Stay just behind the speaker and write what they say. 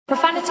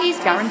Profanity is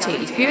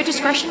guaranteed. Viewer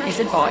discretion is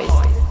advised.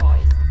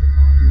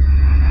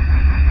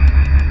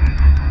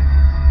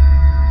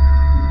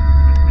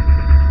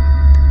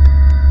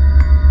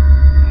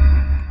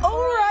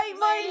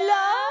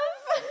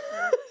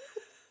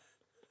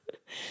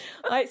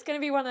 It's going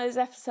to be one of those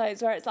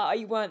episodes where it's like, oh,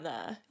 you weren't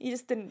there. You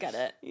just didn't get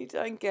it. You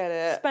don't get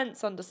it.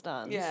 Spence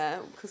understands. Yeah,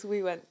 because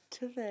we went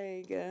to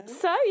Vegas.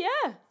 So,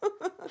 yeah.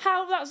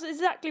 That's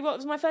exactly what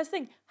was my first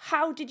thing.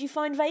 How did you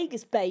find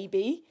Vegas,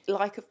 baby?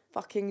 Like a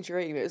fucking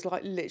dream. It was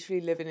like literally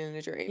living in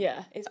a dream.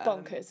 Yeah, it's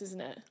bonkers, isn't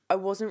it? I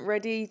wasn't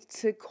ready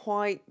to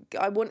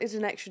I wanted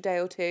an extra day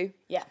or two.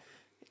 Yeah.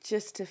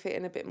 Just to fit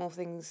in a bit more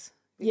things.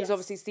 Because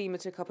obviously SEMA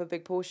took up a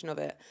big portion of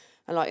it.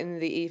 And like in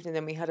the evening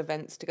then we had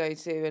events to go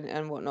to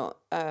and whatnot.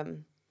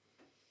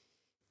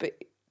 But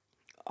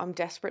I'm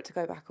desperate to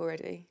go back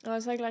already.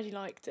 I'm so glad you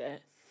liked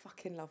it.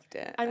 Fucking loved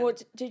it. And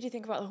what did you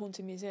think about the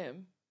Haunted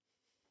Museum?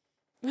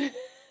 Like,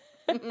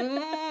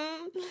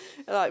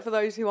 for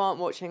those who aren't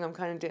watching, I'm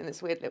kind of doing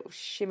this weird little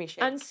shimmy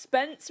shake. And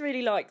Spence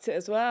really liked it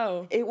as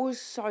well. It was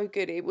so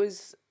good. It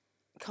was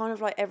kind of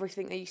like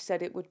everything that you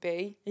said it would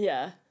be.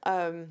 Yeah.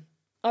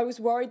 I was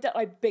worried that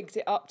I bigged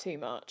it up too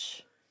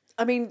much.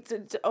 I mean,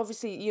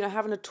 obviously,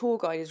 having a tour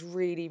guide is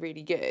really,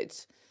 really good.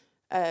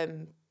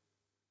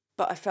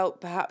 But I felt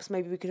perhaps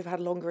maybe we could have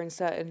had longer in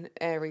certain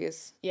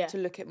areas to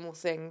look at more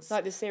things.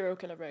 Like the serial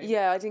killer room.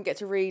 Yeah, I didn't get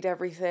to read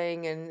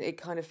everything and it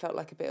kind of felt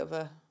like a bit of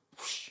a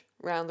whoosh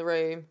around the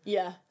room.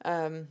 Yeah.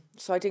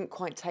 So I didn't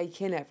quite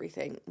take in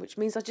everything, which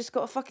means I just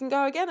got to fucking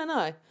go again, and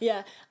I.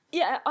 Yeah.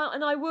 Yeah,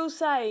 and I will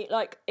say,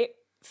 like,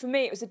 for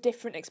me, it was a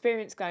different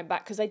experience going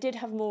back because they did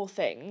have more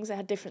things. They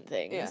had different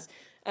things.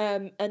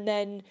 Yeah. And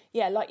then,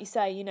 like you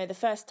say, the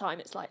first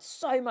time it's like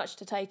so much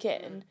to take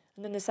in.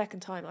 And then the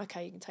second time,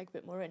 okay, you can take a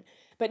bit more in.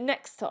 But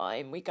next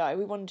time we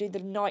want to do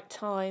the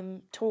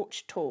nighttime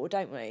torch tour,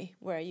 don't we?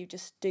 Where you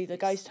just do the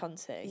ghost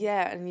hunting.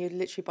 Yeah, and you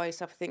literally by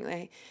yourself. I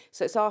think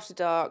so it's after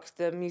dark,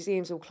 the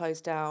museum's all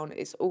closed down,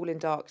 it's all in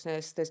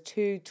darkness. There's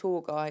 2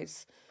 tour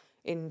guides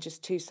in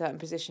just 2 certain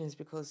positions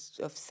because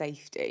of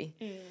safety.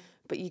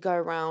 But you go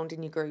around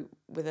in your group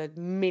with a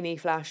mini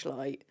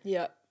flashlight.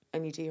 Yeah.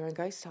 And you do your own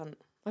ghost hunt.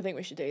 I think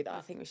we should do that.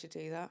 I think we should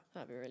do that.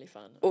 That'd be really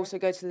fun. Also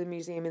go to the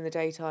museum in the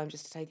daytime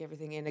just to take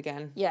everything in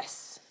again.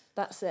 Yes,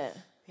 that's it.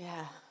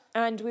 Yeah.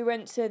 And we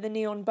went to the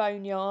Neon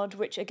Boneyard,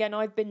 which again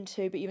I've been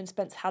to, but you and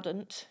Spence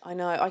hadn't. I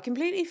know. I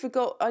completely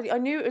forgot. I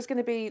knew it was going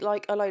to be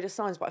like a load of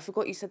signs, but I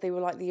forgot you said they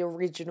were like the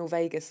original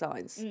Vegas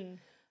signs.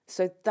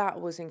 So that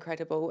was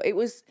incredible.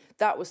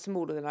 That was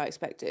smaller than I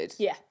expected.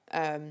 Yeah.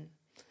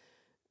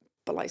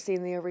 But like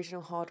seeing the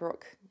original Hard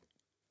Rock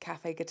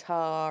Cafe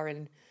guitar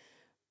and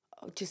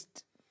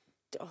just...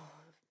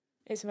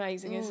 It's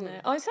amazing, isn't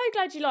it? I'm so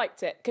glad you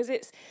liked it because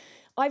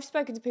I've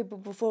spoken to people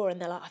before and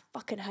they're like, I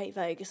fucking hate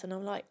Vegas, and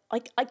I'm like,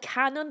 I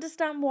can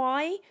understand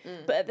why,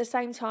 but at the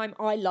same time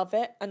I love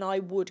it and I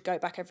would go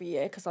back every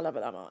year because I love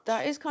it that much.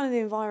 That is kind of the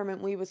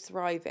environment we were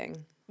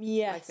thriving.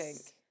 Yes. I think.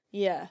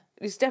 Yeah.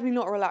 It's definitely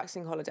not a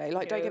relaxing holiday.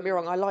 Like, don't get me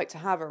wrong, I like to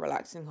have a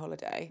relaxing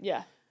holiday.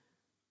 Yeah.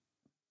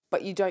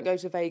 But you don't go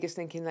to Vegas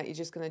thinking that you're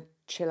just going to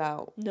chill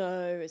out.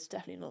 No, it's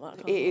definitely not that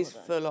kind of It is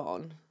holiday. full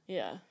on.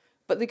 Yeah.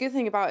 But the good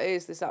thing about it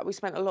is that we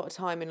spent a lot of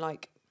time in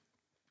like,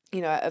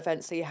 at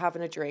events, so you're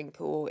having a drink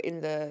or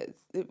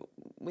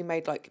we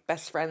made like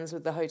best friends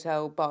with the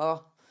hotel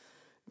bar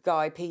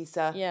guy,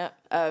 Peter. Yeah.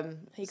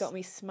 He got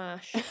me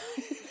smashed.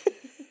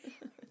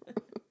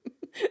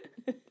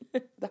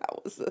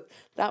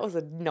 That was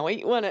a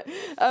night, wasn't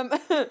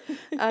it?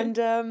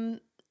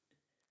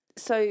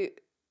 So,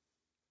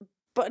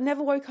 but I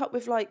never woke up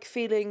with like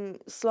feeling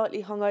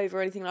slightly hungover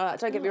or anything like that.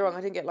 Don't get me wrong,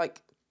 I didn't get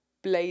like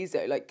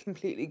blazo, like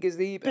completely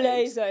gazebo.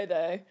 Blazo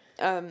though.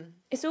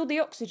 It's all the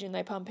oxygen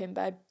they pump in,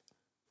 babe.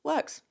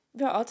 Works.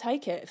 Yeah, I'll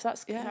take it. If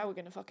that's how we're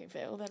gonna fucking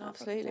feel, then I'll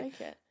fucking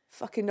take it.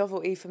 Fucking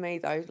novelty for me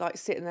though, like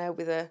sitting there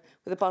with a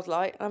Bud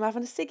Light and I'm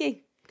having a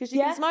ciggy because you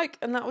can smoke,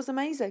 and that was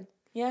amazing.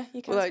 Yeah,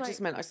 you can. Although smoke. it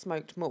just meant I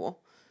smoked more.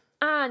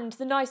 And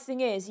the nice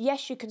thing is,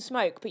 yes, you can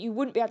smoke, but you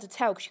wouldn't be able to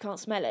tell because you can't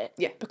smell it.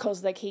 Yeah.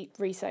 Because they keep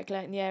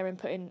recirculating the air and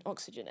putting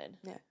oxygen in.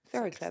 Yeah,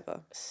 very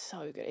clever.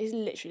 So good. It's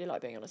literally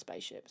like being on a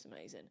spaceship. It's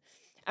amazing.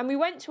 And we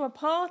went to a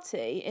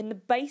party in the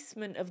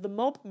basement of the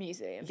Mob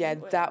Museum. Yeah,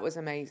 that was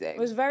amazing. It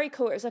was very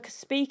cool. It was like a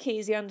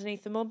speakeasy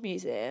underneath the Mob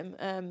Museum,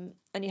 and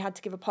you had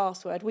to give a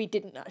password. We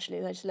didn't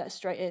actually. They just let us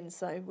straight in,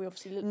 so we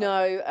obviously...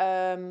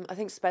 I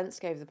think Spence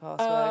gave the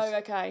password. Oh,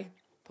 okay.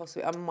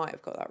 Possibly. I might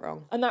have got that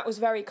wrong. And that was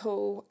very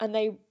cool. And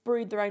they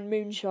brewed their own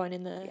moonshine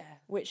in there,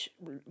 which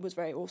was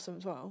very awesome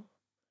as well.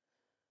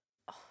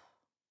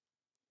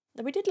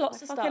 And we did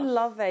lots of stuff. I fucking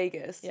love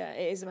Vegas. Yeah,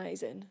 it is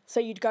amazing. So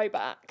you'd go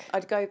back.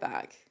 I'd go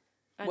back.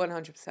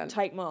 100%.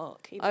 Take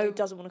Mark. He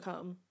doesn't want to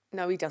come.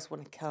 No, he does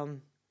want to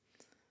come.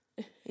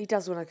 He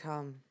does want to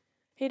come.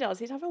 He does.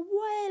 He'd have a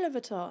whale of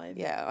a time.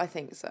 Yeah, I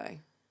think so.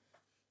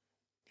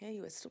 Yeah,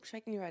 you would. Stop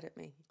shaking your head at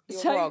me.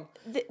 You're so wrong.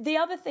 The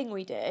other thing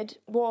we did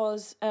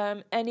was,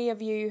 any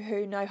of you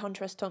who know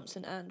Hunter S.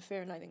 Thompson and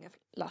Fear and Loathing of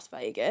Las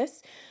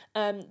Vegas,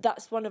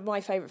 that's one of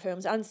my favourite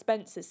films, and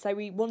Spencer's. So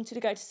we wanted to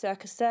go to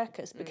Circus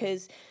Circus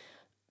because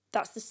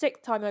that's the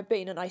 6th time I've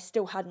been and I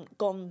still hadn't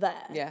gone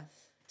there. Yeah.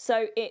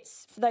 So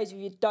it's, for those of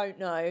you who don't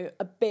know,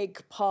 a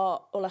big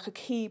part or like a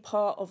key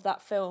part of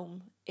that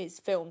film is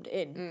filmed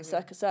in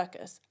Circus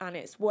Circus, and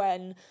it's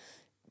when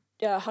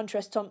Hunter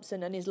S.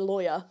 Thompson and his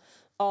lawyer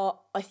are,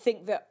 I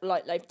think that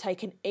like they've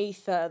taken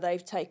ether,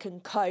 they've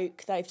taken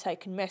coke, they've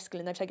taken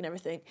mescaline, they've taken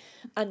everything,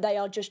 and they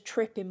are just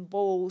tripping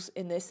balls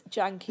in this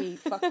janky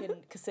fucking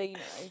casino.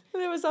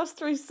 There was us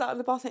three sat in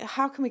the bar thinking,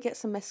 how can we get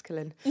some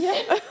mescaline?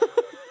 Yeah.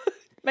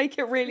 Make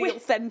it really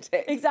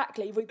authentic.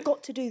 Exactly. We've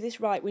got to do this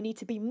right. We need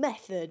to be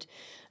method.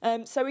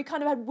 So we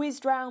kind of had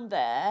whizzed round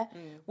there.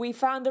 We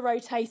found the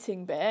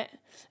rotating bit.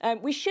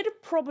 We should have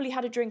probably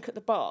had a drink at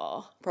the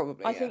bar.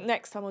 Probably, I yeah. think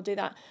next time we'll do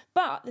that.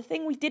 But the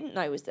thing we didn't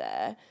know was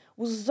there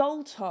was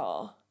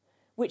Zoltar,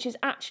 which is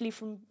actually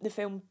from the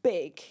film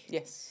Big.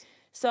 Yes.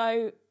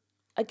 So,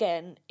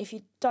 again, if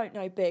you don't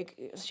know Big,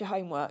 it's your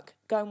homework.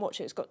 Go and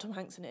watch it. It's got Tom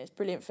Hanks in it. It's a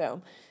brilliant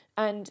film.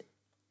 And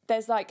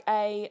there's like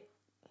a...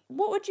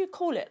 What would you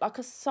call it? Like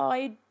a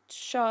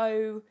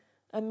sideshow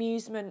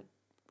amusement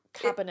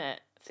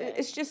cabinet thing.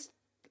 It's just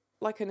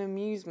like an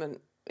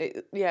amusement.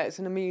 It's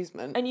an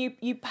amusement. And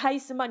you pay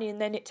some money and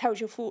then it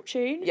tells your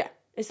fortune. Yeah.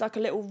 It's like a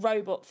little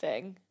robot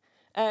thing.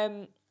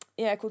 Called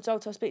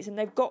Zoltar Speaks. And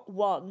they've got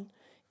one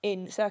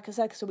in Circus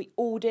Circus, so we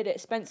all did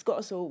it. Spence got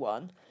us all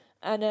one.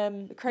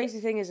 And the crazy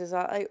thing is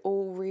that they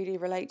all really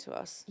relate to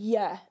us.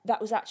 yeah, that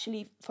was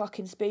actually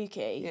fucking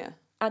spooky. Yeah.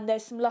 And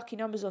there's some lucky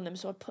numbers on them,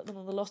 so I put them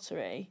on the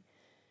lottery.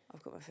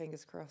 I've got my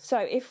fingers crossed.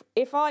 So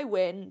if I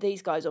win,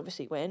 these guys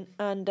obviously win,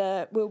 and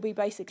we'll be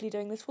basically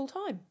doing this full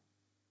time.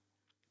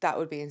 That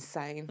would be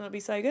insane. That'd be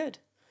so good.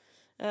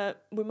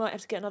 We might have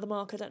to get another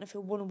Mark. I don't know if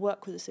he'll want to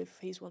work with us if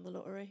he's won the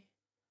lottery.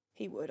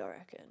 He would, I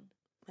reckon.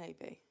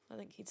 Maybe. I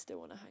think he'd still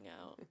want to hang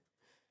out.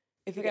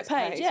 If We you get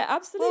paid. Yeah,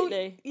 absolutely.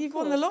 Well, you've Of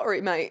won the course. lottery,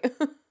 mate.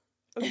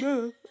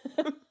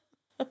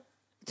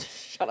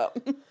 Shut up.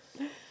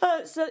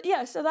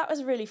 So that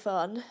was really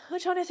fun. I'm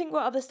trying to think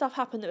what other stuff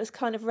happened that was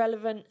kind of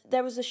relevant.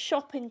 There was a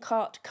shopping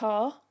cart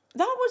car.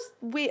 That was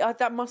weird.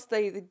 That must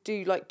they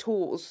do like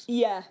tours.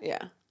 Yeah.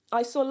 Yeah.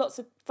 I saw lots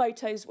of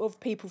photos of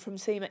people from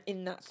SEMA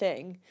in that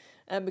thing,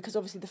 because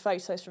obviously the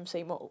photos from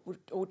SEMA were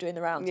all doing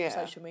the rounds on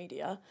social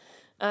media.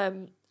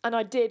 And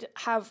I did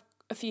have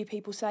a few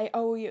people say,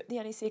 oh, you're at the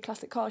NEC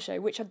Classic Car Show,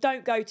 which I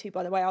don't go to,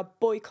 by the way. I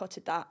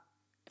boycotted that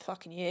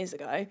fucking years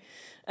ago.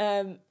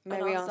 May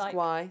we ask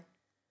why?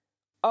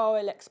 Oh,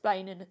 I'll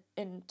explain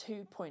in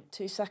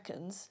 2.2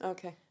 seconds.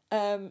 Okay.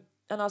 And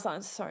I was like,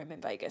 I'm sorry, I'm in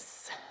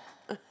Vegas.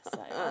 So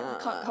I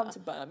can't come to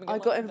Birmingham. I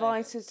got I'm in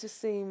Vegas. invited to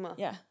SEMA.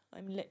 Yeah,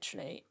 I'm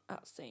literally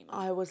at SEMA.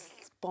 I was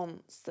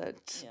sponsored.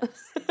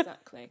 Yes,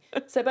 exactly.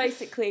 So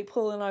basically,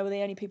 Paul and I were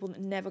the only people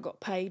that never got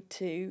paid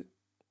to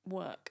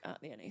work at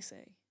the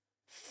NEC.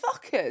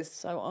 Fuckers.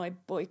 So I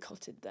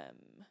boycotted them.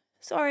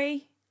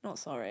 Sorry, not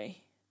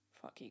sorry.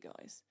 Fuck you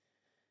guys.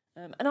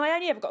 And I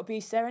only ever got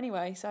abuse there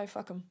anyway, so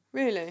fuck them.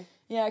 Really?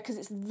 Yeah, because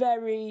it's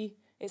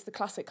the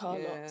classic car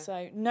Yeah. lot.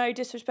 So no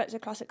disrespect to the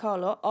classic car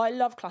lot. I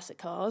love classic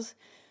cars,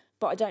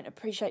 but I don't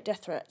appreciate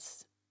death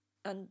threats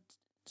and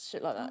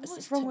shit like that. It's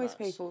What's just wrong too with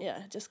much. people?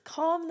 Yeah, just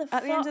calm the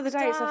fuck At the end of the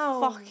day, it's a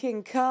down.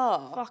 fucking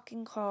car.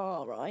 Fucking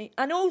car, right?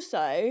 And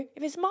also,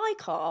 if it's my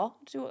car, I'll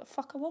do what the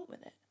fuck I want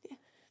with it.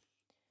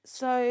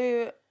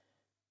 So,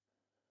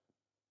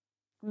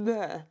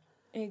 there.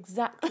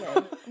 Exactly.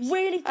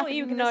 Really thought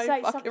you were going to No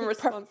say fucking something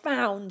response.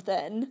 profound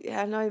then.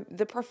 Yeah, no,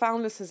 the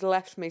profoundness has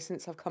left me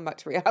since I've come back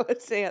to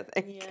reality, I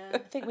think. Yeah, I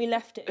think we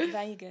left it in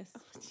Vegas.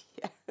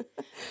 Yeah.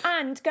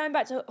 And going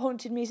back to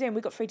Haunted Museum, we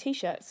got free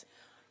T-shirts.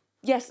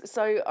 Yes,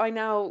 so I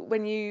now,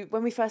 when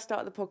we first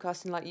started the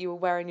podcast and like you were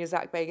wearing your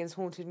Zach Bagans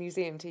Haunted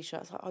Museum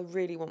t-shirts, like, I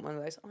really want one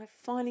of those. I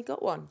finally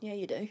got one. Yeah,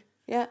 you do.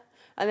 Yeah.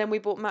 And then we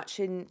bought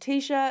matching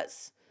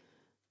t-shirts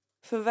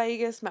for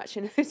Vegas,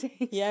 matching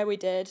hoodies. Yeah, we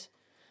did.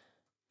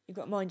 You've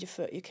got to mind your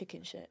foot, you're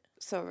kicking shit.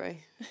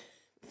 Sorry.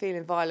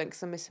 Feeling violent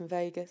because I'm missing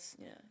Vegas.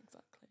 Yeah,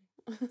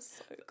 exactly.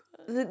 So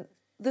good.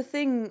 The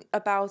thing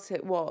about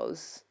it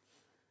was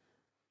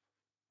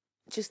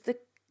just the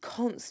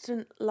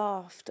constant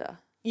laughter.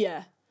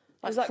 Yeah.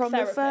 It was like from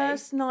therapy. the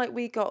first night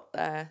we got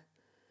there,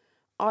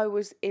 I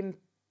was in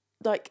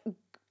like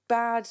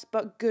bad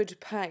but good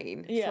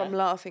pain from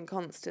laughing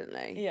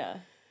constantly. Yeah.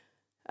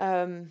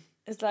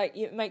 It's like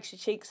it makes your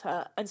cheeks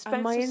hurt. And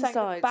Spencer my was saying the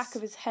insides. back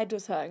of his head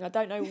was hurting. I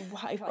don't know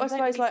why. I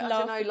suppose like I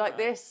don't know, like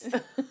this.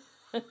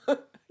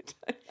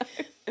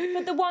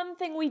 But the one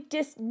thing we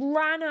just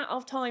ran out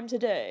of time to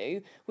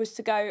do was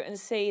to go and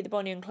see the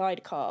Bonnie and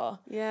Clyde car.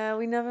 Yeah,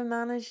 we never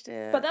managed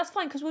it. But that's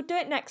fine because we'll do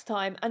it next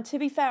time. And to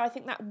be fair, I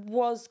think that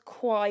was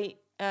quite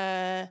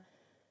a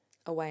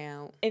way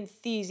out.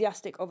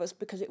 enthusiastic of us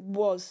because it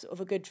was sort of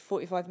a good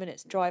 45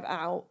 minutes drive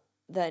out.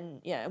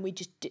 Then yeah, and we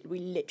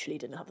literally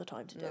didn't have the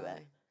time to do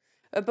it.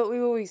 But we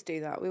always do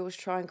that. We always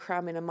try and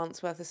cram in a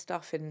month's worth of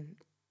stuff in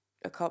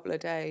a couple of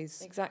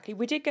days. Exactly.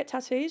 We did get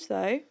tattoos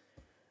though.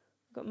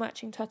 Got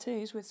matching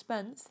tattoos with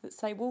Spence that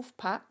say Wolf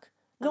Pack.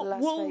 Not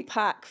Las Wool Vegas.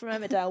 Pack from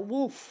Emmerdale.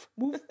 Wolf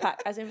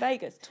Pack as in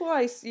Vegas.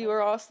 Twice you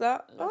were asked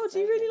that. Las Oh, do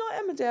you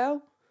really like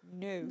Emmerdale?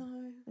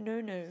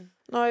 No.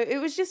 No, it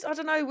was just, I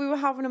don't know, we were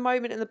having a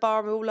moment in the bar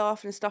and we were all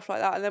laughing and stuff like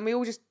that. And then we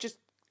all just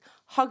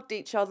hugged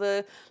each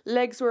other.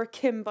 Legs were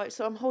akimbo.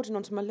 So I'm holding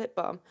onto my lip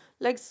balm.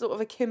 Legs sort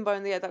of akimbo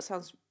in the air. That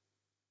sounds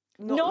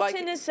Not like,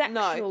 in a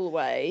sexual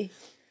way.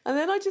 And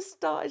then I just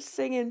started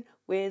singing,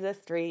 "We're the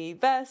three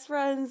best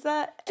friends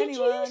that Did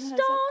anyone you has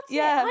start it?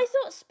 Yeah. I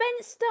thought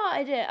Spence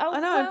started it. Oh, I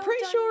know, I'm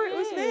pretty done sure it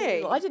was you.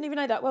 me. I didn't even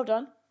know that. Well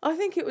done. I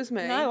think it was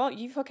me. No, well,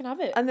 you fucking have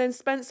it. And then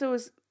Spencer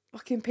was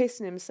fucking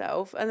pissing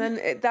himself. And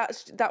then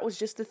that was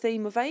just the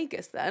theme of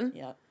Vegas then.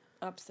 Yeah,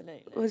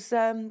 absolutely. Was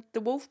the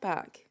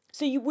Wolfpack.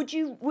 So would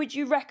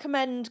you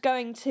recommend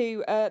going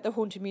to the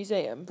Haunted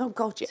Museum? Oh,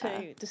 God, yeah.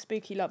 To the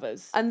Spooky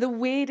Lovers. And the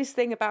weirdest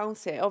thing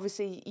about it,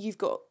 obviously, you've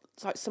got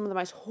like some of the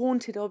most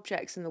haunted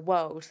objects in the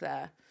world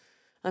there,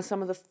 and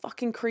some of the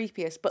fucking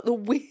creepiest. But the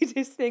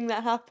weirdest thing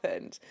that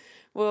happened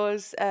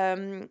was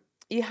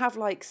you have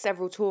like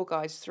several tour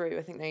guides through.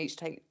 I think they each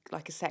take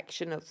like a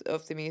section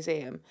of the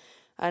museum,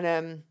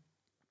 and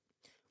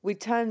we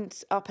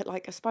turned up at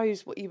like, I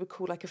suppose what you would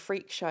call like a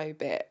freak show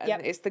bit,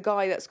 and it's the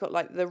guy that's got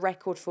like the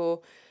record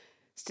for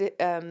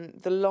the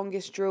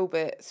longest drill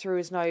bit through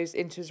his nose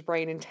into his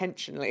brain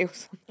intentionally or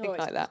something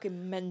like that.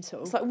 Fucking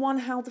mental. It's like, one,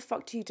 how the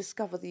fuck do you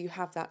discover that you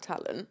have that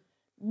talent?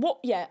 What?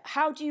 Yeah.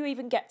 How do you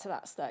even get to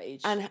that stage?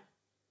 And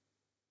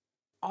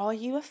are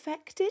you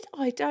affected?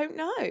 I don't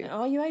know.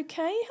 Are you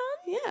okay,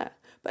 hun? Yeah.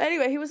 But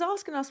anyway, he was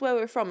asking us where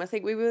we were from. I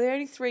think we were the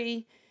only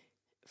three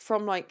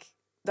from like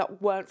that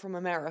weren't from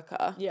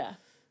America. Yeah.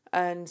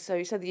 And so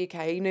he said the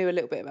UK. He knew a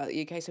little bit about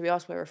the UK, so we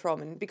asked where we're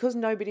from. And because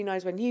nobody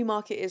knows where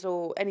Newmarket is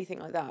or anything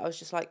like that, I was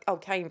just like, oh,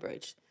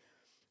 Cambridge.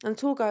 And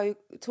the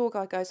tour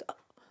guide goes, I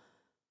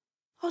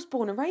was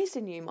born and raised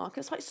in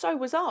Newmarket. It's like, so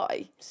was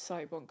I.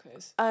 So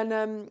bonkers.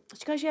 And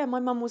she goes, yeah, my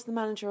mum was the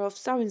manager of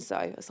so-and-so.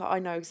 I was like, I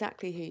know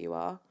exactly who you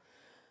are.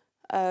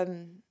 I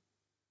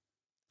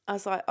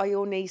was like, are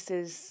your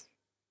nieces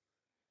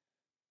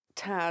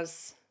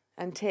Taz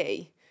and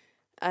T?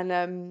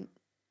 And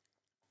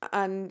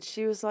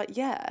she was like,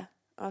 yeah.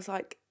 I was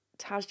like,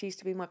 Taz used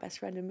to be my best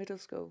friend in middle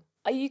school.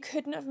 You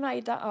couldn't have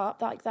made that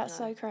up. Like, that's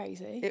so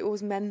crazy. It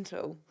was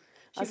mental.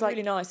 She's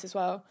really nice as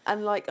well.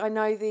 And like, I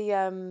know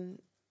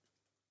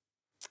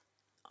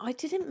I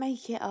didn't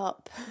make it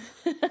up.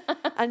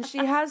 And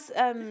she has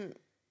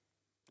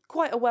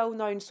quite a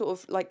well-known sort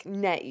of like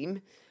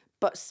name,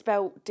 but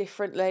spelt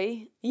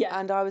differently. Yeah.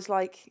 And I was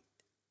like,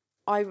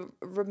 I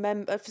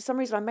remember, for some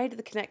reason I made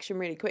the connection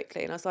really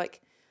quickly, and I was like,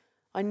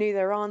 I knew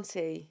their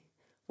auntie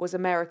was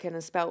American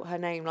and spelt her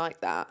name like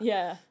that.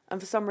 Yeah.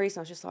 And for some reason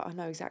I was just like, I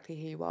know exactly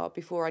who you are,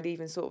 before I'd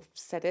even sort of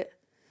said it.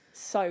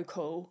 So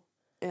cool.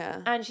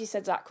 Yeah. And she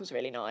said Zach was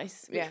really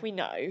nice, which Yeah. we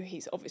know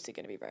he's obviously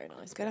going to be very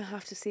nice. I'm going to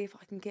have to see if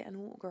I can get an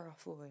autograph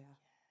for you,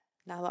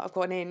 now that I've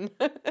gone in.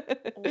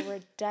 Or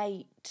a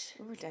date.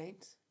 Or a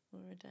date.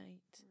 Or a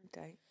date. Or a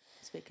date.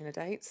 Speaking of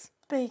dates.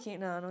 No, I'm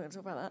not going to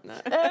talk about that.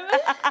 No.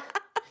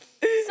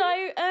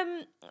 So,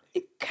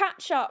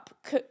 catch up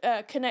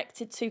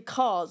connected to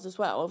cars as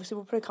well. Obviously,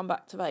 we'll probably come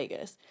back to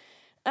Vegas.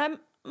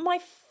 My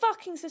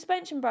fucking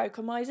suspension broke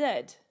on my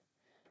Z.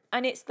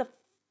 And it's the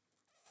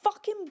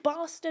fucking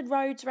bastard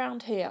roads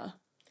around here.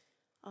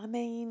 I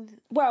mean...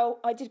 Well,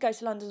 I did go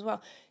to London as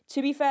well.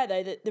 To be fair,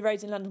 though, the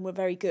roads in London were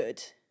very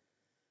good.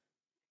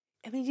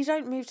 I mean, you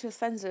don't move to a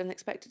Fenza and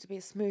expect it to be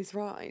a smooth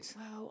ride.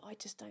 Well, I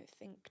just don't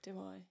think, do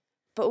I?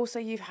 But also,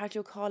 you've had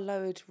your car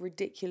lowered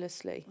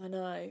ridiculously. I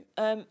know.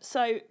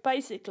 So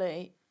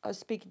basically, I was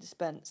speaking to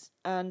Spence,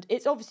 and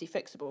it's obviously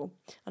fixable,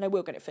 and I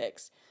will get it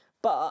fixed.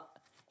 But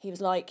he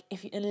was like,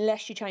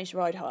 unless you change the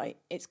ride height,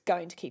 it's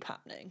going to keep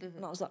happening. Mm-hmm.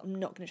 And I was like, I'm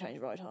not going to change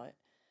the ride height.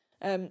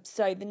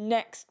 So the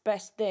next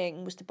best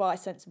thing was to buy a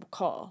sensible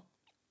car.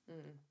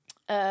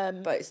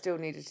 But it still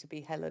needed to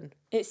be Helen.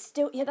 It's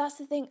still, yeah, that's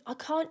the thing. I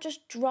can't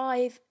just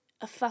drive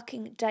a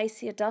fucking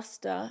Dacia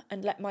Duster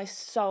and let my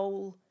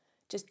soul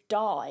just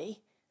die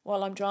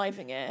while I'm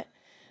driving it.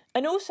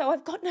 And also,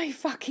 I've got no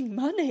fucking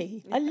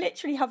money. Yeah. I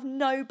literally have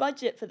no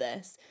budget for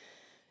this.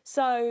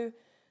 So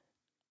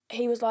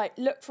he was like,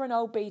 look for an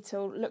old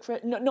Beetle,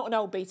 not an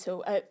old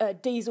Beetle, a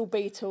diesel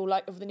Beetle,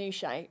 like of the new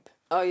shape.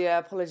 Oh yeah,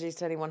 apologies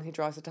to anyone who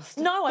drives a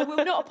Duster. No, I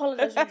will not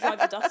apologise who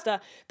drives a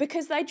Duster,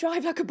 because they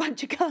drive like a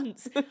bunch of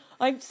cunts.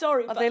 I'm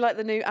sorry. Are they like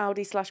the new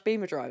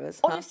Audi/Beamer drivers?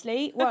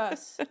 Honestly,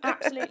 worse.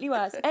 Absolutely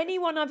worse.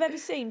 Anyone I've ever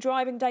seen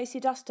driving Dacia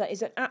Duster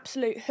is an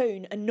absolute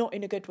hoon, and not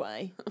in a good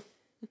way.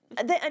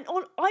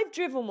 I've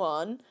driven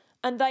one,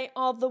 and they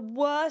are the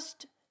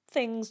worst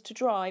things to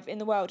drive in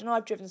the world, and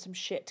I've driven some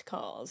shit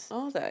cars.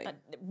 Are they?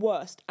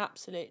 Worst,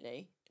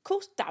 absolutely. Of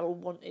course Daryl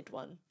wanted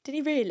one. Did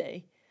he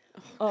really?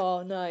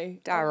 Oh, no.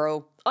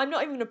 Daryl. I'm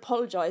not even going to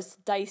apologise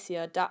to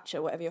Dacia,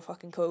 Dacia, whatever you're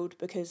fucking called,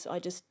 because I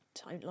just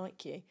don't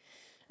like you.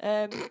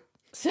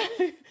 So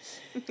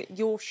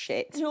You're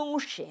shit. You're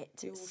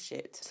shit. You're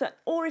shit. So,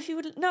 or if you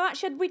would... No,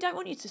 actually, we don't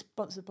want you to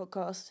sponsor the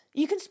podcast.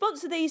 You can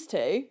sponsor these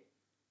two,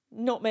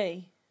 not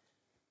me.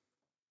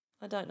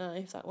 I don't know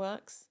if that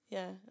works.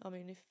 Yeah, I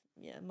mean,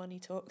 money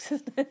talks.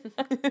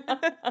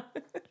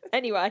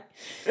 Anyway,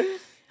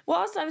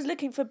 whilst I was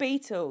looking for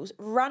Beetles,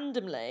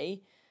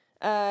 randomly...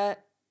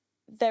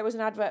 there was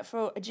an advert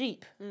for a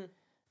Jeep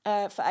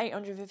for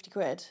 850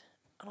 quid.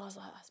 And I was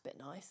like, that's a bit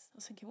nice. I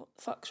was thinking, what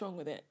the fuck's wrong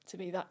with it to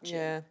be that cheap?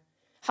 Yeah.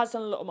 Has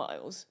done a lot of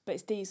miles, but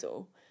it's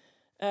diesel.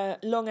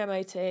 Long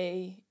MOT,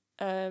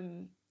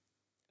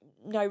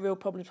 no real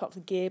problems apart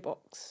from the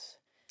gearbox.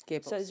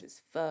 Gearbox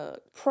is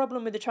fucked.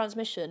 Problem with the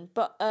transmission.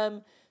 But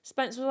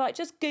Spencer was like,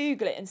 just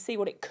Google it and see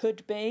what it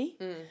could be.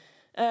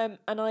 And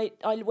I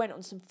went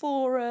on some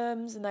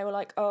forums and they were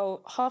like,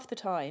 oh, half the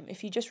time,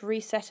 if you just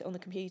reset it on the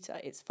computer,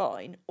 it's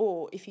fine.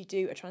 Or if you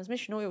do a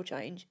transmission oil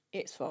change,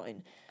 it's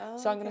fine.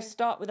 So I'm going to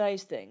start with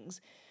those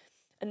things.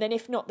 And then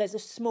if not, there's a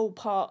small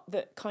part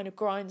that kind of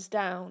grinds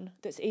down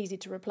that's easy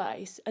to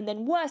replace. And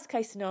then worst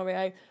case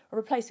scenario, I'll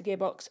replace the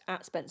gearbox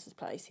at Spencer's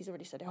place. He's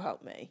already said he'll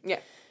help me. Yeah.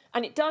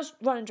 And it does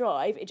run and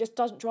drive. It just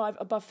doesn't drive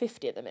above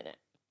 50 at the minute.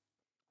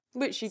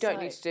 Which you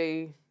don't need to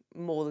do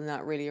more than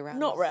that really around.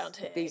 Not around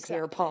here. These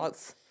hero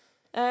parts.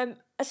 So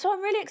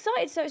I'm really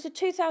excited. So it's a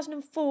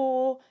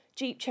 2004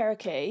 Jeep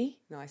Cherokee.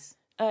 Nice.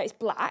 It's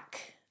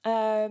black.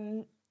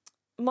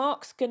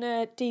 Mark's going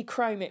to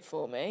de-chrome it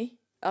for me.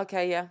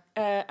 Okay, yeah.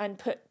 And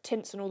put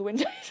tints on all the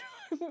windows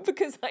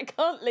because I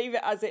can't leave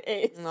it as it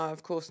is. No,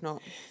 of course not.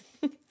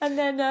 And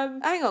then...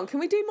 hang on, can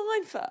we do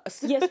mine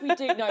first? Yes, we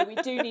do. No, we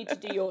do need to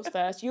do yours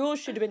first. Yours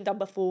should have been done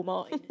before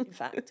mine, in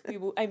fact.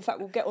 We'll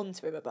get on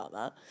to him about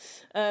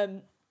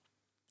that.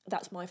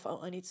 That's my fault.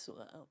 I need to sort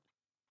that out.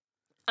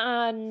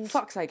 And...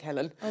 Fuck's sake,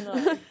 Helen. I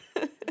know.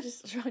 I'm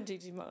just trying to do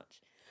too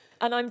much.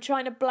 And I'm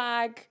trying to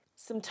blag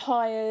some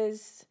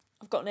tyres.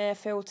 I've got an air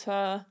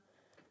filter.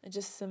 And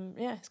just some,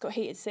 it's got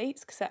heated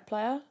seats, cassette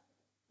player,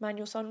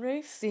 manual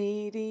sunroof.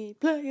 CD,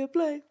 player,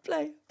 play.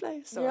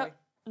 Sorry. Yep.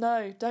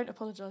 No, don't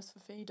apologise for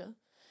feeder.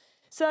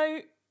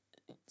 So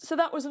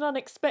that was an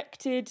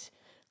unexpected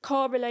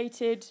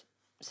car-related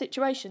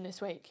situation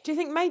this week. Do you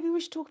think maybe we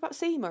should talk about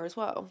SEMA as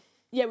well?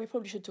 Yeah, we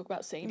probably should talk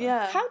about SEMA.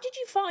 Yeah. How did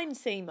you find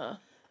SEMA?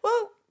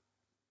 Well,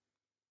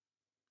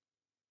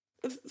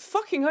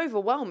 fucking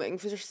overwhelming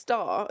for a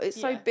start. It's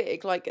so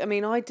big. Like, I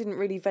mean, I didn't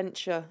really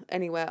venture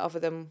anywhere other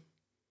than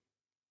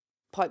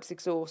pipes,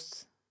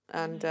 exhausts,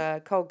 and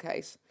cold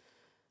case.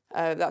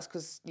 That's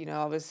because,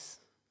 I was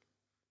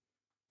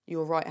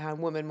your right-hand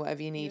woman,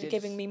 whatever you needed. You're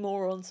giving me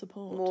moron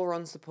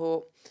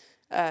support.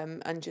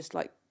 And just,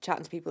 like,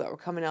 chatting to people that were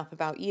coming up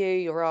about you,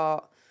 your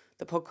art,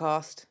 the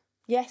podcast.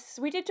 Yes,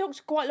 we did talk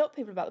to quite a lot of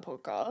people about the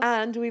podcast.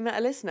 And we met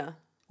a listener.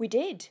 We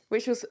did.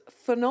 Which was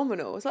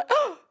phenomenal. It's like,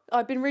 oh!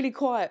 I've been really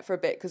quiet for a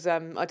bit because, I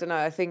don't know,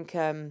 I think...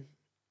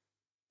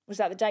 was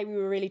that the day we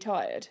were really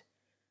tired?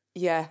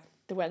 Yeah.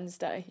 The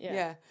Wednesday,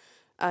 Yeah.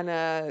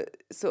 And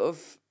sort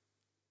of,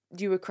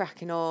 you were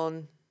cracking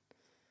on,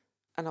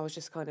 and I was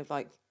just kind of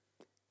like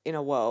in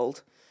a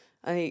world.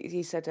 And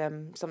he said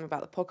something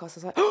about the podcast. I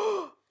was like,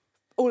 oh!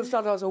 All of a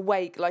sudden I was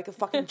awake, like a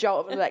fucking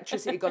jolt of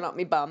electricity gone up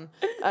my bum.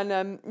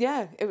 And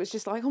it was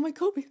just like, oh my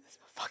God,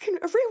 fucking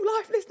a real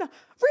life listener,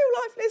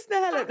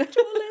 Helen.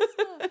 Actual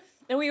listener.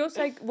 And we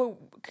also,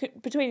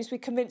 between us, we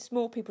convinced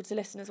more people to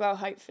listen as well,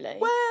 hopefully.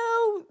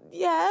 Well,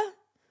 yeah.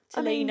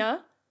 To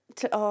Lena.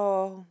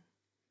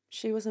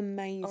 She was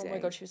amazing. Oh my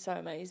God, she was so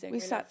amazing. We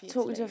sat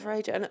talking to her for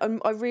ages,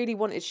 and I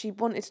really she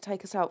wanted to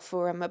take us out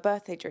for a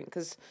birthday drink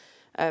because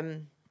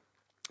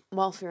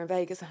whilst we were in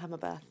Vegas, I had my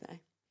birthday.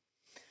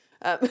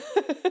 Of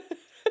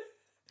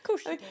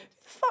course she did.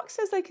 Fuck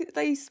says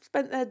they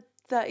spent their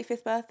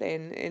 35th birthday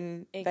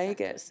in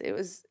Vegas. It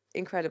was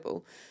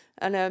incredible,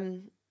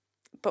 and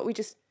but we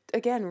just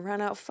again ran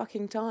out of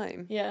fucking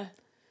time. Yeah.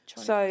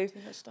 So too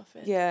much stuff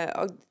in.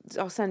 Yeah,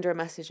 I'll send her a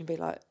message and be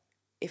like,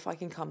 if I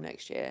can come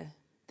next year,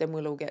 then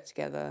we'll all get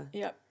together.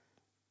 Yep.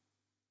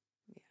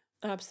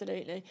 Yeah.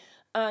 Absolutely.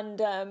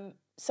 And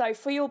so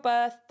for your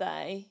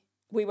birthday,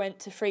 we went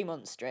to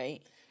Fremont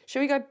Street.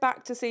 Should we go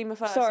back to SEMA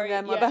first? Sorry,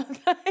 and then my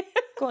birthday?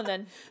 Go on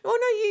then.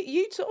 Oh no,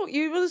 you talk.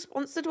 You were the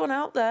sponsored one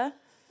out there.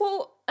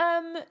 Well,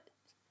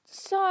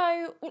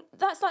 so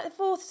that's like the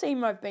fourth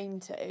SEMA I've been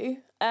to.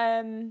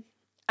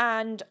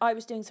 And I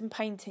was doing some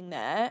painting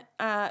there.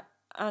 And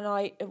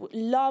I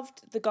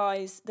loved the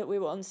guys that we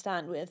were on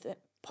stand with.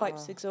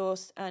 Pipes,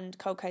 exhaust, and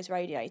cold case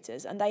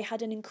radiators, and they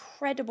had an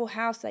incredible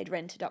house they'd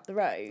rented up the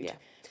road. Yeah,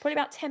 probably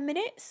about 10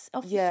 minutes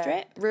off the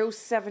strip. Real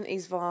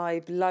 70s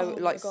vibe,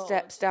 low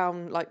steps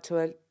down like to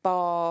a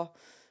bar.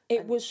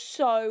 It was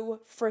so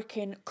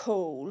freaking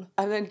cool.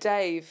 And then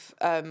Dave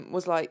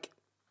was like,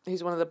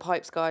 who's one of the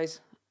pipes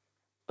guys,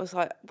 was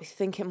like, we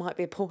think it might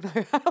be a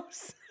porno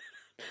house.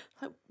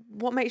 Like,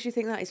 what makes you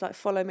think that? He's like,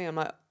 follow me. I'm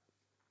like,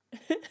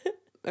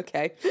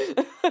 okay.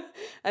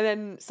 And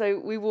then so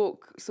we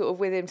walk sort of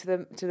with him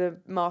to the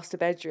master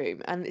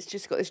bedroom, and it's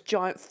just got this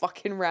giant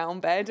fucking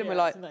round bed, and we're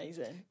like,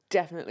 amazing,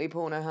 definitely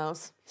porno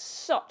house.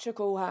 Such a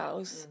cool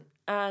house.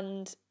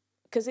 And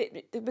because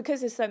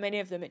there's so many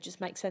of them, it just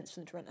makes sense for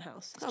them to rent a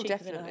house. It's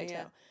cheaper than a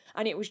hotel.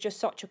 And it was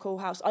just such a cool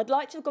house. I'd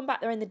like to have gone back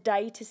there in the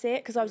day to see it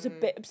because I was a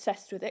bit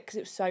obsessed with it because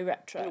it was so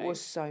retro. It was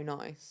so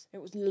nice.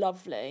 It was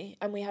lovely,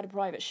 and we had a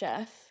private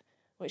chef,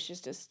 which is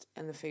just,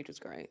 and the food was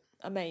great,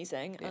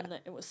 amazing, and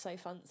it was so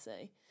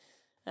fancy.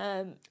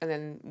 And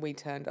then we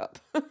turned up.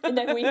 And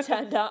then we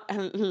turned up.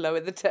 And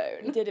lowered the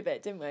tone. We did a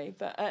bit, didn't we?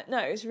 But no,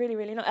 it was really,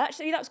 really nice.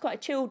 Actually, that was quite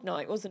a chilled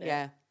night, wasn't it?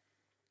 Yeah.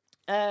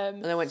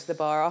 And then went to the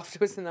bar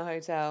afterwards in the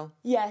hotel.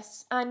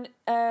 Yes, and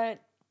there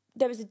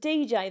was a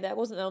DJ there,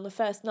 wasn't there, on the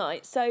first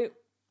night? So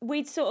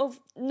we'd sort of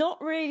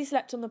not really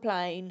slept on the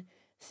plane,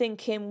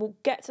 thinking we'll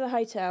get to the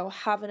hotel,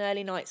 have an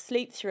early night,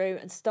 sleep through,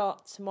 and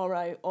start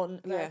tomorrow on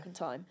American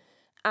time.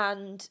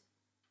 And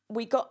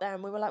we got there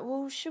and we were like,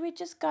 well, should we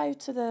just go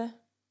to the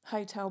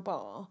hotel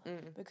bar?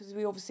 Because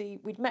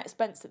we'd met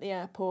Spence at the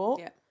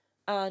airport. Yeah.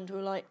 And we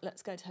were like,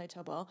 let's go to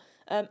hotel bar.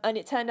 And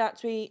it turned out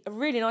to be a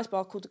really nice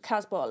bar called the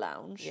Casbah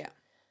Lounge. Yeah.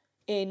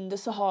 In the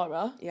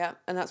Sahara. Yeah,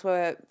 and that's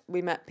where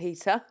we met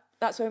Peter.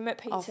 That's where we met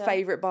Peter. Our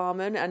favourite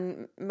barman,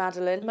 and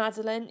Madeline.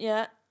 Madeline,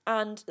 yeah.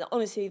 And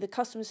honestly, the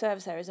customer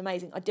service there is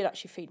amazing. I did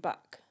actually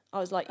feedback. I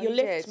was like, your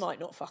lifts might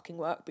not fucking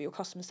work, but your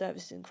customer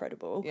service is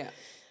incredible. Yeah.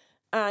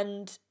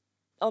 And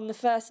on the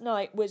first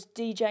night was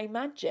DJ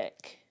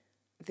Magic.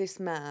 This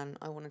man,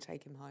 I want to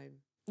take him home.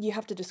 You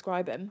have to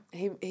describe him.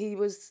 He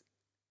was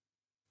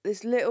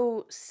this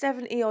little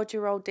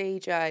 70-odd-year-old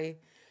DJ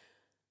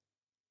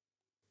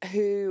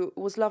who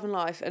was loving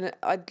life, and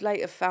I'd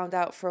later found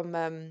out from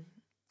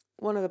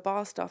one of the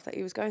bar staff that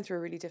he was going through a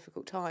really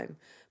difficult time,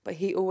 but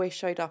he always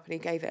showed up and he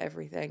gave it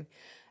everything,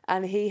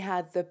 and he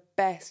had the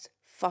best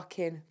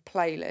fucking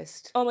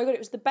playlist. Oh my God, it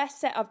was the best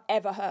set I've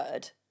ever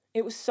heard.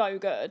 It was so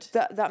good.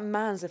 That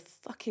man's a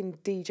fucking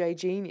DJ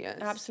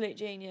genius. Absolute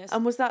genius.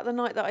 And was that the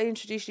night that I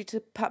introduced you to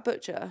Pat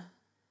Butcher?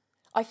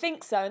 I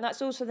think so, and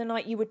that's also the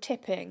night you were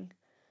tipping,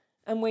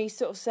 and we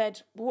sort of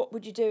said, what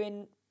would you do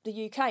in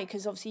the UK?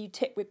 Because obviously you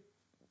tip with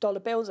dollar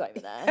bills over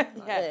there,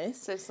 like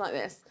this. So it's like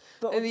this.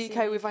 But in the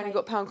UK, we've only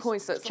got pound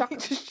coins, so it's like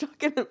just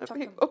chucking them at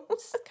people.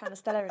 Kind of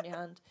Stella in your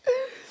hand.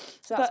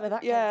 So that's where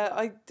that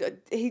came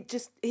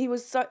from.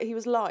 He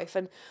was life,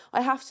 and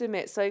I have to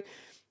admit, so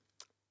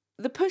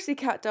the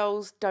Pussycat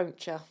Dolls,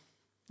 Don't Ya?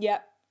 Yeah.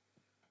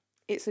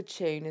 It's a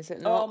tune, is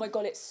it not? Oh my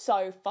God, it's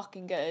so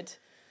fucking good.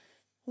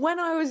 When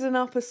I was in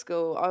upper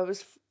school,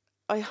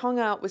 I hung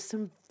out with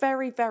some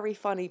very, very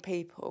funny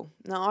people.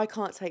 Now, I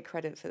can't take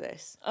credit for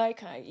this.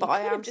 Okay, but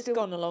I am just still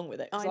gone along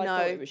with it because I I know.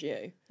 thought it was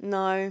you.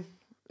 No.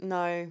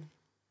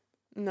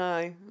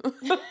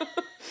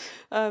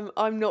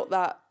 I'm not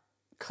that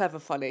clever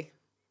funny,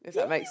 if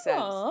that makes sense.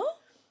 Are.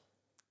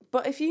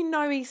 But if you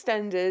know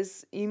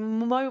EastEnders, you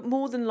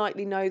more than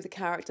likely know the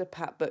character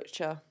Pat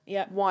Butcher.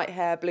 Yeah. White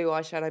hair, blue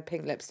eyeshadow,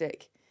 pink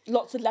lipstick.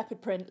 Lots of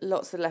leopard print.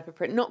 Lots of leopard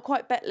print. Not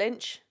quite Bette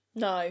Lynch,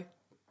 No.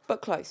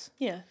 but close.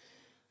 Yeah.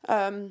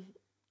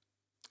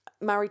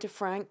 Married to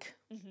Frank.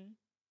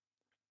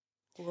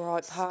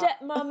 Right, Pat.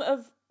 Stepmom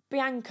of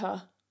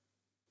Bianca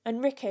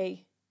and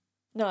Ricky.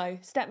 No,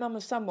 stepmom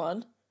of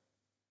someone.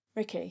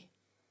 Ricky.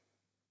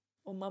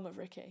 Or mum of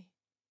Ricky.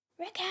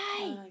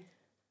 Ricky!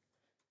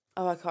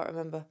 Oh, I can't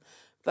remember.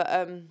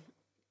 But,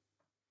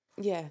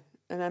 yeah.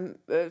 And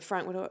then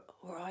Frank would, all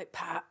right,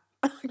 Pat.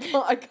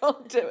 I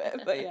can't do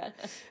it, but yeah.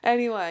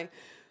 Anyway,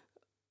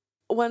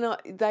 when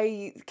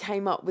they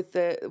came up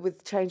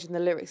with changing the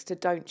lyrics to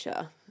Don't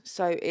Ya,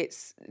 so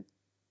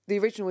the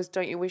original was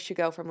Don't You Wish Your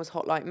Girlfriend Was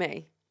Hot Like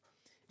Me.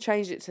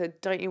 Changed it to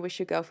Don't You Wish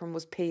Your Girlfriend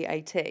Was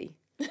P-A-T.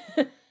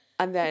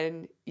 And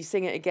then you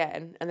sing it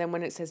again, and then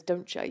when it says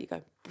Don't Ya, you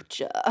go,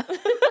 Butcher.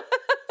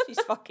 She's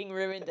fucking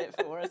ruined it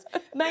for us.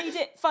 Made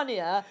it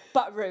funnier,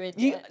 but ruined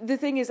it. The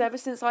thing is, ever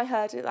since I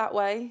heard it that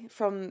way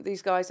from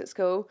these guys at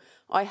school,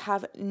 I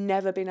have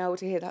never been able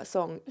to hear that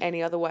song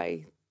any other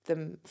way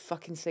than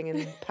fucking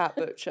singing Pat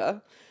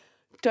Butcher.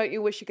 Don't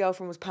You Wish Your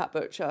Girlfriend Was Pat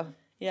Butcher?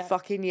 Yeah.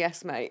 Fucking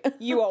yes, mate.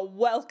 You are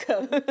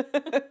welcome.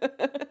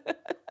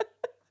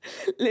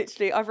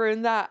 Literally, I've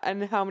ruined that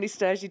and How Many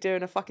Stairs You Do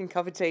in a fucking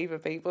cup of tea for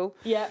people.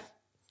 Yeah.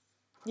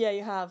 Yeah,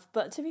 you have.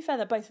 But to be fair,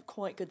 they're both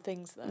quite good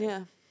things, though.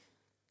 Yeah.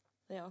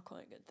 They are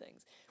quite good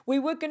things. We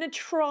were going to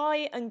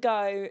try and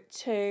go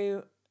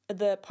to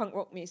the Punk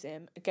Rock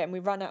Museum. Again, we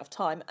ran out of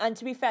time. And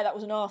to be fair, that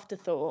was an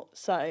afterthought,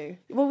 so...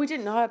 Well, we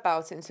didn't know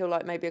about it until,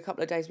 like, maybe a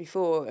couple of days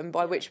before, and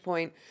by which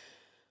point,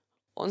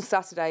 on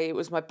Saturday, it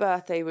was my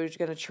birthday, we were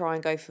going to try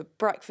and go for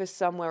breakfast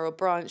somewhere or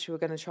brunch, we were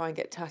going to try and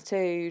get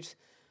tattooed,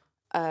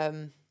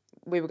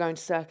 we were going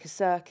to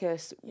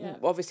Circus. Yeah.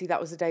 Obviously, that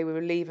was the day we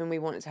were leaving. We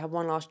wanted to have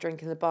one last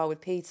drink in the bar with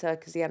Peter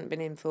because he hadn't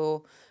been in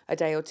for a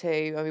day or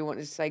two, and we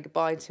wanted to say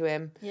goodbye to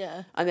him.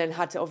 Yeah. And then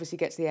had to obviously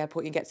get to the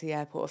airport. You get to the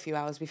airport a few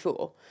hours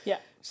before. Yeah.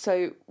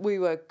 So we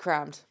were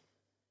crammed.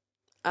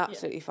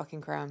 Absolutely fucking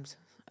crammed.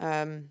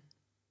 But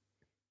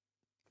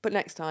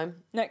next time.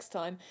 Next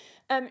time.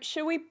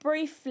 Shall we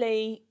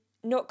briefly,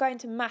 not go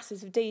into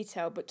masses of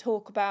detail, but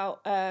talk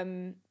about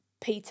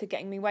Peter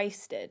getting me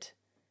wasted?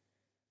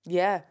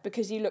 Yeah.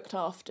 Because you looked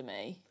after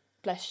me.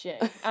 Bless you.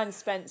 And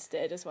Spence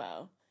did as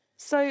well.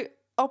 So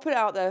I'll put it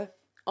out there.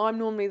 I'm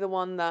normally the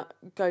one that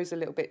goes a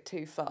little bit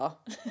too far.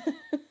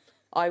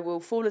 I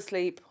will fall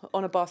asleep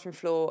on a bathroom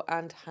floor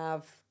and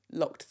have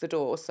locked the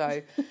door.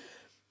 So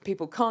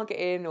people can't get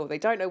in or they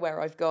don't know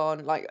where I've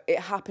gone. Like,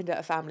 it happened at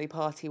a family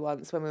party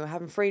once when we were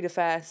having Frida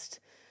Fest.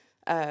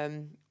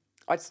 I'd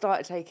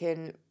started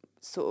taking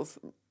sort of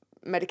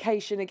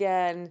medication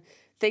again.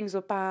 Things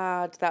were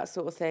bad, that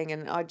sort of thing.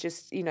 And I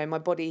just, my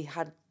body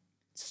had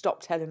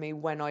stopped telling me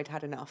when I'd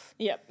had enough.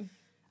 Yep.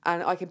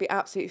 And I could be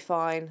absolutely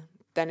fine.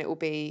 Then it will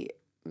be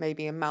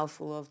maybe a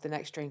mouthful of the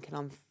next drink and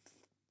I'm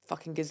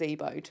fucking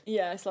gazeboed.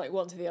 Yeah, it's like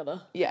one to the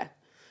other. Yeah.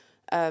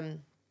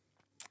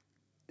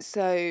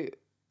 So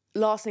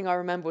last thing I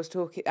remember was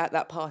talking at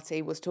that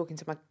party was talking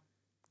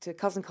to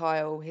cousin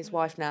Kyle, his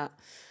wife Nat,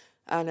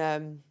 and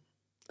then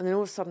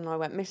all of a sudden I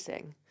went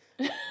missing.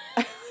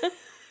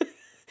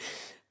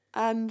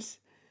 And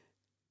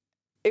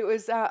it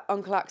was at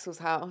Uncle Axel's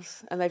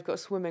house and they've got a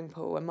swimming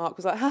pool and Mark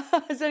was like,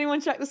 has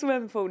anyone checked the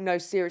swimming pool? No,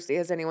 seriously,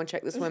 has anyone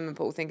checked the swimming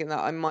pool? Thinking that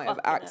I might have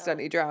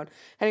accidentally drowned.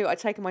 Anyway, I'd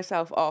taken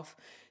myself off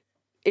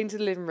into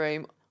the living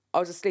room. I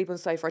was asleep on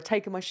the sofa. I'd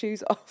taken my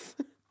shoes off.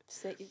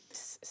 So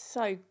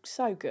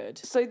good.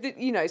 So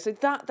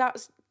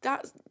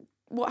that's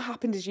what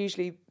happened is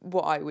usually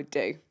what I would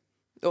do,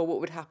 or what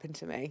would happen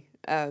to me,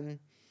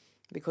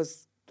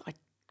 because I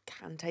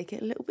can take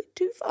it a little bit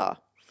too far.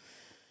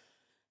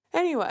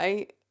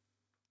 Anyway,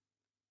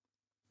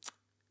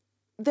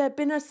 there'd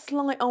been a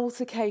slight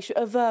altercation,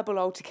 a verbal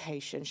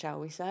altercation, shall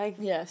we say?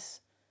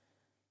 Yes.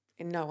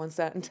 In no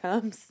uncertain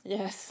terms.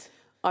 Yes.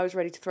 I was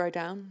ready to throw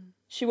down.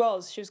 She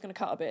was going to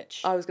cut a bitch.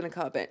 I was going to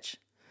cut a bitch.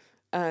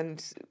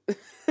 And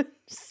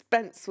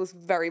Spence was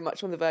very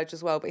much on the verge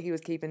as well, but he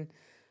was keeping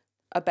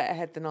a better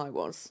head than I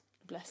was.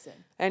 Bless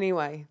him.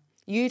 Anyway,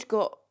 you'd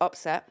got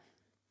upset.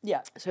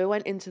 Yeah. So I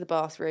went into the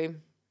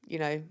bathroom,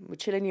 we're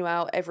chilling you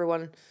out,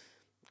 everyone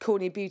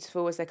calling you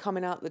beautiful as they're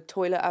coming out the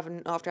toilet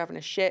after having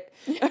a shit.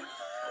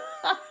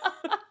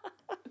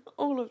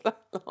 All of that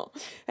lot.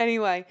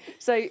 Anyway,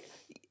 so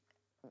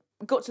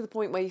got to the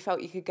point where you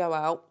felt you could go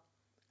out,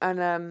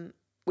 and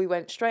we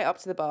went straight up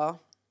to the bar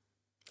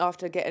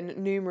after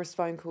getting numerous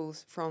phone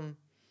calls from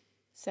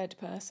said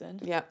person.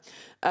 Yeah.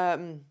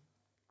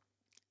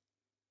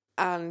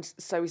 And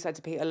so we said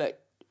to Peter, look,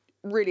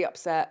 really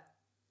upset.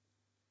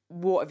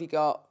 What have you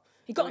got?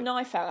 He got a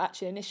knife out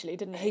actually initially,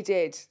 didn't he? He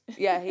did.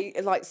 Yeah, he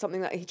like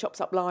something that he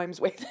chops up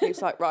limes with. He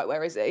was like, right,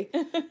 where is he?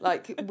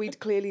 Like we'd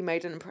clearly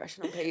made an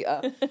impression on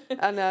Peter.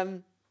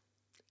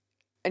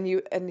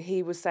 And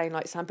he was saying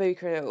like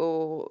Sambuca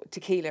or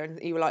tequila,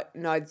 and you were like,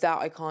 no, that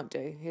I can't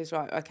do. He was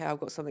right, okay, I've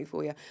got something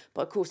for you.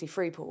 But of course he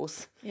free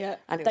pours. Yeah.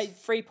 And they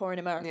free pour in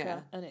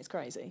America, and it's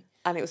crazy.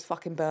 And it was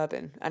fucking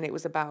bourbon, and it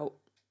was about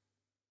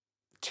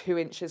 2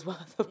 inches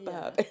worth of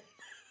bourbon.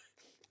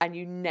 And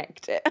you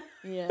necked it.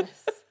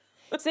 Yes.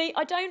 See,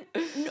 I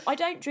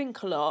don't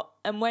drink a lot,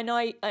 and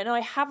I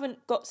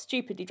haven't got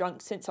stupidly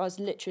drunk since I was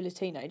literally a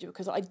teenager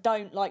because I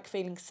don't like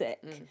feeling sick.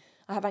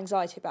 I have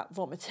anxiety about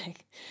vomiting,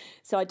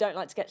 so I don't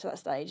like to get to that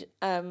stage.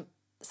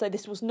 So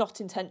this was not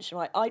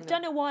intentional. I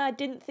don't know why I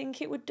didn't think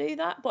it would do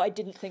that, but I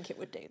didn't think it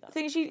would do that. The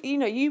thing is,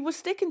 you were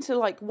sticking to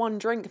like one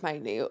drink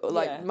mainly,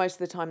 like most of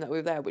the time that we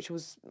were there, which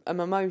was a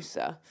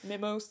mimosa.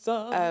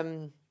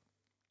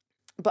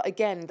 But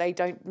again, they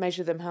don't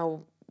measure them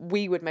how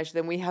we would measure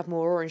them. We have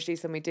more orange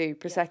juice than we do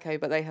Prosecco,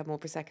 but they have more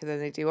Prosecco than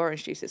they do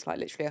orange juice. It's like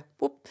literally a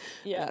whoop.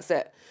 Yeah. That's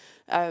it.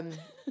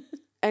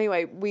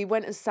 Anyway, we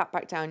went and sat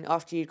back down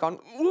after you'd gone.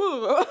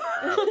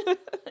 It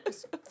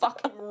was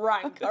fucking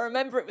rank. I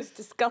remember it was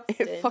disgusting.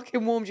 It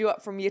fucking warmed you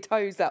up from your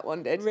toes, that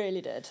one did. It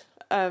really did.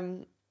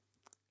 And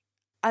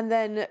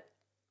then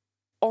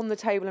on the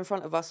table in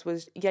front of us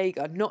was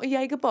Jaeger, not a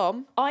Jaeger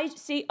bomb. I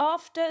see,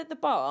 after the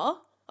bar,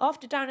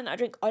 after downing that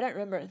drink, I don't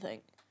remember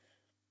anything.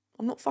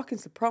 I'm not fucking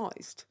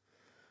surprised.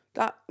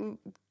 That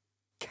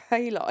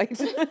K-lied.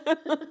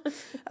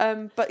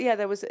 But yeah,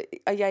 there was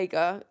a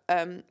Jaeger.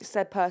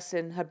 Said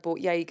person had bought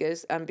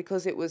Jaegers, and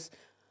because it was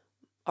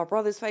our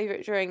brother's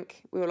favourite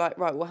drink, we were like,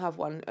 right, we'll have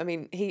one. I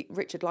mean,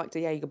 Richard liked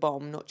a Jaeger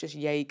bomb, not just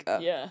Jaeger.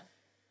 Yeah.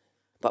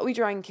 But we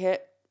drank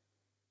it,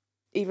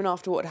 even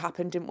after what had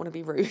happened, didn't want to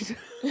be rude.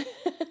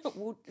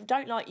 Well,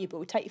 don't like you, but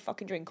we'll take your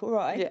fucking drink, all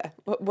right? Yeah,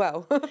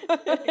 well,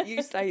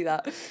 you say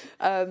that.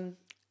 And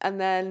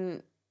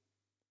then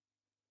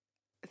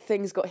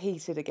things got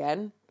heated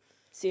again.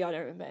 See, I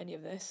don't remember any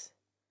of this.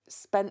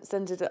 Spence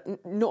ended up,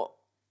 not,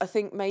 I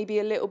think maybe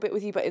a little bit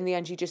with you, but in the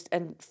end you just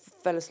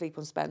fell asleep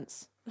on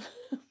Spence.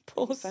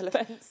 Poor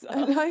Spence.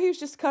 No, he was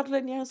just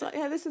cuddling. Yeah, I was like,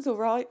 yeah, this is all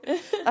right.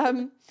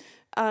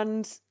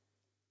 And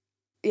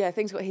yeah,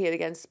 things got heated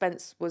again.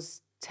 Spence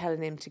was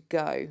telling him to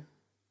go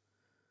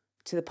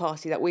to the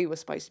party that we were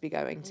supposed to be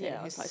going to.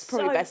 Yeah, He's like, it's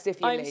probably best if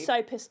you leave. I'm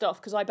so pissed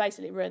off because I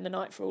basically ruined the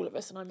night for all of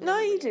us, and I'm No,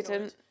 really you didn't.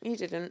 annoyed. You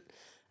didn't.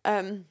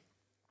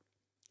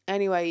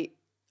 Anyway,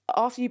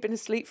 after you've been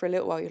asleep for a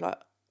little while, you're like,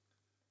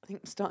 I think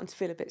I'm starting to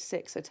feel a bit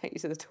sick, so I take you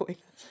to the toilet.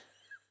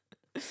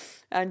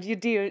 And you're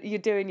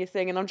doing your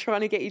thing, and I'm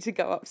trying to get you to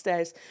go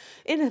upstairs.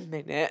 In a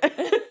minute.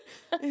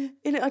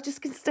 I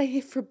just can stay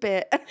here for a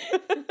bit.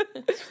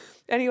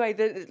 Anyway,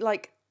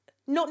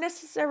 not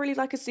necessarily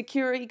like a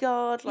security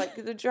guard, like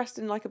they're dressed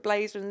in like a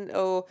blazer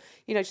or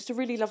just a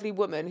really lovely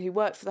woman who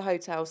worked for the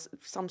hotel,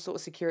 some sort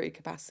of security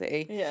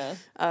capacity. Yeah.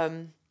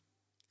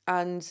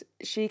 And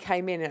she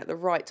came in at the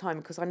right time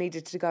because I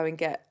needed to go and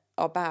get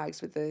our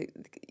bags with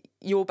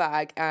your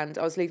bag, and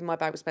I was leaving my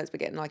bag with Spence, but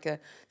getting like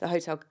the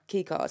hotel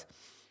key card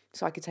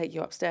so I could take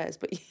you upstairs,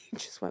 but you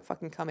just weren't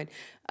fucking coming.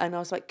 And I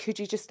was like, could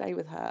you just stay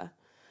with her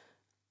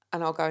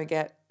and I'll go and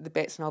get the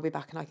bits and I'll be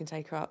back and I can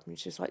take her up? And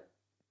she's like,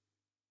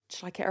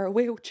 should I get her a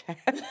wheelchair?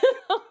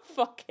 Oh,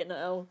 fucking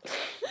hell.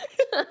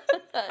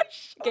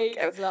 Geeks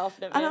was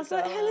laughing at me. And I was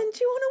like, Helen, do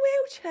you want a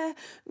wheelchair?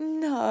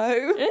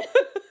 No.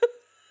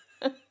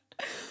 I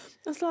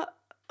was like,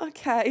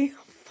 okay,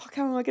 fuck,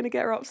 how am I going to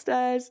get her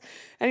upstairs?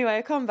 Anyway,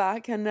 I come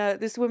back and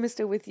this woman's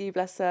still with you,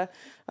 bless her.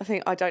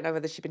 I don't know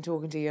whether she's been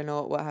talking to you or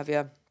not, what have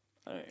you.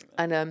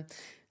 And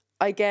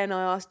again,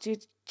 I asked, do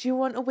you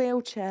want a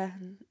wheelchair?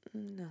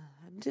 No,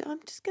 I'm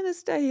just going to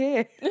stay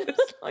here.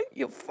 It's like,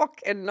 you're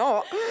fucking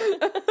not.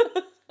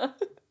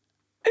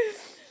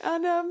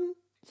 And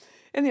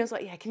then I was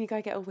like, yeah, can you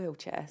go get a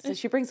wheelchair? So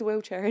she brings a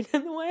wheelchair in,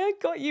 and the way I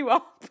got you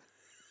up,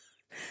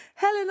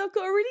 Helen, I've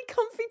got a really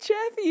comfy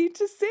chair for you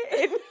to sit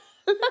in.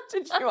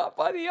 Lifted you up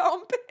by the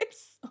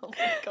armpits. Oh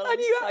my God,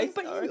 And I'm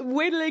so sorry. you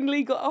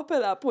willingly got up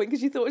at that point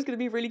because you thought it was going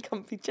to be a really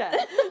comfy chair.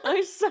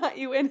 I sat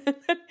you in, and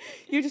then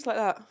you were just like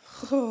that.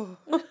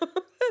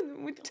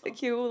 And we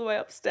took you all the way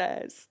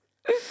upstairs.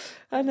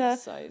 And I'm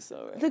so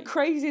sorry. the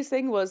craziest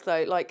thing was,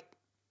 though, like,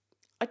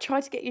 I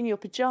tried to get you in your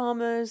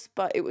pyjamas,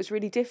 but it was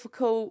really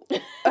difficult.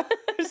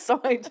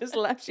 So I just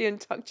left you and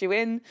tucked you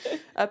in.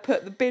 I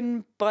put the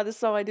bin by the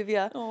side of you.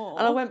 Aww.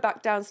 And I went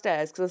back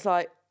downstairs because I was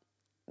like,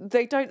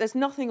 there's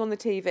nothing on the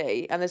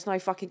TV and there's no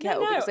fucking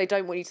kettle because they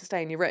don't want you to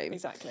stay in your room.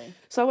 Exactly.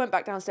 So I went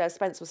back downstairs.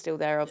 Spence was still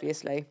there,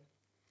 obviously.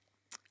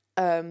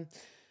 Fuck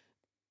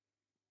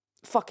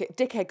it.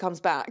 Dickhead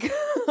comes back.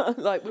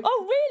 Like,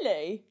 Oh,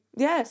 really?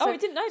 yeah. So, I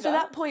didn't know So at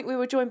that. that point we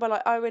were joined by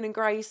like Owen and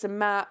Grace and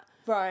Matt.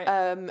 Right.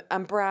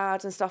 And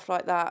Brad and stuff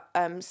like that.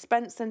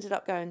 Spence ended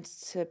up going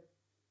to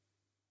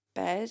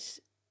bed.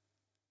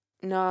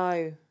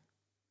 No,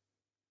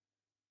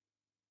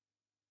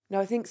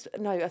 I think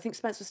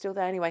Spence was still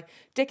there anyway.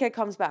 Dickhead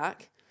comes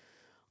back.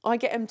 I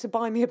get him to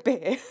buy me a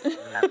beer,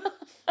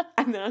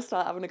 and then I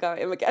start having a go at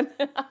him again.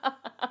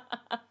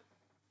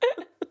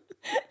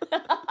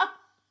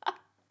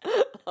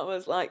 I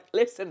was like,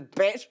 listen,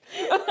 bitch.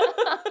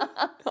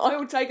 I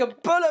will take a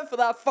bullet for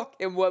that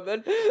fucking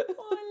woman. Oh,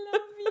 I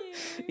love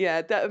you.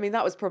 Yeah,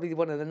 that was probably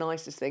one of the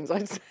nicest things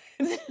I'd said.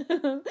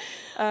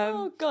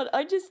 Oh God,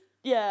 I'm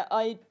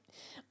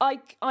I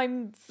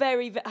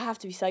have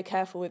to be so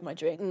careful with my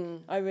drink.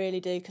 I really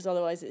do, because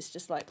otherwise it's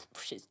just like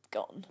she's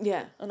gone.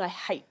 Yeah. And I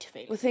hate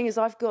feeling. The thing is,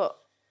 I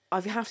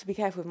have to be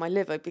careful with my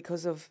liver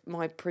because of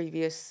my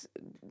previous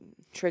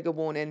trigger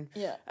warning,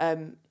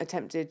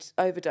 attempted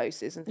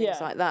overdoses and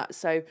things like that.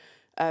 So,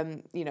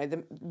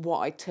 what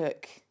I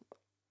took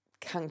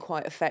can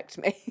quite affect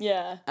me.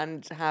 Yeah.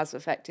 And has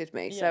affected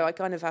me. Yeah. So I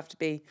kind of have to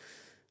be,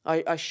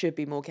 I should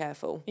be more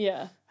careful.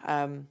 Yeah.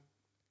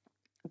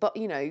 But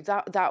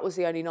that was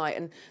the only night,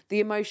 and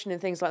the emotion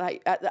and things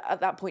like that.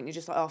 At that point, you're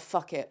just like, oh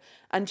fuck it.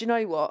 And do you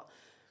know what?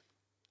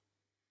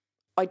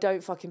 I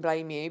don't fucking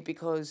blame you,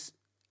 because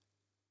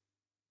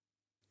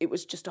it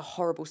was just a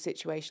horrible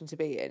situation to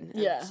be in.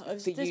 Yeah,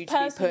 this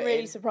person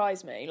really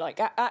surprised me.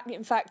 Like,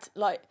 in fact,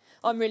 like,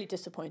 I'm really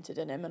disappointed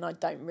in him, and I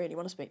don't really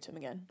want to speak to him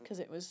again because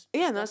it was.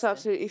 Yeah, and that's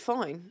absolutely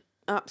fine.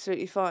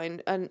 Absolutely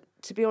fine. And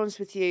to be honest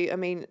with you, I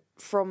mean,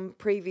 from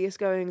previous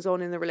goings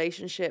on in the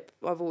relationship,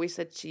 I've always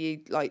said to you,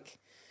 like,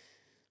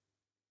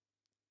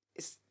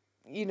 it's,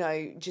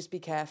 just be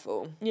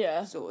careful.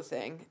 Yeah. Sort of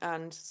thing.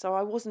 And so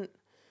I wasn't.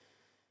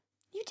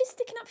 You're just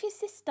sticking up for your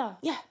sister.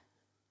 Yeah.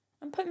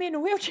 And put me in a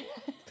wheelchair.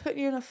 Put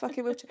you in a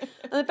fucking wheelchair.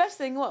 And the best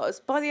thing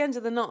was, by the end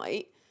of the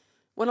night,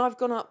 when I've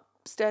gone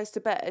upstairs to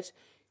bed,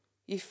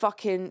 you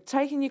fucking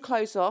taken your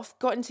clothes off,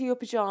 got into your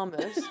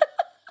pyjamas,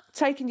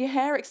 taken your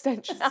hair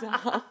extensions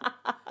out.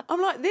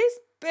 I'm like, this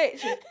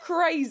bitch is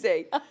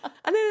crazy.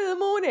 And then in the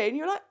morning,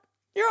 you're like,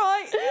 you're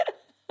right.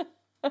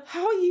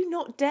 How are you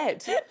not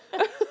dead?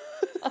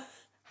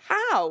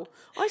 How?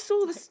 I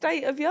saw the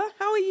state of you.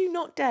 How are you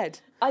not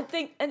dead? I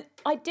think, and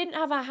I didn't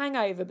have a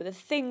hangover, but the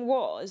thing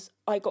was,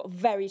 I got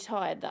very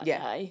tired that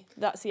day.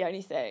 That's the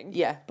only thing.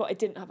 Yeah. But I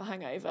didn't have a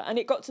hangover. And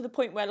it got to the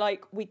point where,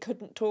 like, we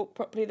couldn't talk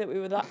properly, that we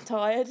were that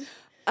tired.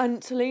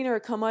 And Talina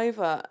had come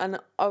over, and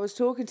I was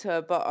talking to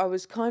her, but I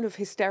was kind of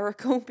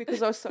hysterical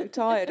because I was so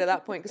tired at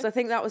that point, because I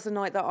think that was the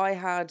night that I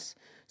had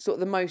sort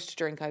of the most to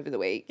drink over the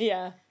week.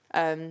 Yeah.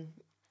 And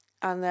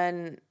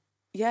then,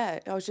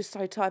 I was just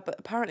so tired, but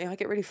apparently I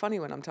get really funny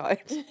when I'm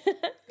tired.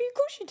 Of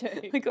course you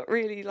do. I got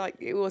really,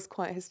 it was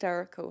quite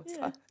hysterical. It's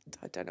like,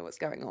 I don't know what's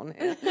going on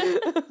here.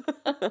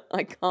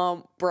 I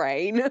can't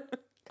brain.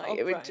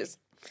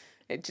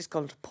 It just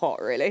gone to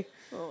pot, really.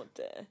 Oh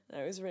dear. No,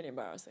 it was really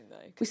embarrassing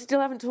though. We still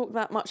haven't talked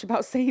that much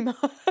about SEMA.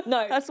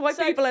 No. That's why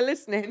people are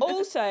listening.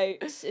 Also,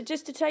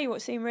 just to tell you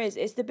what SEMA is,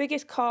 it's the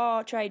biggest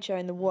car trade show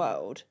in the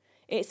world.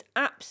 It's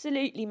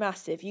absolutely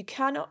massive. You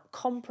cannot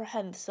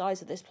comprehend the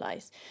size of this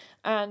place.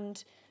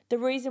 And the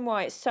reason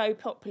why it's so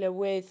popular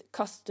with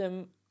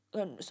custom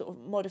and sort of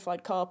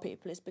modified car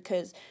people is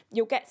because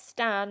you'll get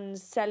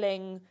stands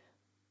selling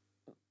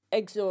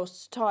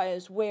exhausts,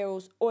 tyres,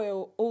 wheels,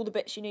 oil, all the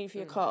bits you need for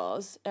your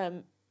cars,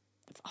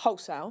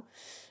 wholesale,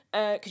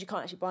 because you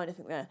can't actually buy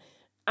anything there.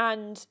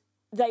 And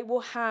they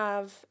will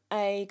have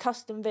a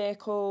custom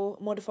vehicle,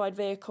 modified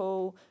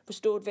vehicle,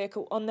 restored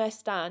vehicle on their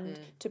stand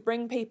to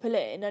bring people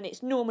in, and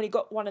it's normally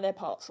got one of their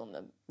parts on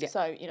them. Yeah.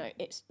 So, you know,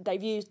 it's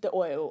they've used the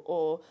oil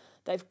or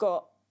they've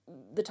got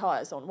the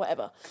tyres on,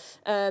 whatever.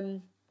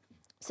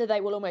 So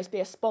they will almost be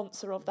a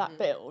sponsor of that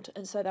build,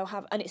 and so they'll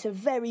have, and it's a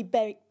very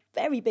big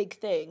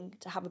thing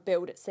to have a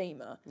build at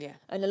SEMA. Yeah.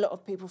 And a lot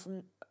of people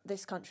from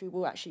this country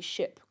will actually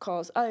ship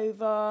cars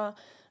over.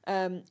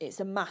 It's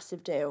a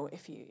massive deal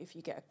if you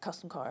get a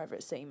custom car over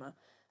at SEMA.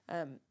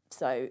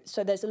 So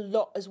there's a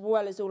lot, as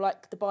well as all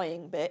like the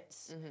buying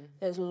bits.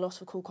 There's a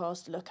lot of cool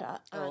cars to look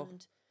at,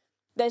 and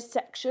there's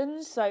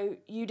sections. So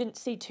you didn't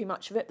see too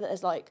much of it, but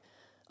there's like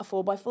a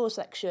 4x4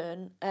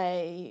 section,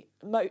 a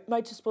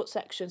motorsport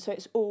section. So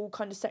it's all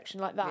kind of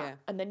sectioned like that. Yeah.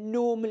 And then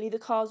normally the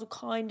cars will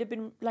kind of be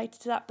related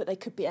to that, but they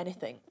could be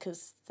anything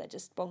because they're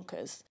just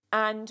bonkers.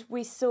 And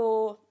we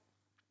saw.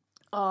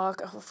 Oh,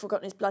 I've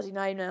forgotten his bloody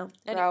name now.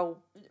 The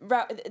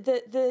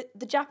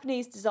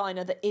Japanese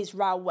designer that is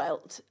Raoul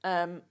Welt.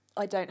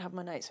 I don't have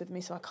my notes with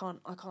me, so I can't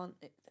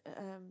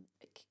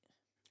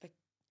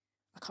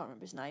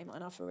remember his name,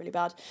 and I feel really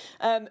bad.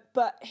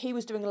 But he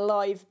was doing a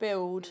live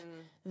build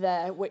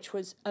there, which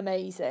was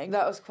amazing.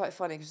 That was quite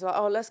funny because like,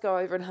 oh, let's go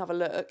over and have a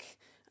look.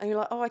 And you're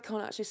like, oh, I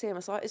can't actually see him. I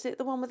was like, is it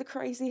the one with the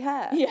crazy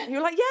hair? Yeah. And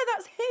you're like, yeah,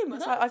 that's him.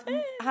 It's like,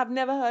 I have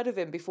never heard of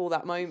him before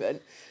that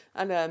moment.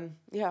 And I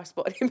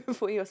spotted him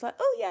before you. I was like,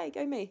 oh, yeah,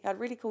 go me. He had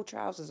really cool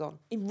trousers on.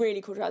 Really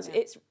cool trousers.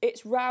 Yeah.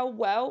 It's Raoul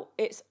Welt.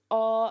 It's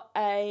RAUH.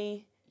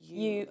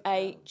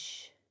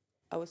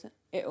 Oh, is it?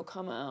 It'll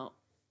come out.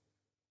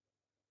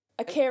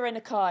 Akira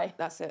Nakai.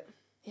 That's it.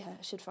 Yeah,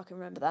 I should fucking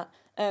remember that.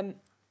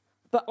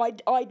 But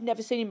I'd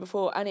never seen him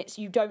before, and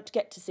you don't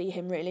get to see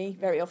him really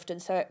very often.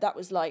 So that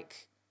was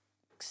like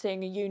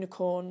seeing a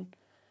unicorn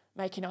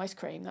making ice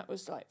cream. That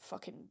was like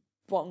fucking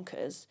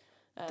bonkers.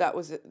 That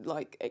was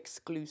like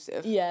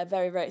exclusive. Yeah,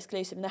 very, very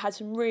exclusive. And they had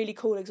some really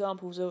cool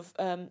examples of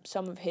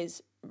some of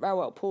his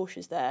Raoul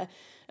Porsches there.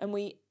 And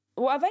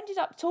I've ended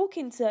up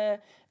talking to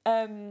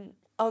there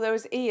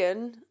was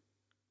Ian.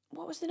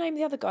 What was the name of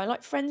the other guy? I'm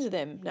like friends with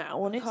him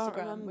now on Instagram. Can't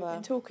remember. We've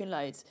been talking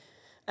loads.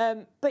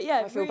 But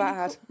yeah, I feel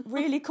bad.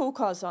 Really cool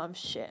cars. I'm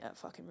shit at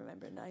fucking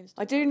remembering names.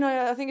 I do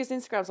know. I think his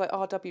Instagram's like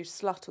RW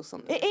Slut or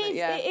something. It is.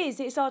 Yeah. It is.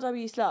 It's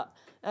RW Slut.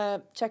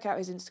 Check out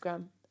his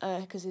Instagram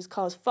because his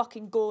car's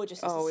fucking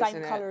gorgeous. It's the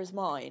same colour as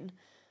mine,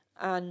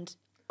 and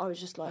I was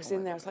just like, I was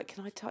in there. I was like,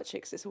 can I touch it?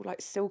 Because it's all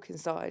like silk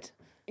inside.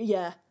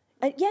 Yeah,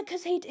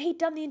 because he'd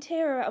done the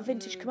interior out of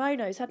vintage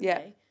kimonos, hadn't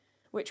he?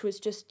 Which was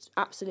just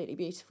absolutely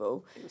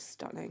beautiful. It was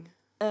stunning.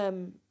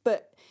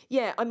 But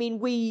yeah, I mean,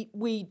 we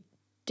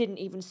didn't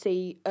even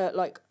see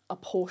like a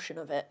portion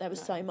of it. There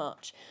was so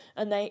much,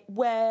 and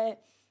where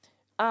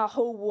our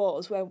hall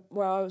was,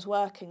 where I was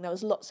working, there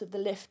was lots of the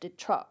lifted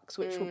trucks,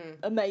 which were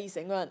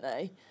amazing, weren't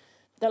they?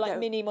 They're like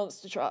mini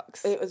monster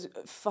trucks. It was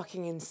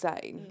fucking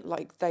insane.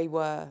 Like they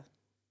were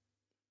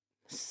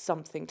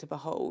something to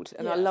behold,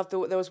 and I loved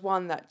there was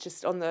one that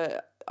just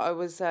I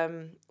was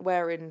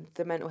wearing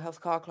the Mental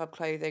Health Car Club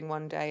clothing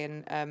one day,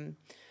 and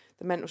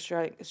the Mental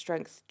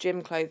Strength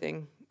gym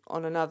clothing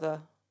on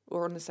another,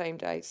 or on the same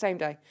day,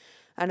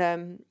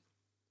 and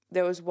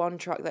there was one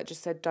truck that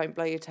just said, "Don't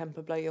blow your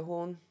temper, blow your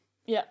horn."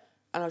 Yeah,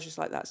 and I was just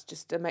like, that's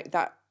just to make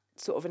that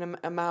sort of an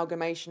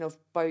amalgamation of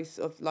both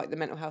of like the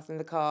mental health and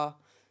the car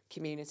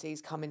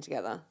communities coming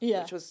together,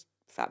 which was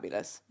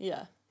fabulous.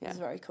 Yeah, it was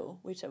very cool.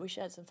 We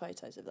shared some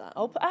photos of that.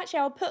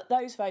 I'll put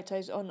those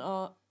photos on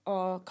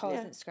our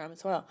car's Instagram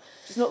as well.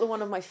 It's not the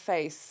one of my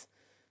face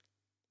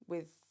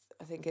with,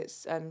 I think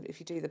it's if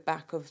you do the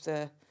back of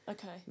the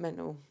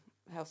Mental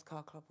Health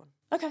Car Club one.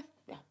 Okay.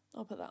 Yeah,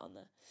 I'll put that on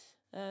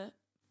there.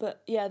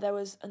 But yeah, there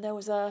was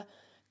a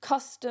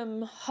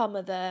custom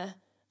Hummer there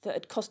that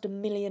had cost £1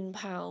 million.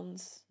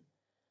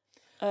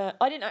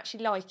 I didn't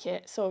actually like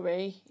it.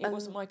 Sorry, it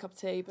wasn't my cup of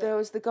tea. But there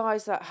was the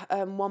guys that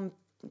won.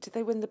 Did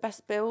they win the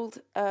best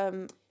build?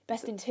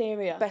 Best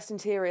interior. Best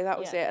interior. That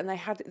was it. And they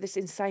had this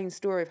insane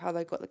story of how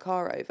they got the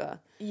car over.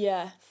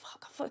 Yeah.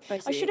 Fuck.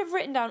 I should have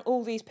written down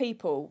all these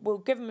people. We'll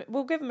give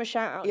them a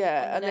shout out.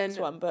 Yeah, in the next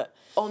one. But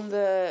on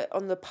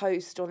the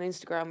post on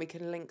Instagram, we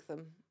can link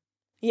them.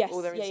 Yes.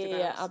 All their Instagrams.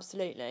 Yeah,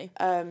 absolutely.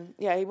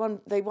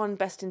 They won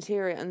best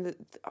interior, and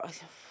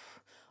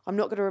I'm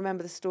not going to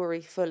remember the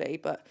story fully,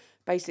 but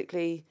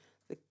basically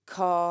the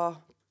car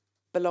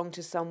belonged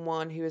to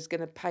someone who was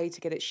going to pay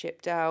to get it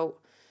shipped out.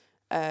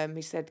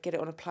 He said, get it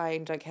on a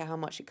plane, don't care how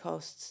much it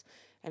costs.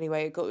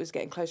 Anyway, it was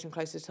getting closer and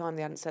closer to time.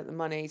 They hadn't sent the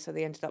money, so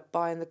they ended up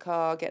buying the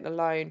car, getting a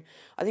loan.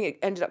 I think it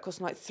ended up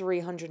costing like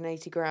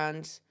 380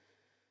 grand.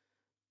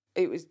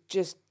 It was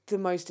just the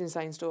most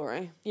insane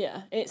story.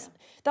 Yeah,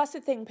 that's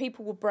the thing.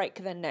 People will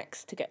break their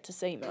necks to get to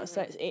SEMA,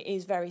 so it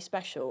is very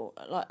special.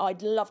 Like,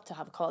 I'd love to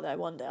have a car there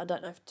one day. I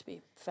don't know if to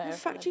be fair. The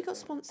fact you got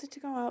sponsored to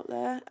go out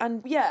there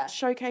and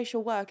showcase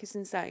your work is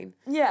insane.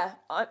 Yeah,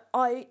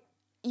 I'm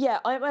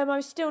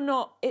still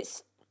not.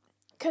 It's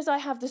because I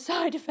have the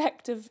side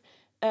effect of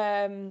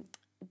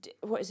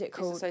what is it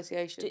called?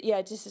 Disassociation.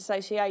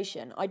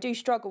 Disassociation. I do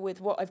struggle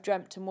with what I've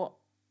dreamt and what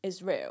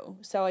is real.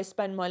 So I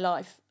spend my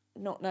life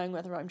not knowing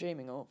whether I'm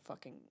dreaming or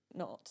fucking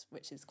not,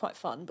 which is quite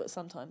fun. But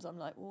sometimes I'm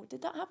like, well,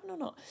 did that happen or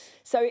not?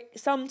 So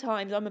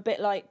sometimes I'm a bit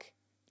like,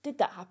 did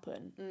that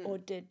happen or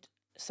did?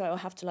 So I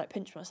have to like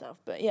pinch myself.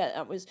 But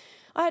yeah,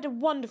 I had a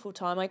wonderful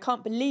time. I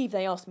can't believe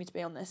they asked me to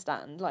be on their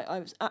stand. Like I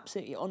was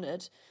absolutely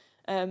honoured.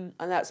 And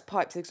that's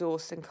pipes,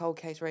 exhaust and cold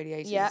case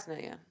radiators, isn't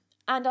it? Yeah.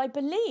 And I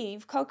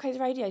believe cold case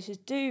radiators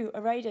do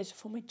a radiator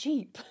for my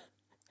Jeep.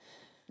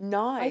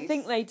 Nice. I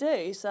think they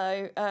do.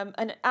 So,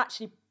 and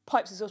actually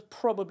pipes exhaust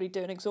probably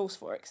do an exhaust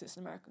for it because it's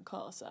an American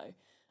car. So,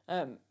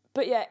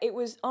 but yeah, it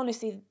was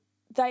honestly,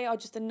 they are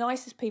just the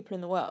nicest people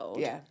in the world.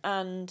 Yeah.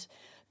 And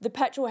the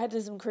petrol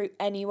hedonism crew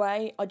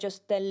anyway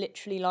they're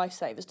literally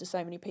lifesavers to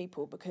so many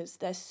people because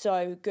they're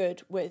so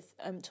good with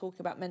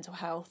talking about mental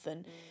health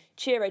and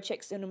Chiro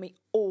checks in on me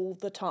all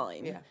the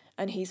time. Yeah.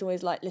 And he's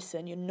always like,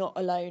 listen, you're not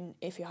alone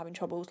if you're having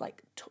troubles,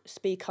 like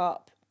speak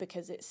up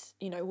because it's,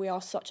 we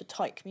are such a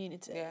tight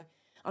community. Yeah.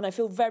 And I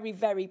feel very,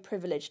 very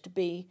privileged to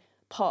be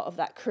part of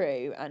that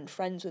crew and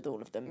friends with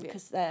all of them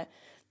because they're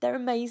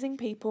amazing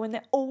people and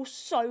they're all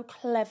so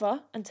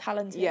clever and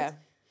talented. Yeah.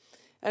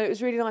 And it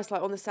was really nice,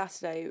 like on the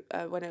Saturday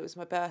when it was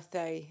my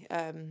birthday,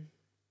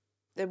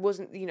 there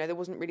wasn't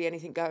really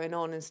anything going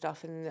on and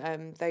stuff.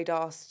 And they'd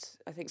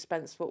asked, I think,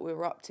 Spence what we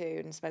were up to.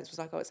 And Spence was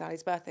like, oh, it's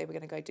Ali's birthday. We're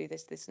going to go do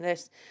this, this and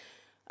this.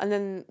 And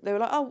then they were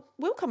like, oh,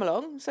 we'll come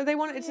along. So they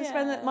wanted to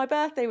spend my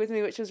birthday with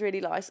me, which was really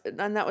nice.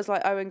 And that was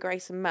like Owen,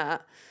 Grace and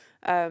Matt.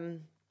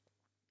 And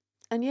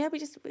yeah, we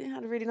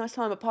had a really nice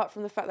time, apart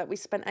from the fact that we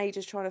spent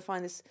ages trying to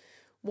find this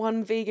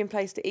one vegan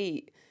place to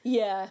eat.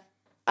 Yeah.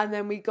 And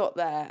then we got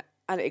there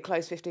and it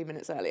closed 15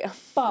 minutes earlier.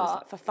 But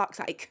like, for fuck's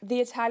sake. The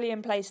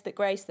Italian place that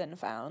Grace then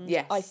found,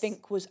 yes, I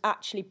think was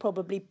actually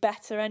probably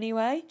better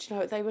anyway. Do you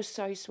know what? They were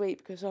so sweet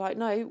because they're like,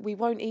 no, we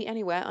won't eat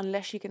anywhere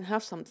unless you can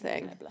have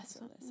something. Yeah, bless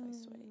them, they're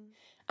so sweet.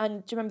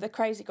 And do you remember the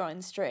crazy guy in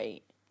the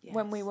street? Yes.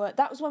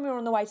 That was when we were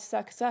on the way to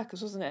Circus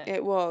Circus, wasn't it?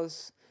 It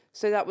was.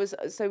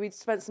 So we'd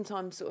spent some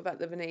time sort of at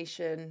the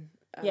Venetian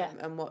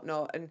and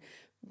whatnot. And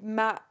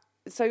Matt,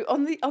 so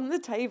on the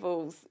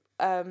tables,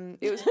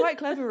 it was quite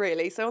clever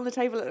really. So on the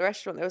table at the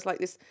restaurant, there was like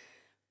this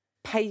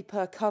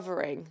paper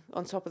covering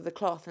on top of the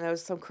cloth and there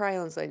was some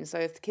crayons in. So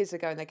if the kids are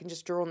going, they can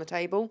just draw on the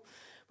table,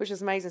 which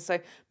was amazing. So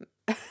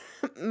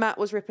Matt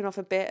was ripping off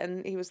a bit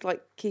and he was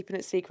like keeping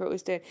it secret what he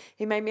was doing.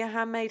 He made me a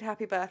handmade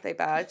happy birthday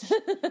badge,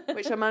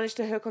 which I managed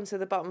to hook onto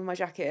the bottom of my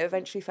jacket. It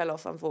eventually fell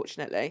off,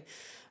 unfortunately.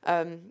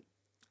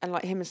 And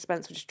like him and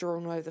Spence were just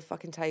drawing all over the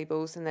fucking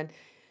tables. And then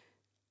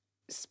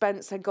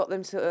Spence had got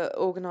them to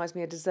organise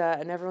me a dessert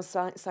and everyone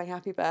sang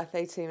happy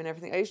birthday to him and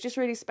everything. It was just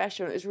really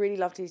special. It was really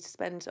lovely to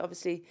spend,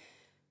 obviously,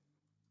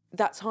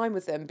 that time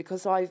with them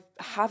because I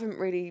haven't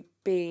really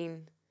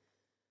been...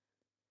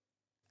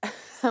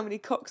 How many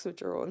cocks were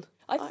drawn?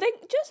 I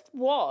think just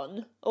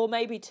one or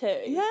maybe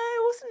two. Yeah,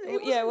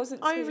 it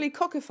wasn't overly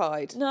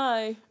cockified.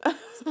 No,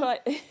 it's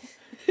quite...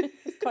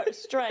 It's quite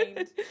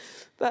restrained.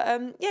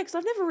 But because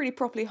I've never really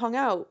properly hung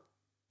out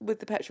with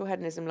the petrol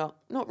hedonism lot.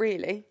 Not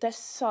really. They're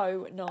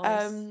so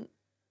nice.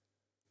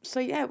 So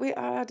yeah,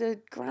 I had a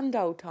grand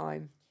old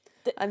time.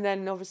 And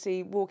then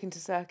obviously walking to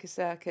Circus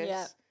Circus.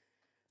 Yeah.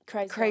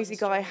 Crazy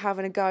guy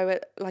having a go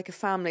at like a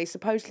family.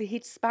 Supposedly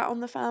he'd spat on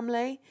the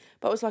family,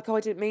 but I was like, oh,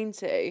 I didn't mean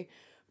to.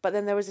 But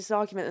then there was this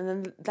argument and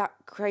then that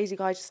crazy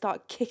guy just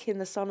started kicking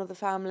the son of the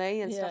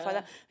family and stuff like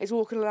that. He's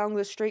walking along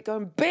the street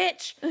going,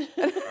 bitch!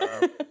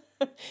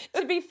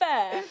 To be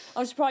fair,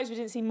 I'm surprised we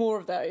didn't see more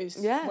of those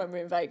when we were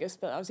in Vegas,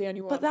 but that was the only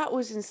one. But that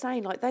was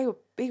insane. Like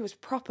he was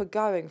proper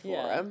going for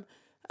him.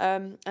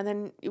 And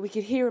then we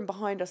could hear him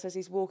behind us as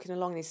he's walking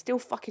along and he's still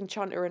fucking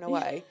chuntering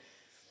away.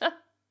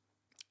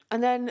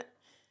 And then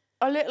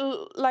a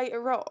little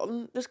later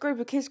on, this group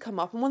of kids come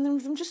up and one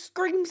of them just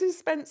screams in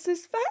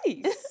Spencer's face.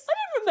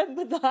 I didn't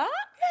remember that.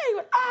 Yeah, he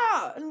went,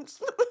 ah! And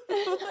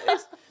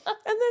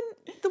then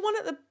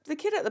the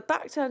kid at the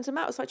back turned to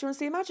Matt, was like, do you want to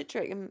see a magic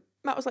trick? And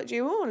Matt was like, do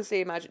you want to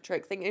see a magic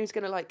trick? Thinking he was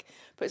going to like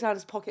put his hand in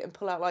his pocket and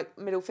pull out like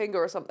middle finger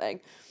or something.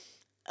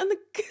 And the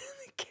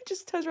kid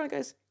just turns around and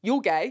goes,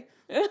 you're gay.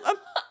 Oh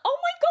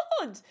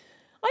my God.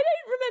 I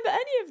don't remember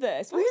any of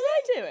this. What were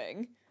they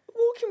doing?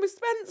 Walking with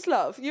Spence,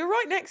 love. You're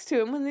right next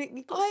to him when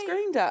he got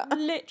screamed at.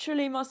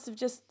 Literally must have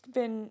just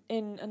been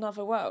in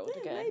another world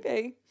again.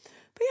 Maybe.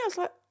 But yeah, I was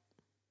like,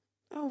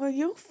 oh, well,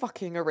 you're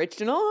fucking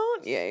original,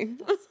 aren't you?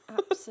 That's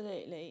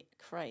absolutely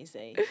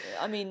crazy.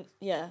 I mean,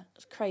 yeah,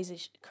 it's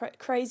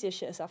craziest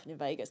shit has happened in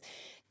Vegas.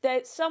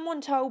 Someone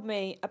told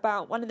me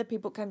about, one of the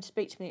people came to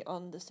speak to me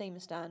on the SEMA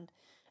stand.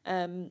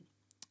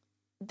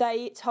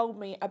 They told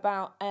me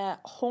about a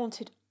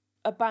haunted,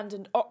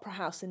 abandoned opera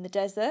house in the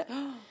desert.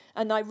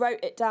 And I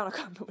wrote it down. I can't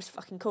remember what it was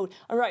fucking called.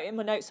 I wrote it in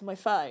my notes on my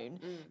phone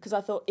because I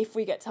thought if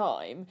we get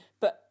time,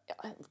 but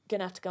I'm going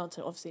to have to go on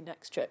to obviously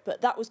next trip. But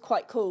that was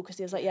quite cool because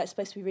he was like, yeah, it's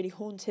supposed to be really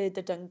haunted.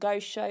 They've done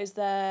ghost shows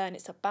there and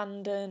it's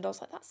abandoned. I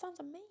was like, that sounds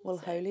amazing. Well,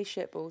 holy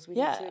shit balls. We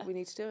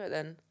need to do it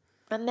then.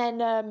 And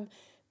then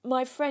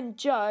my friend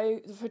Joe,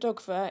 the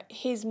photographer,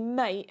 his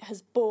mate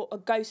has bought a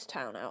ghost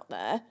town out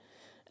there.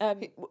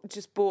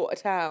 Just bought a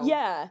town.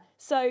 Yeah,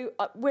 so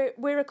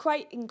we're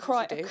equating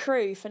quite a do.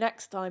 crew for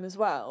next time as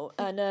well.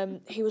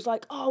 And he was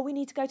like, "Oh, we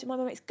need to go to my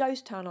mate's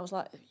ghost town." I was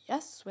like,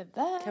 "Yes, we're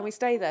there." Can we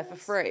stay there for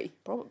free?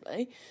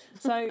 Probably.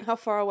 So How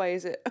far away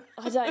is it?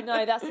 I don't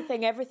know. That's the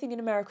thing. Everything in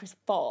America is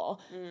far,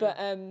 but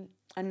And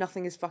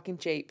nothing is fucking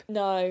cheap.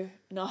 no,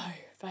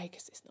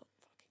 Vegas is not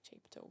fucking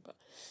cheap at all.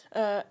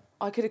 But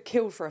I could have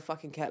killed for a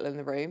fucking kettle in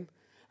the room.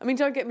 I mean,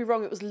 don't get me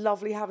wrong, it was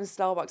lovely having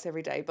Starbucks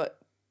every day, but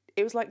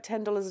it was like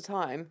 $10 a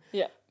time.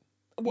 yeah,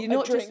 You're a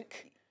not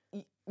drink.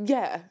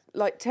 Yeah,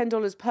 like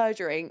 $10 per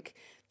drink.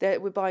 That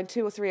we're buying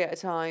 2 or 3 at a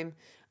time,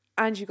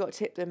 and you got to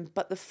tip them.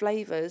 But the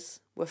flavors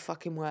were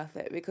fucking worth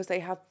it because they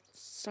have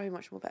so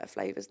much more better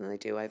flavors than they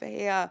do over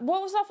here.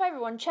 What was our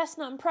favourite one?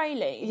 Chestnut and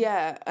praline.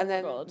 Yeah, and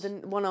then God. the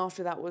one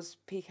after that was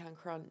pecan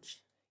crunch.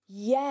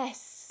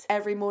 Yes.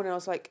 Every morning I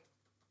was like,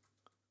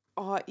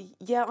 oh,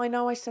 yeah, I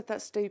know I said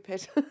that's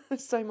stupid.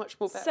 So much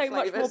more better So much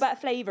more flavours. better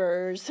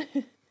flavours.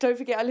 Don't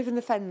forget, I live in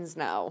the Fens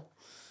now.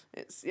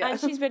 It's And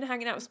she's been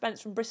hanging out with Spence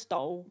from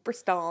Bristol.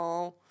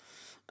 Bristol.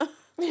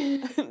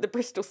 The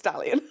Bristol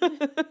Stallion. All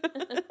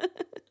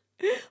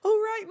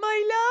right,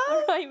 my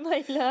love. Right,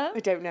 my love. I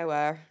don't know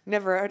her.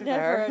 Never heard of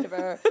Never her. heard of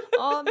her.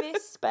 Oh,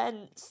 Miss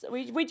Spence.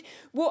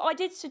 Well, I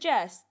did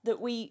suggest that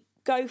we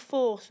go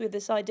forth with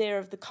this idea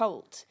of the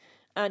cult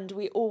and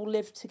we all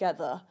live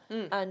together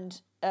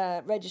and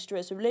register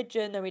as a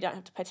religion, then we don't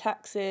have to pay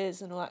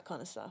taxes and all that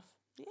kind of stuff.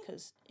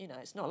 Because,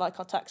 it's not like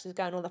our taxes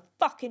going on the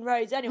fucking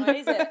roads anyway,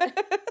 is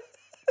it?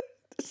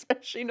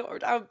 Especially not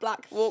down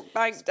Black Hawk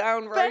Bank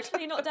Down Road.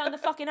 Especially not down the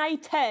fucking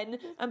A10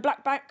 and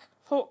Black Back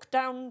Hawk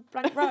down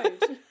Blank Road.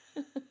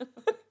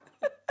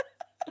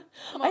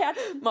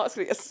 Mark's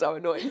going to get so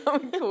annoyed now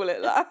we call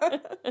it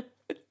that.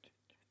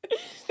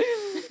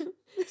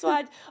 So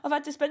I've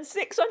had to spend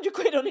 600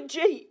 quid on a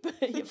Jeep,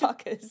 you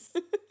fuckers.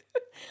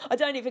 I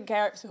don't even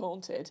care if it's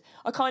haunted.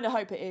 I kind of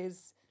hope it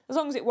is. As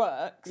long as it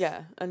works.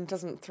 Yeah, and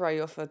doesn't throw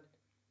you off a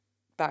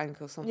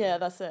bank or something. Yeah,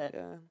 that's it.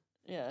 Yeah.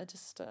 Yeah,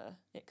 just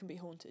it can be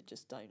haunted.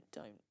 Just don't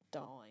die.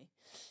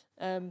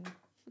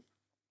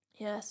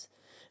 Yes.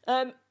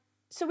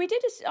 So we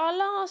did our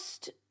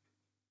last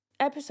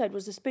episode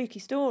was the spooky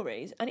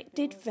stories, and it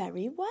did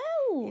very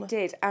well. It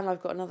did, and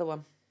I've got another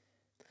one.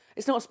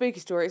 It's not a spooky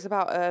story. It's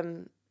about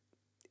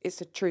it's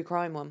a true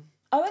crime one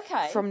Oh,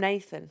 okay. from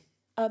Nathan,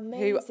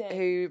 Amazing.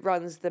 who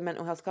runs the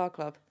Mental Health Car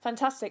Club.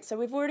 Fantastic. So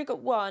we've already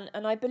got one,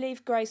 and I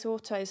believe Grace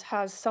Autos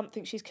has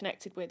something she's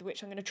connected with,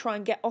 which I'm going to try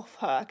and get off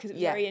her because it's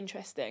very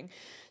interesting.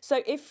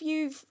 So if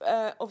you've,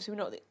 obviously we're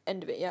not at the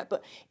end of it yet,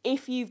 but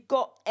if you've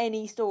got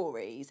any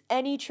stories,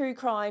 any true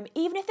crime,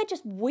 even if they're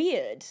just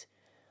weird,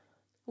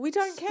 We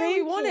don't care.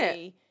 We want it.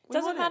 spooky, We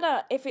doesn't want it.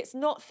 matter if it's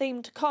not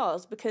themed to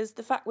cars, because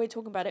the fact we're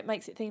talking about it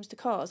makes it themed to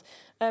cars.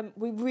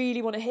 We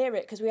really want to hear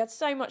it because we had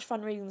so much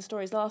fun reading the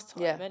stories last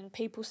time, Yeah. and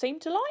people seem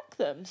to like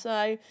them.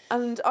 So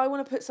And I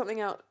want to put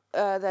something out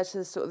there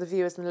to sort of the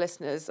viewers and the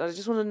listeners. I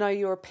just want to know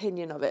your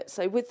opinion of it.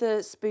 So with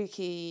the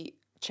spooky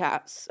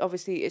chats,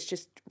 obviously it's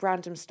just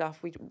random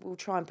stuff. We'll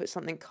try and put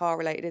something car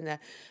related in there.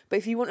 But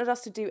if you wanted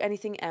us to do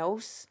anything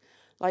else,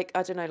 like,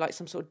 I don't know, like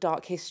some sort of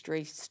dark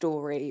history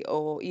story,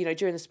 or,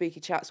 during the spooky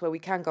chats where we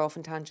can go off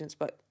on tangents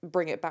but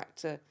bring it back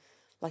to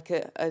like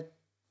a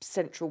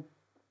central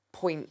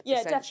point,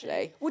 yeah, essentially.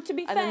 definitely. Well, to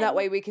be And fair, then that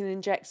way we can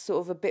inject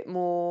sort of a bit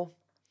more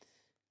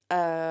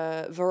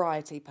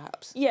variety,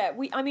 perhaps. yeah,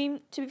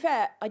 to be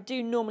fair, I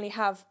do normally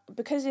have,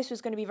 because this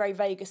was going to be very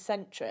Vegas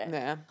centric.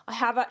 Yeah. I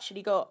have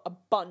actually got a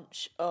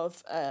bunch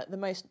of the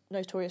most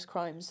notorious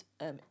crimes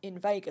in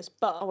Vegas,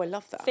 but Oh, I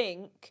love that.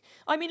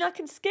 I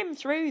can skim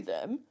through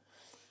them.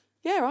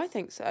 Yeah, I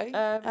think so.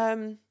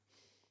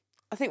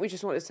 I think we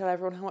just wanted to tell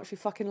everyone how much we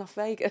fucking love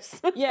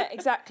Vegas. Yeah,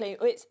 exactly.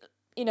 It's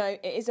it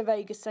is a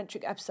Vegas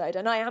centric episode,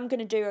 and I am going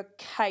to do a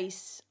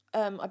case.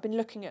 I've been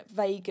looking at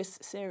Vegas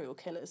serial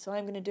killers, so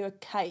I'm going to do a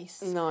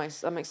case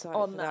Nice, I'm excited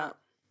on for that.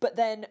 But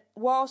then,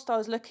 whilst I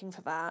was looking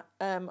for that,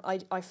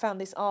 I found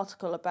this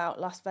article about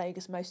Las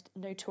Vegas' most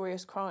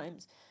notorious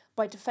crimes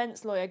by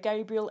defence lawyer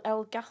Gabriel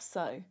El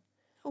Gasso.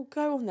 Oh,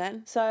 go on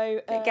then. So,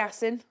 Bit of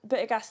gassing.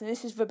 bit of gas, and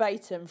this is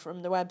verbatim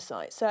from the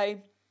website. So,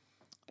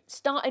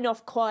 starting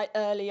off quite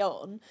early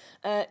on,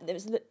 there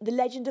was the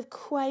legend of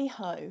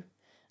Quajo.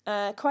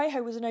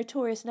 Quajo was a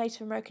notorious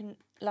Native American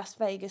Las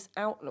Vegas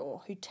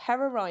outlaw who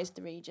terrorised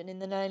the region in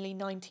the early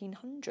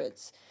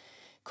 1900s.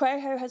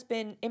 Quajo has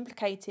been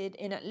implicated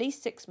in at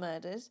least 6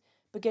 murders,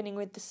 beginning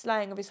with the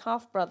slaying of his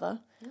half-brother.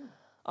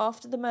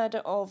 After the murder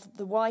of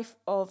the wife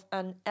of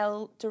an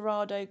El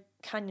Dorado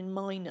Canyon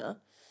miner,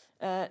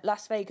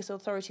 Las Vegas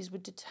authorities were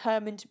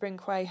determined to bring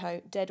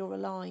Quajo, dead or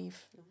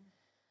alive.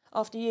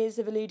 After years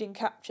of eluding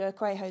capture,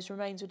 Quajo's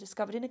remains were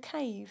discovered in a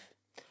cave.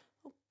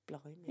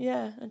 Blimey.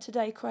 Yeah, and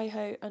today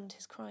Quajo and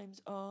his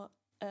crimes are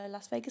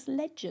Las Vegas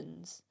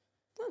legends.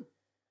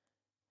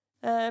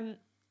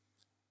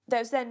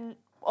 There's then,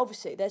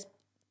 obviously,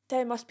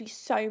 there must be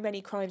so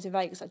many crimes in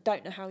Vegas. I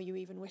don't know how you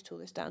even whittle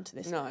this down to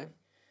this. No.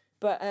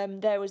 But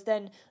there was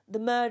then the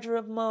murder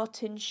of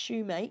Martin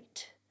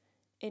Shoemate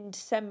in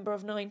December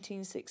of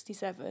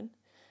 1967.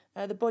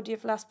 The body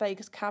of Las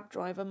Vegas cab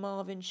driver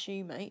Marvin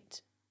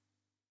Shoemate.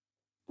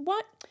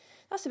 What?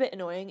 That's a bit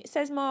annoying. It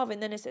says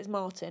Marvin, then it says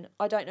Martin.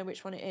 I don't know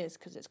which one it is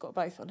because it's got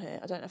both on here.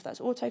 I don't know if that's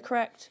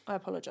autocorrect. I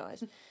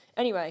apologise.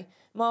 Anyway,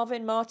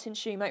 Martin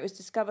Shoemate was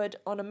discovered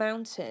on a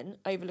mountain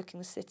overlooking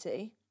the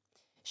city.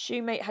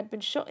 Shoemate had been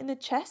shot in the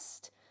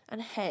chest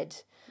and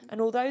head, and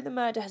although the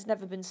murder has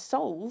never been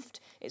solved,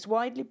 it's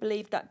widely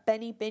believed that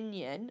Benny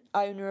Binion,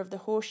 owner of the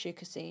Horseshoe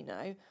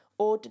Casino,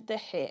 ordered the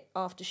hit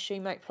after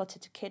Shoemate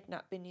plotted to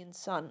kidnap Binion's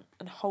son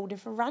and hold him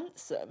for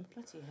ransom.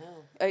 Bloody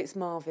hell. It's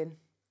Marvin.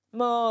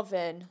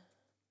 Marvin.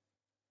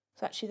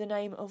 It's actually the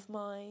name of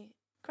my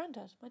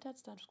granddad. My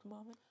dad's dad was called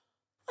Marvin.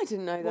 I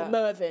didn't know Well, that.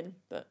 Mervyn,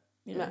 but,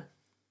 you know. No.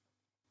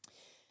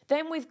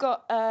 Then we've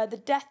got the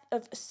death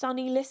of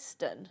Sonny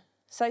Liston.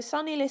 So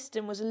Sonny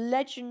Liston was a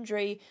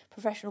legendary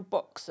professional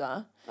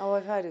boxer. Oh,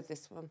 I've heard of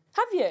this one.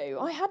 Have you?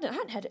 I hadn't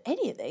heard of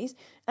any of these.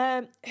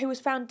 Who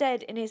was found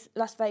dead in his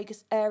Las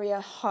Vegas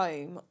area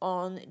home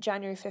on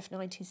January 5th,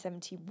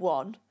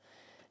 1971.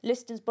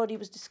 Liston's body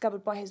was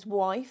discovered by his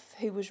wife,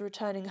 who was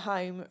returning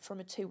home from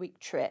a 2-week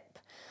trip.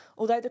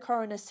 Although the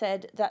coroner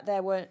said that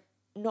there was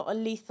not a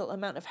lethal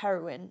amount of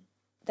heroin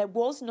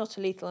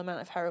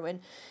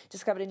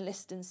discovered in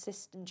Liston's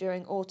system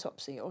during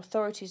autopsy,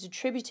 authorities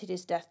attributed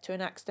his death to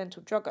an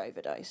accidental drug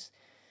overdose.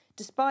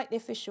 Despite the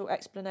official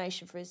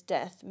explanation for his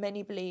death,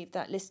 many believe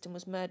that Liston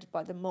was murdered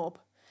by the mob.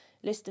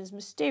 Liston's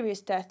mysterious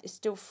death is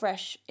still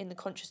fresh in the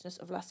consciousness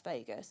of Las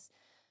Vegas.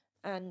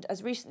 And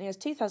as recently as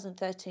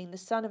 2013, the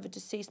son of a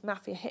deceased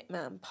mafia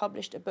hitman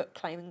published a book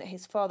claiming that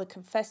his father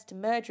confessed to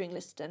murdering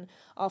Liston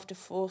after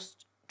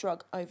forced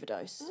drug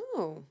overdose.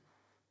 Oh.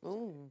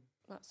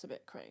 That's a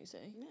bit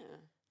crazy.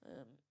 Yeah.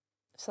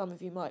 Some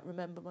of you might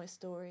remember my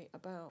story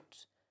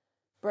about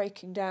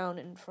breaking down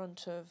in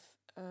front of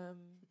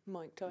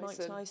Mike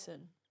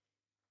Tyson.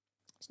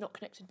 It's not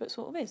connected, but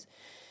sort of is.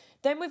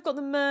 Then we've got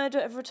the murder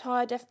of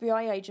retired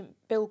FBI agent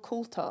Bill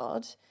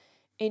Coulthard.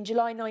 In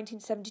July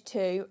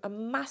 1972, a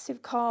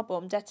massive car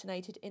bomb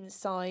detonated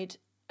inside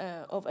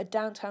of a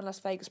downtown Las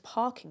Vegas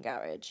parking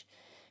garage,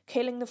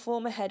 killing the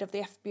former head of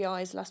the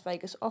FBI's Las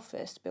Vegas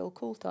office, Bill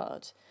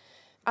Coulthard.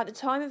 At the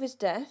time of his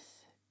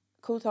death,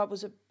 Coulthard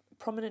was a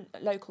prominent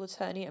local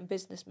attorney and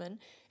businessman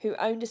who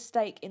owned a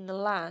stake in the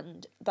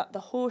land that the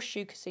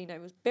Horseshoe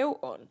Casino was built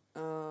on.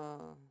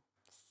 Oh.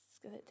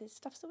 This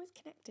stuff's always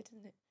connected,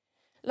 isn't it?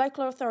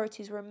 Local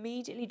authorities were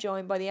immediately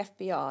joined by the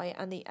FBI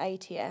and the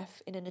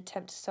ATF in an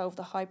attempt to solve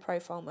the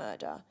high-profile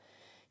murder.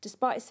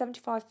 Despite a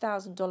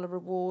 $75,000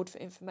 reward for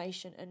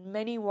information and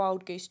many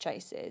wild goose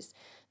chases,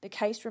 the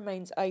case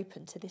remains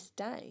open to this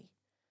day.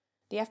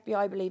 The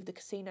FBI believe the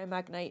casino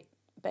magnate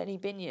Benny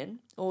Binion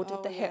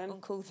ordered the hit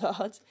on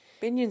Coulthard.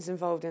 Binion's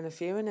involved in a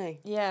few, isn't he?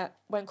 Yeah,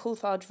 when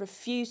Coulthard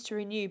refused to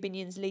renew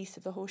Binion's lease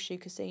of the Horseshoe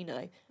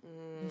Casino.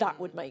 That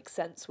would make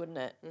sense, wouldn't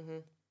it? Mm-hmm.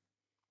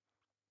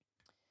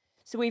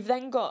 So we've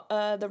then got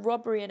the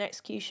robbery and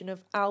execution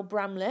of Al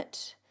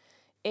Bramlett.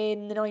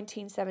 In the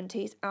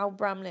 1970s, Al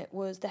Bramlett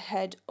was the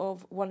head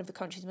of one of the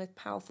country's most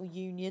powerful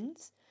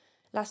unions,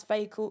 Las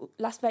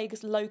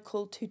Vegas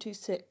Local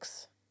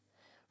 226.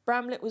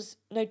 Bramlett was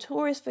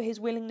notorious for his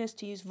willingness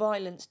to use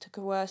violence to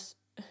coerce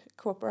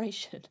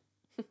cooperation.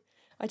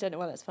 I don't know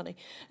why that's funny.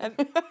 In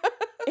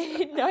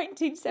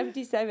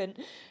 1977,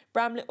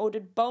 Bramlett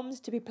ordered bombs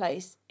to be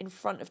placed in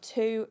front of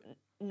 2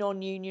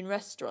 non-union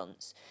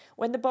restaurants.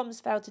 When the bombs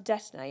failed to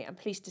detonate and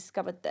police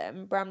discovered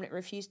them, Bramlett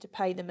refused to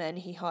pay the men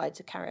he hired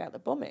to carry out the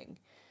bombing.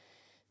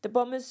 The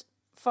bombers,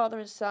 father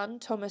and son,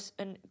 Thomas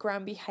and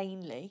Granby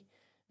Hanley,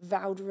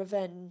 vowed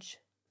revenge.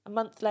 A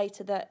month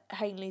later, the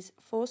Hanleys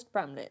forced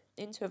Bramlett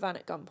into a van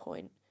at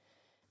gunpoint.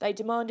 They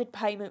demanded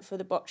payment for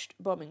the botched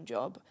bombing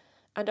job,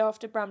 and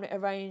after Bramlett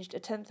arranged a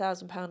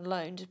 £10,000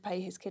 loan to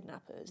pay his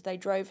kidnappers, they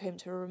drove him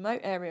to a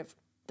remote area of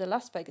the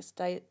Las Vegas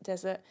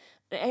desert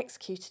and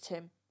executed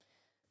him.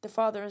 The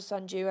father and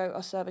son duo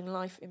are serving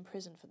life in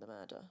prison for the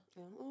murder.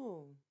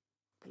 Oh.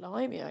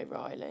 Blimey,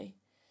 O'Reilly.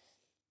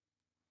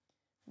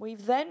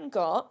 We've then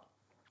got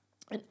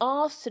an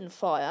arson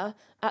fire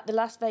at the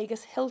Las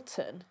Vegas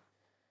Hilton.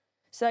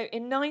 So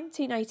in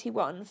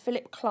 1981,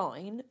 Philip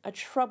Klein, a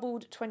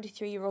troubled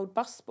 23-year-old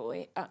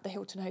busboy at the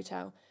Hilton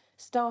Hotel,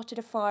 started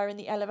a fire in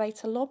the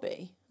elevator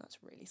lobby. That's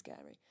really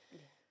scary. Yeah.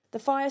 The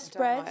fire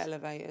spread. I don't like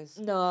elevators.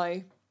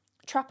 No.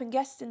 Trapping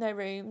guests in their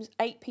rooms,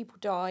 8 people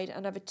died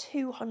and over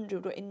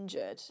 200 were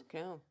injured.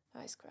 Cool.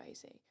 That is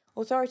crazy.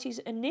 Authorities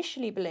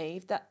initially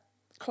believed that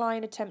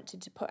Klein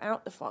attempted to put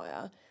out the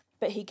fire,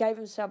 but he gave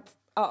himself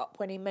up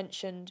when he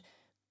mentioned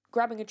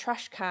grabbing a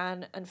trash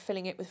can and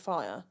filling it with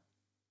fire.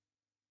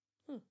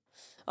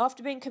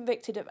 After being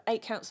convicted of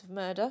 8 counts of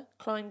murder,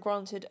 Klein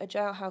granted a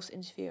jailhouse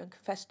interview and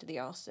confessed to the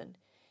arson.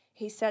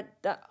 He said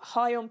that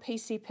high on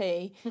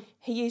PCP,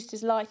 he used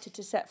his lighter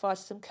to set fire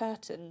to some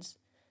curtains.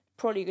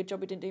 Probably a good job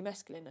he didn't do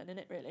mescaline then, isn't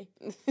it, really?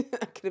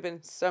 That could have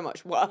been so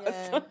much worse.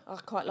 Yeah, I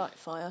quite like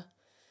fire.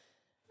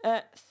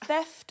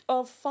 Theft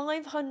of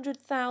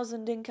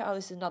 500,000 in... Oh,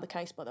 this is another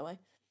case, by the way.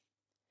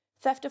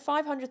 Theft of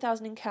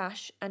 500,000 in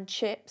cash and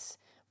chips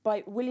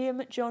by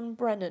William John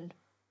Brennan.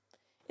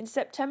 In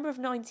September of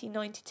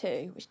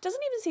 1992, which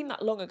doesn't even seem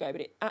that long ago,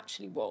 but it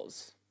actually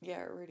was. Yeah,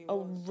 it really A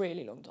was.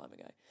 really long time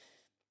ago.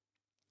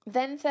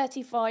 Then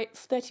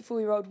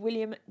 34-year-old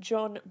William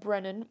John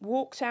Brennan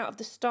walked out of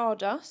the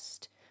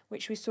Stardust,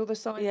 which we saw the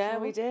sign Yeah,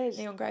 for, we did.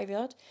 Neon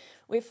Graveyard,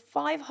 with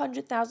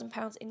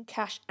 £500,000 in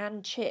cash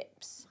and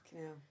chips. Fucking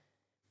hell.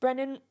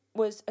 Brennan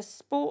was a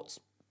sports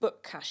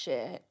book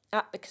cashier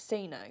at the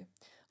casino.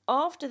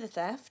 After the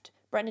theft,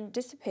 Brennan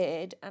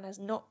disappeared and has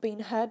not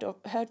been heard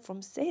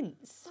from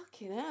since.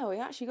 Fucking hell, he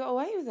actually got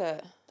away with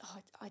it. Oh,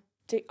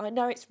 I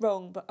know it's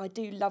wrong, but I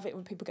do love it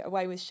when people get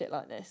away with shit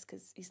like this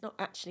because he's not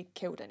actually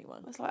killed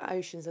anyone. It's like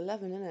Ocean's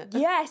 11, isn't it?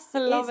 Yes, I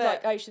love it is it.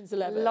 like Ocean's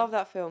 11. Love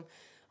that film.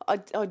 I,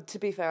 to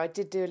be fair, I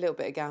did do a little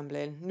bit of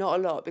gambling. Not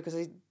a lot, because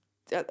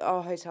at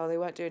our hotel, they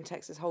weren't doing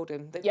Texas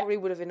Hold'em. They Yeah. probably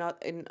would have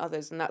in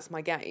others, and that's my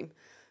game.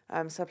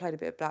 So I played a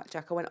bit of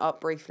blackjack. I went up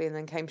briefly and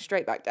then came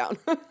straight back down.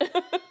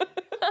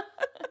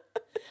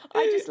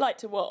 I just like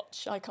to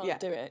watch. I can't Yeah.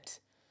 do it,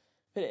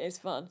 but it is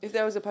fun. If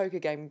there was a poker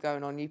game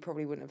going on, you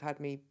probably wouldn't have had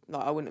me,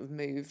 like, I wouldn't have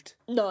moved.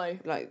 No.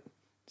 Like,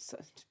 so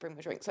just bring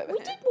my drinks over We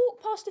here. did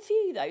walk past a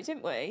few though,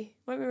 didn't we?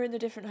 When we were in the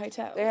different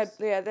hotels.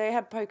 They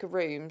had poker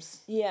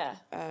rooms Yeah.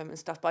 and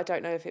stuff, but I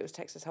don't know if it was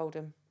Texas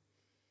Hold'em.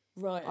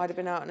 Right. I'd have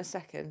been out in a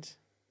second.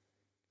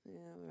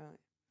 Yeah, right.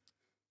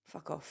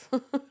 Fuck off.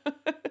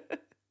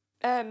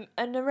 An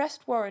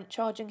arrest warrant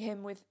charging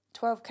him with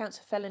 12 counts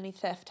of felony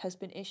theft has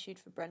been issued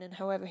for Brennan.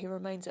 However, he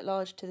remains at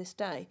large to this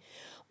day.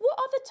 What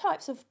other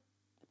types of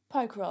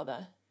poker are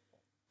there?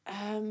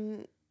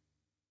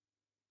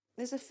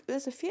 There's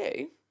a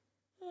few.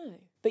 Oh.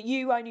 But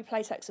you only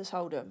play Texas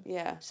Hold'em.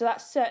 Yeah. So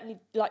that's certainly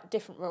like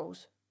different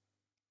rules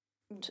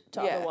to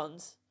Yeah. other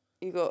ones.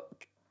 You got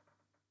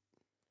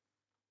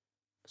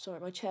Sorry,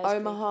 my chair's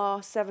Omaha,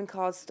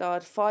 7-card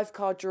stud,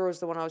 5-card draw is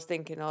the one I was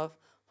thinking of.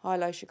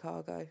 High-low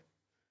Chicago. creepy.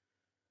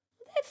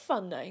 They're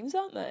fun names,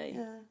 aren't they?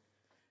 Yeah.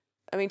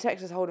 I mean,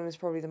 Texas Hold'em is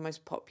probably the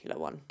most popular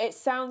one. It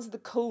sounds the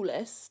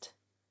coolest.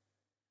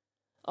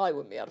 I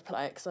wouldn't be able to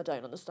play it because I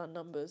don't understand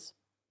numbers.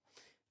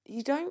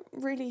 You don't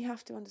really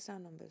have to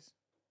understand numbers.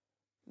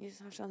 You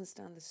just have to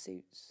understand the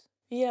suits,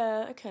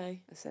 Yeah,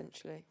 okay.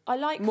 essentially. I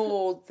like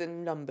More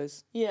than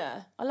numbers.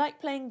 Yeah, I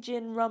like playing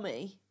gin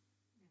rummy.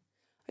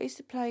 I used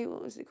to play,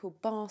 what was it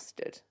called?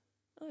 Bastard.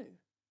 Oh,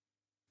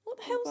 what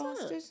the hell's that?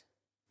 Bastard?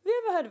 Have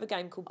you ever heard of a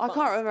game called? I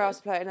can't remember how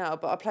Bastard? to play it now,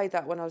 but I played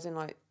that when I was in,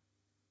 like,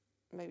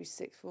 maybe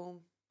sixth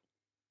form.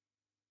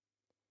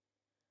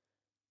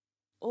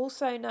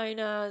 Also known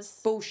as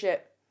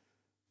Bullshit.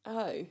 oh,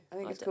 I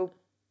think it's don't- called.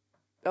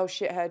 Oh,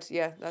 shithead.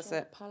 Yeah, that's Shell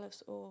it.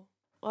 Palace or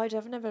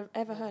I've never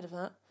ever heard of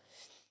that.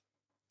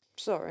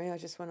 Sorry, I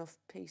just went off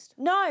piste.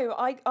 No,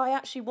 I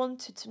actually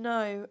wanted to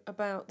know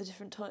about the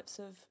different types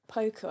of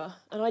poker,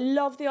 and I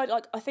love the idea.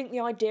 Like, I think the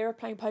idea of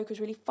playing poker is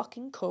really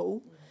fucking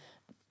cool.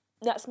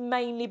 That's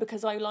mainly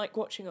because I like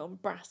watching it on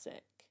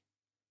Brassic.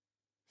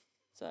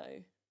 So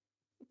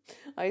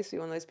I used to be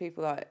one of those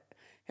people that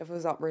if I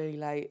was up really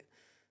late,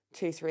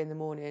 2, 3 in the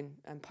morning,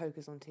 and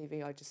poker's on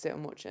TV, I'd just sit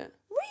and watch it.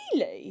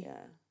 really,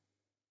 Yeah.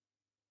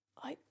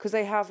 I Because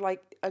they have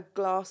like a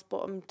glass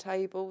bottom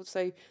table,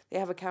 so they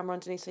have a camera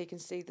underneath, so you can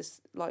see this,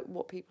 like,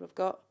 what people have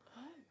got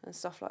and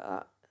stuff like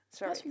that. It's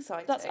very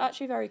exciting. That's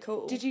actually very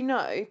cool. Did you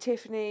know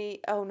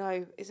Tiffany? Oh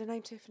no, is her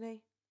name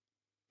Tiffany?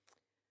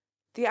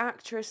 The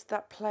actress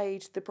that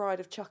played the Bride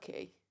of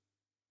Chucky.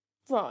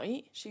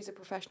 Right. She's a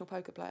professional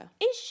poker player.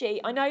 Is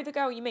she? I know the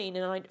girl you mean,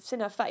 and I've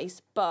seen her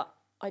face, but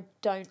I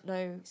don't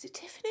know Is it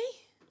Tiffany?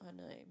 her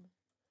name.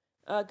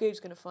 Goob's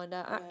going to find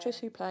out. Actress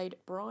who played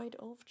Bride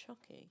of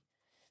Chucky.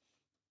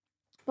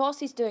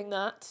 Whilst he's doing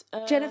that...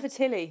 Jennifer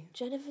Tilly.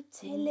 Jennifer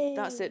Tilly.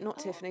 That's it, not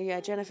Oh, Tiffany.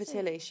 Yeah, Jennifer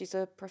amazing. Tilly. She's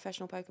a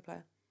professional poker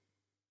player.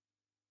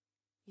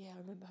 Yeah, I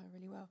remember her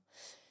really well.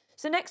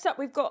 So next up,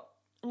 we've got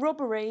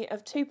robbery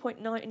of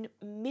 2.9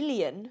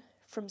 million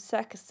from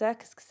Circus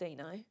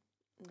Casino.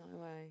 No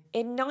way.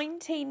 In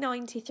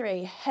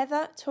 1993,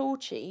 Heather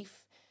Tallchief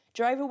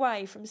drove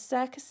away from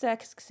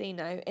Circus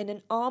Casino in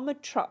an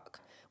armoured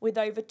truck with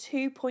over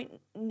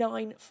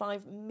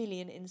 2.95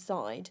 million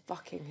inside.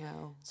 Fucking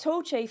hell.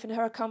 Tallchief and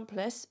her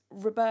accomplice,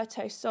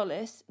 Roberto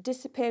Solis,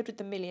 disappeared with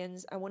the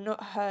millions and were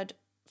not heard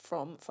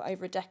from for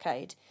over a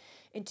decade.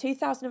 In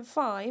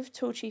 2005,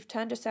 Tallchief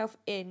turned herself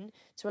into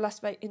Las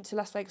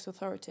Vegas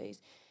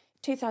authorities.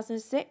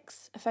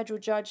 2006, a federal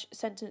judge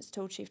sentenced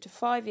Tallchief to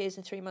 5 years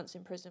and 3 months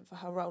in prison for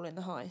her role in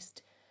the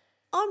heist.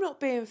 I'm not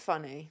being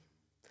funny.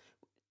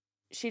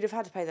 She'd have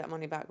had to pay that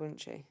money back,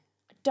 wouldn't she?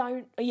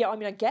 I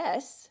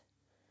guess.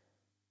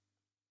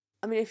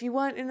 I mean, if you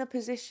weren't in a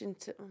position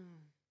to,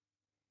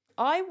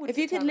 I would. if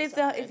you could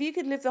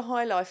live the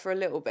high life for a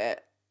little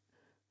bit,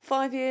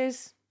 5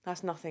 years,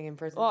 that's nothing in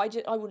prison. Well,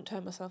 I wouldn't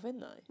turn myself in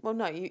though. Well,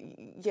 no,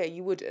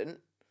 you wouldn't.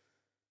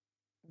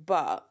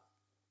 But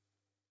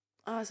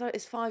so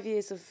it's 5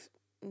 years of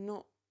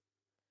not.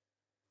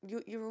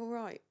 You're all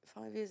right.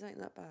 5 years ain't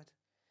that bad.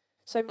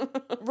 So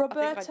I do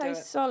Roberto it.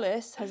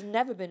 Solis has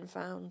never been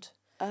found.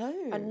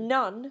 Oh. And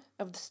none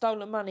of the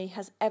stolen money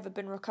has ever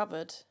been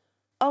recovered.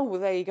 Oh,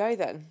 well, there you go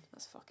then.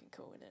 That's fucking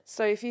cool, isn't it?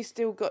 So if you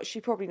still got... She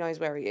probably knows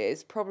where he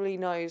is, probably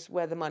knows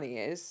where the money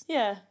is,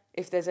 Yeah.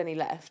 if there's any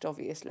left,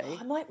 obviously.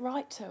 I might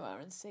write to her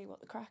and see what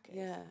the crack is.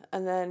 Yeah,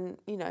 and then,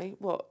 you know,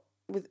 what,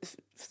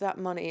 for that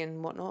money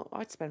and whatnot,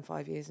 I'd spend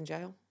 5 years in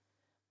jail.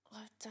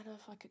 I don't know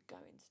if I could go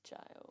into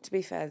jail. To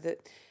be fair,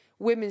 that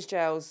women's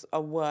jails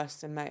are worse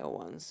than male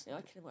ones. Yeah,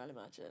 I can well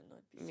imagine.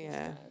 I'd be so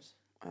Yeah.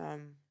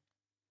 scared.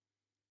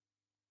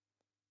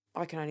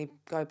 I can only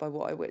go by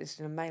what I witnessed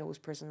in a male's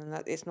prison, and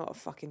that it's not a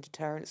fucking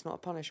deterrent, it's not a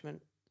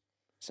punishment.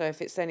 So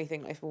if it's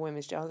anything, if a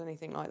women's jail is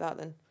anything like that,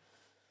 then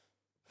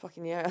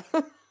fucking yeah,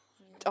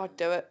 I'd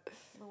do it.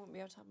 I wouldn't be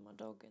able to have my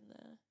dog in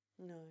there,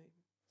 No.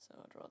 so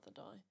I'd rather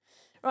die.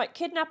 Right,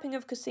 kidnapping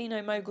of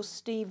casino mogul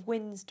Steve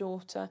Wynn's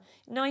daughter.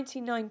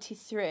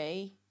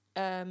 1993,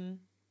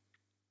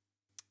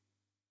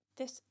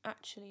 this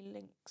actually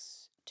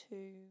links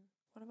to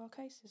one of our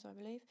cases, I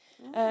believe.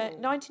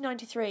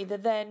 1993, the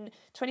then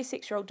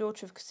 26-year-old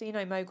daughter of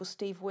casino mogul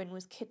Steve Wynn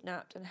was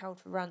kidnapped and held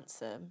for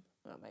ransom.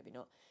 Well, maybe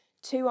not.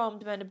 2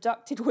 armed men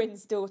abducted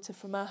Wynn's daughter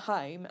from her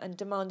home and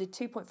demanded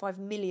 $2.5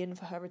 million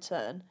for her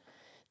return.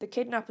 The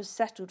kidnappers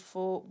settled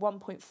for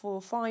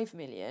 $1.45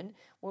 million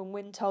when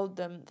Wynn told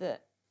them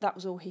that that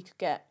was all he could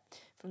get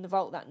from the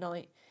vault that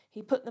night.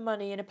 He put the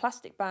money in a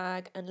plastic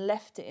bag and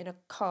left it in a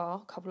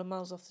car a couple of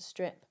miles off the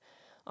strip.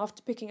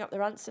 After picking up the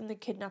ransom, the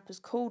kidnappers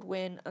called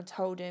Wynn and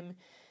told him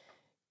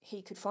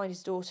he could find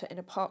his daughter in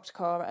a parked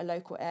car at a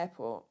local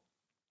airport.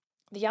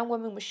 The young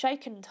woman was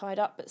shaken and tied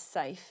up but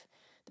safe.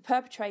 The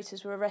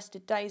perpetrators were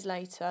arrested days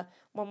later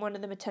when one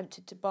of them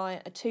attempted to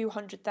buy a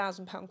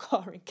 £200,000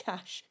 car in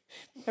cash,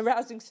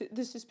 arousing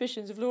the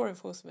suspicions of law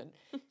enforcement.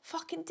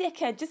 Fucking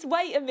dickhead, just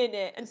wait a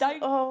minute and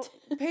don't... Oh,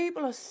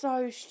 people are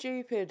so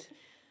stupid.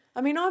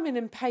 I mean, I'm an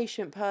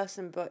impatient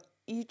person, but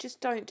you just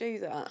don't do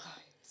that.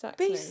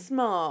 Exactly. Be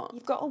smart.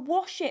 You've got to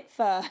wash it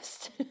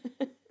first.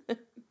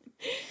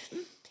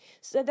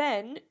 So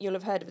then, you'll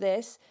have heard of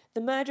this,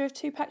 the murder of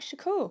Tupac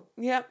Shakur.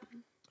 Yep.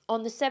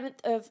 On the 7th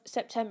of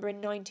September in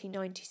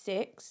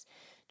 1996,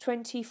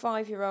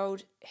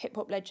 25-year-old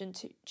hip-hop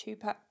legend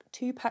Tupac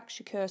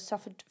Shakur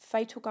suffered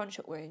fatal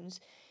gunshot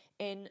wounds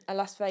in a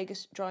Las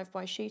Vegas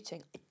drive-by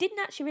shooting. I didn't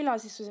actually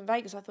realise this was in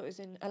Vegas. I thought it was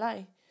in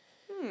LA.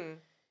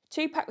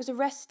 Tupac was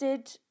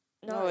arrested...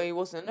 No, he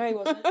wasn't. No, he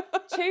wasn't.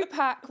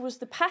 Tupac was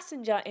the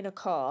passenger in a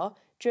car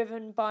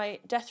driven by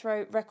Death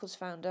Row Records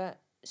founder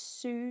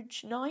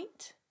Suge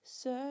Knight.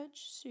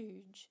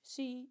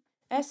 Suge.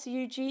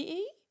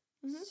 S-U-G-E?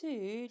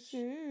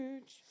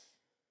 Suge.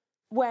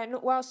 When,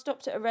 while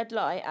stopped at a red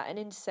light at an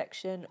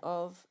intersection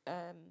of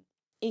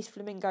East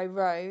Flamingo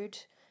Road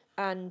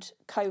and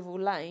Coval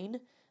Lane,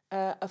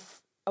 a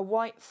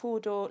white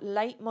 4-door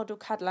late model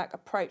Cadillac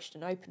approached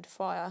and opened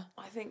fire.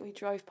 I think we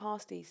drove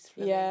past East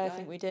Flamingo. Yeah, I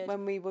think we did.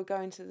 When we were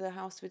going to the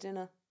house for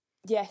dinner.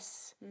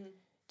 Yes.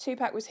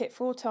 Tupac was hit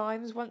 4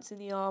 times, once in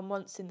the arm,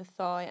 once in the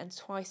thigh, and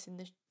twice in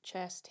the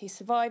chest. He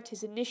survived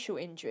his initial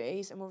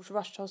injuries and was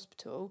rushed to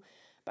hospital,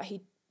 but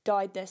he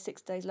died there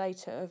 6 days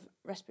later of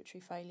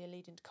respiratory failure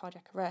leading to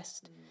cardiac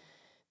arrest.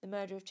 The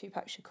murder of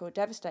Tupac Shakur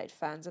devastated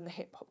fans and the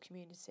hip-hop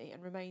community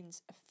and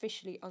remains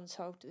officially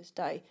unsolved to this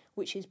day,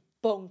 which is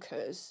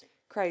bonkers.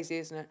 Crazy,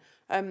 isn't it?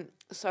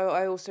 So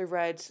I also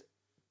read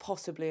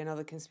possibly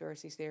another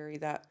conspiracy theory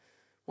that,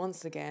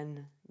 once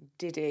again,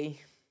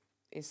 Diddy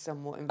is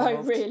somewhat involved.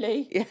 Oh,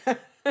 really? Yeah.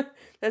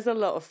 There's a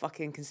lot of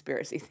fucking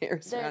conspiracy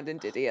theories surrounding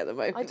Diddy at the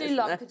moment. I do isn't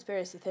love there?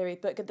 conspiracy theory,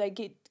 but they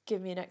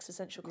give me an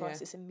existential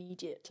crisis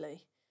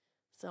immediately.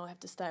 So I have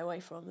to stay away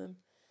from them.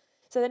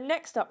 So then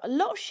next up, a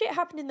lot of shit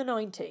happened in the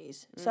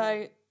 90s.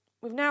 So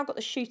we've now got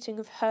the shooting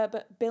of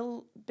Herbert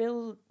Bill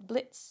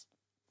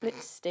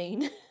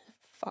Blitzstein.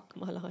 Fuck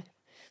my life.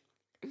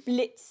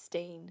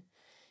 Blitzstein.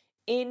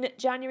 In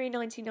January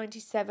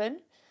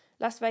 1997,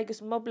 Las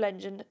Vegas mob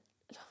legend...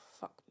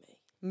 fuck me.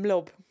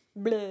 Mob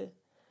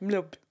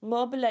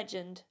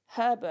legend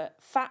Herbert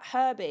Fat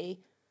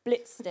Herbie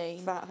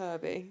Blitzstein Fat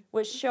Herbie.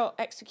 was shot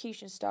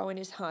execution style in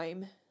his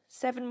home.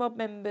 7 mob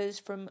members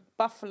from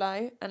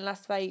Buffalo and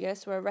Las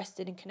Vegas were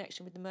arrested in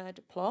connection with the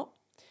murder plot.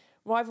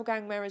 Rival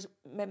gang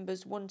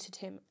members wanted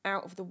him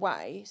out of the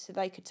way so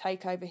they could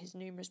take over his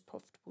numerous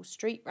profitable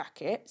street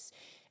rackets,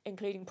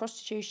 including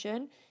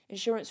prostitution,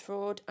 insurance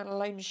fraud, and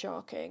loan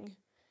sharking.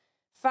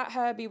 Fat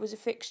Herbie was a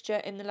fixture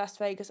in the Las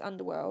Vegas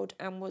underworld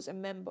and was a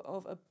member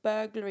of a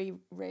burglary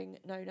ring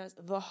known as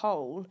the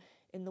Hole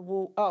in the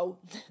Wall. Oh,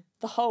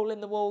 the Hole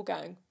in the Wall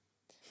gang.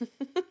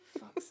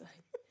 Fuck's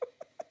sake.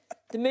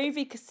 The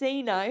movie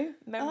Casino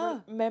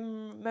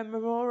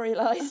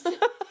memorialised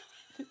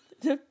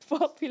the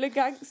popular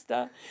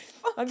gangster.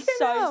 I'm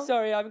so hell.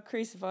 sorry, I'm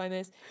crucifying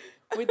this.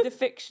 With the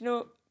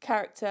fictional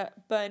character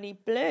Bernie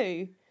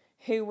Blue,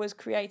 who was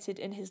created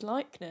in his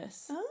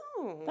likeness.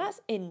 Oh.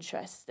 That's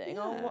interesting.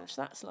 I'll Yeah. watch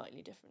that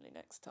slightly differently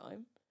next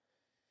time.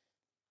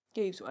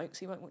 Goobs won't, because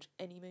he won't watch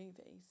any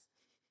movies.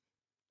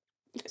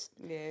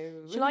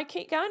 No. Shall I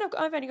keep going?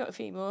 I've only got a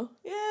few more.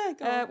 Yeah,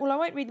 go on. Well, I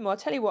won't read them all. I'll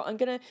tell you what. I'm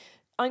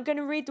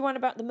gonna read the one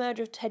about the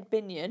murder of Ted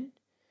Binion.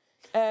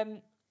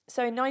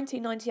 So in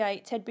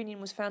 1998, Ted Binion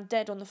was found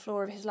dead on the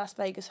floor of his Las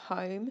Vegas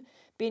home.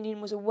 Binion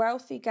was a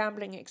wealthy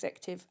gambling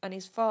executive, and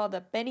his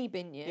father, Benny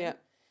Binion,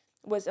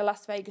 was a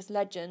Las Vegas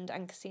legend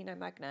and casino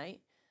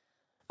magnate.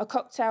 A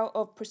cocktail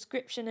of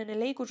prescription and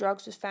illegal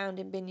drugs was found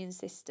in Binion's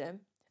system,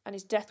 and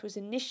his death was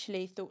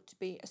initially thought to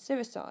be a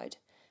suicide.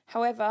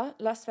 However,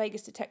 Las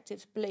Vegas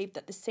detectives believed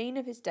that the scene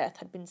of his death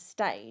had been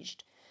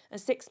staged, and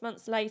 6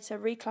 months later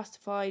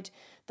reclassified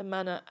the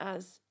manor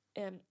as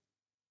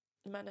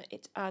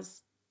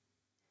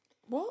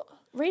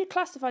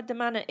reclassified the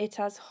manor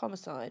as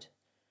homicide.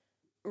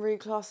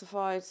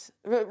 Reclassified.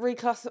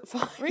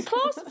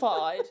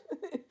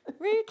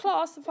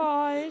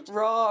 Reclassified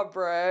Raw,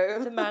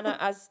 bro. the manor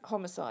as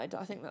homicide.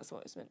 I think that's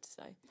what it's meant to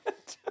say.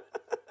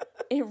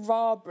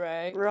 Raw,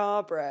 bro.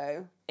 Raw,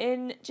 bro.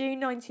 In June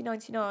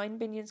 1999,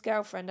 Binion's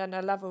girlfriend and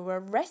her lover were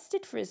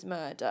arrested for his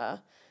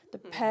murder. The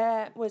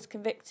pair was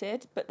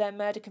convicted, but their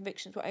murder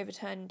convictions were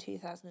overturned in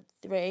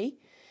 2003.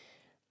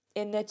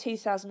 In their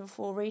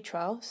 2004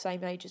 retrial,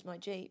 same age as my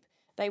Jeep,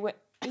 they were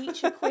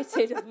each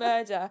acquitted of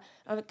murder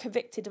and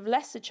convicted of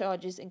lesser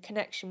charges in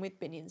connection with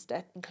Binion's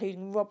death,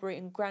 including robbery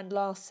and grand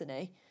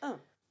larceny. Oh.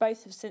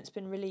 Both have since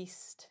been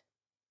released.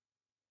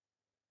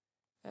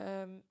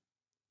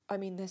 I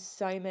mean, there's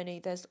so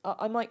many.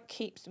 I might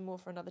keep some more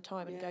for another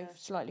time and go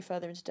slightly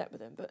further into depth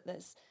with them, but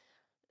there's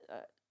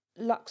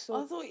Luxor.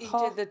 I thought you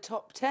did the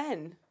top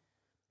 10.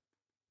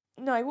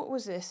 No, what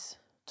was this?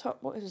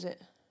 What was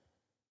it?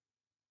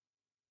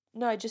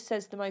 No, it just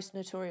says the most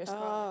notorious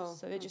crimes,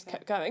 so it just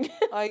kept going.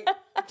 I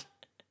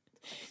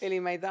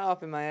really made that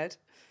up in my head.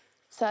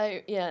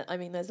 So, yeah, I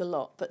mean, there's a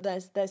lot, but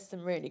there's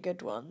some really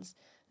good ones.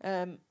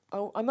 I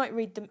might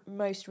read the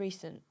most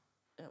recent.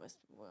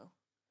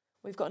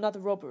 We've got another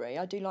robbery.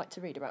 I do like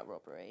to read about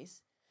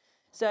robberies.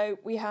 So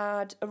we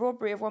had a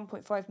robbery of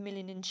 1.5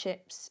 million in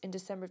chips in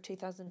December of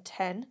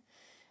 2010.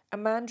 A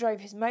man drove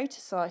his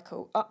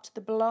motorcycle up to the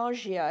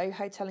Bellagio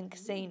Hotel and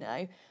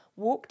Casino,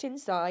 walked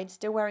inside,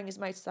 still wearing his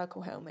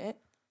motorcycle helmet.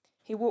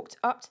 He walked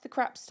up to the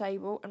craps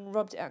table and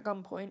robbed it at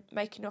gunpoint,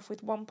 making off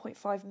with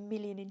 1.5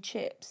 million in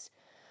chips.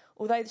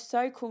 Although the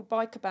so-called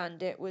biker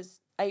bandit was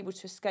able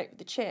to escape with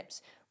the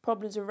chips,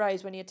 problems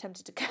arose when he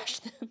attempted to cash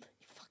them.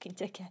 You fucking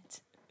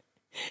dickhead.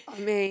 I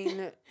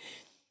mean...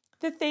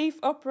 The thief,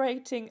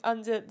 operating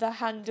under the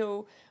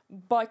handle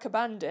Biker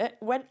Bandit,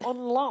 went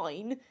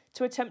online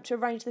to attempt to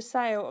arrange the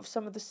sale of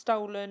some of the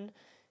stolen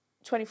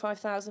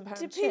 £25,000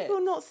 chips. Do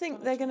people not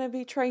think they're going to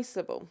be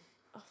traceable?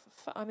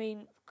 I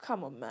mean,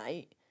 come on,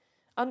 mate.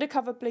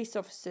 Undercover police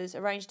officers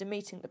arranged a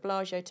meeting at the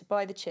Bellagio to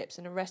buy the chips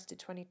and arrested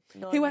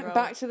 29-year-old... He went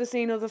back to the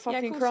scene of the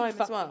fucking crime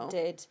as well?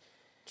 Did.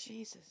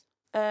 Jesus.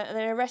 And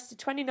they arrested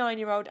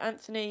 29-year-old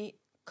Anthony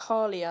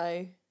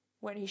Carlio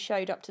when he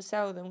showed up to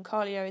sell them.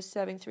 Carlio is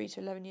serving 3 to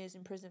 11 years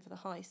in prison for the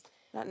heist.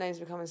 That name's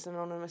becoming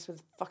synonymous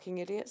with fucking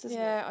idiots, isn't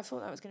it? Yeah, I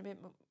thought that was going to be...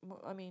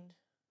 I mean,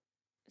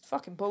 it's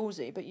fucking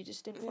ballsy, but you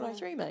just didn't follow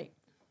through, mate.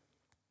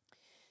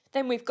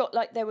 Then we've got,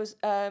 there was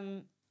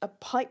a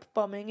pipe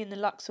bombing in the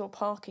Luxor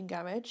parking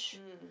garage.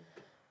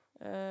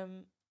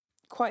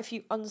 Quite a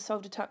few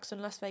unsolved attacks on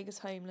Las Vegas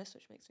homeless,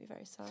 which makes me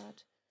very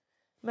sad.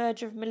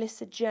 Murder of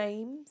Melissa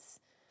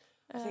James.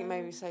 I think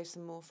maybe save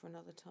some more for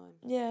another time.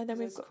 Yeah, then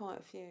we've got quite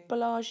a few.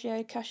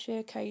 Bellagio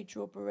cashier cage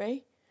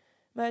robbery.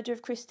 Murder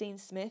of Christine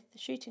Smith. The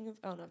shooting of...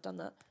 Oh, no, I've done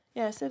that.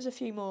 Yeah, so there's a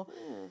few more.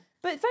 Yeah.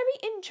 But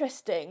very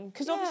interesting,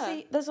 because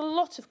obviously there's a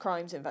lot of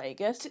crimes in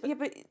Vegas. Yeah,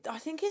 but I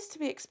think it's to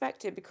be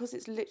expected because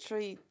it's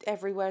literally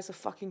everywhere's a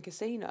fucking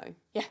casino.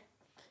 Yeah.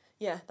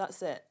 Yeah,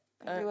 that's it.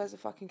 Everywhere's a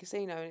fucking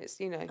casino, and it's,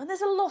 And there's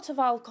a lot of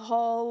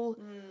alcohol.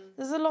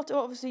 There's a lot of,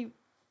 obviously...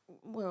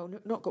 Well,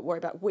 not got to worry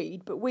about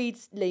weed, but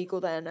weed's legal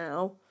there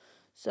now.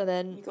 So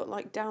then... You've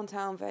got,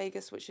 downtown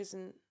Vegas, which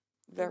isn't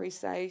very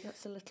safe.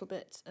 That's a little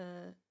bit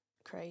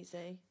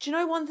crazy. Do you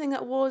know one thing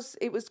that was...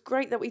 It was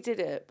great that we did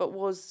it, but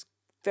was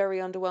very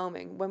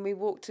underwhelming? When we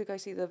walked to go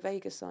see the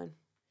Vegas sign.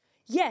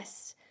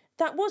 Yes,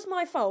 that was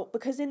my fault,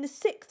 because in the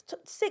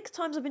six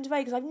times I've been to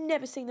Vegas, I've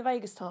never seen the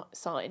Vegas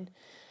sign.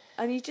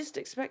 And you just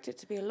expect it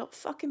to be a lot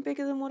fucking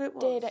bigger than what it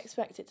was. Did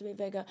expect it to be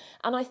bigger.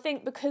 And I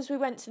think because we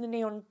went to the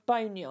Neon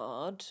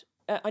Boneyard...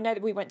 I know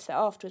that we went to that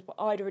afterwards, but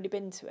I'd already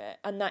been to it.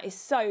 And that is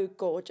so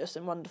gorgeous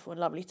and wonderful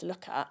and lovely to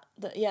look at.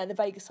 That the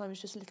Vegas sign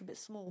was just a little bit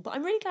small. But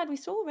I'm really glad we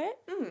saw it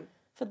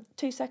for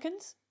 2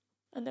 seconds.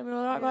 And then we were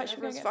like, right, should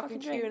we go get fucking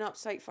drink? queuing up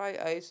to take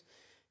photos.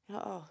 You're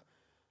like, oh,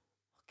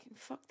 fucking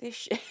fuck this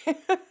shit.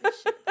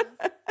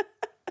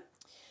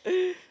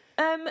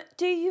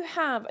 Do you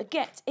have a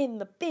get in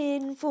the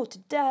bin for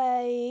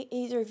today?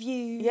 Either of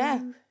you?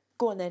 Yeah.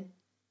 Go on then.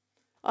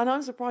 And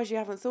I'm surprised you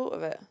haven't thought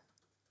of it.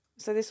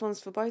 So this one's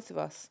for both of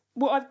us.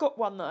 Well, I've got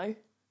one though.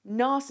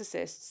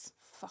 Narcissists.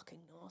 Fucking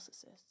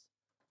narcissists.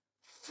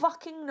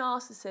 Fucking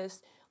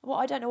narcissists. Well,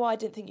 I don't know why I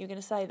didn't think you were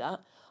going to say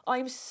that.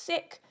 I'm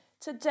sick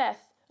to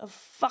death of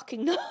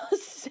fucking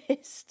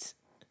narcissists.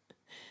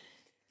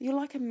 You're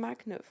like a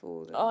magnet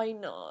for them. I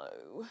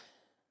know.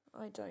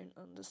 I don't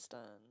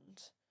understand.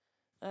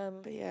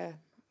 But yeah,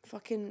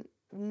 fucking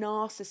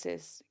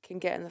narcissists can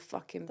get in the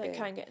fucking bin. They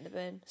can get in the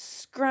bin.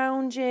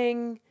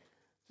 Scrounging,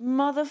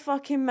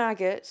 motherfucking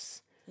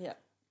maggots, Yeah.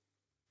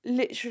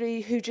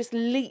 literally, who just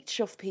leech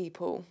off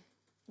people.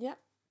 Yeah.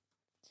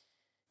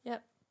 Yeah.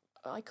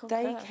 I concur.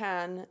 They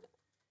can.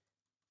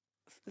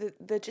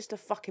 They're just a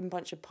fucking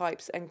bunch of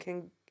pipes and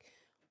can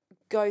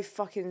go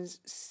fucking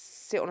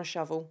sit on a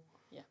shovel.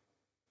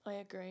 I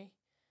agree.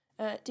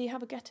 Do you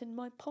have a get in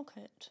my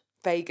pocket?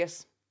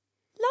 Vegas.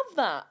 Love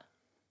that.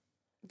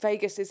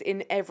 Vegas is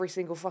in every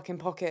single fucking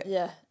pocket.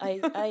 Yeah.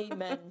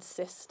 Amen,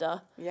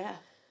 sister. Yeah.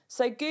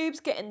 So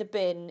Goobs get in the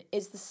bin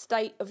is the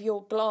state of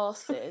your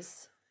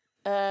glasses.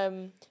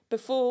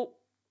 Before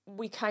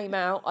we came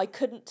out, I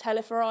couldn't tell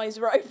if her eyes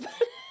were open.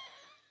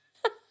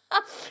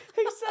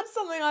 He said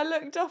something, I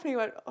looked up and he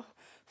went, oh,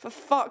 for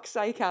fuck's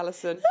sake,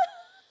 Alison.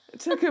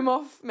 Took him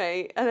off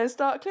me and then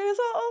started cleaning. I was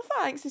like, oh,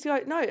 thanks. He's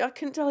like, no, I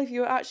couldn't tell if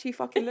you were actually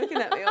fucking looking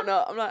at me or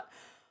not. I'm like,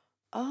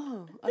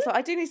 oh. I was like,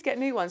 I do need to get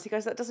new ones. He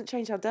goes, that doesn't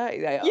change how dirty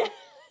they are. Yeah,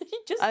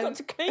 you just got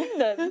to clean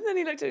them. And then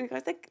he looked at me and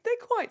goes, they're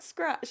quite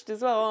scratched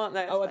as well, aren't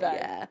they? I was Oh, are like, they?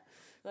 yeah.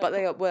 But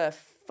they were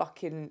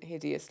fucking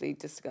hideously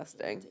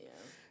disgusting.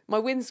 My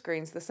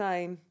windscreen's the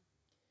same.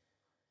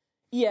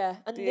 Yeah,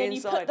 and The then you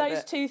inside put of those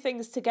it. two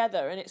things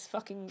together and it's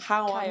fucking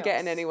How I'm chaos.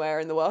 getting anywhere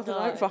in the world, I No.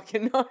 don't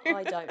fucking know.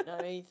 I don't know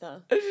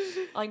either.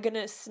 I'm going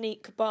to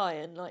sneak by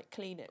and like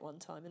clean it one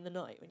time in the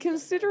night. When you don't know.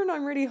 Considering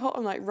I'm really hot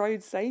on like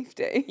road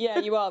safety. Yeah,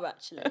 you are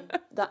actually.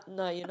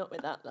 No, you're not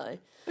with that though.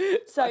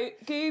 So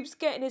Goobs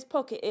get in his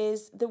pocket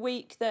is the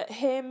week that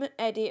him,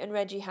 Eddie, and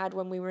Reggie had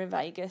when we were in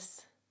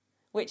Vegas,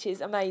 which is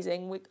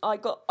amazing.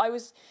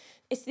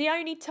 It's the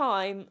only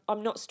time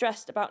I'm not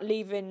stressed about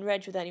leaving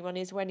Reg with anyone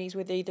is when he's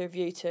with either of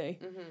you two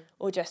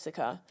or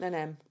Jessica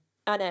And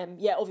and Em.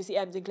 Yeah, obviously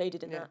Em's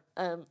included in Yeah.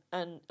 that.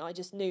 And I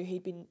just knew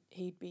he'd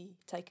be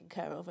taken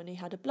care of, and he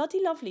had a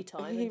bloody lovely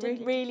time. He And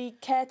didn't really really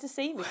care to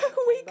see me. when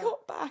I we came back.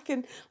 got back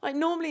and like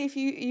normally if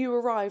you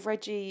arrive,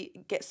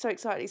 Reggie gets so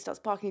excited he starts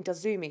barking, he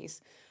does zoomies.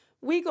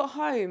 We got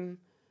home.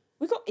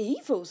 We got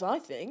evils, I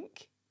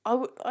think.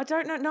 I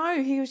don't know.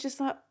 No, he was just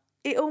like,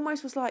 it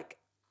almost was like,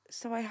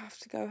 so I have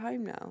to go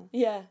home now.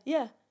 Yeah.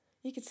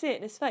 You could see it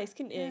in his face,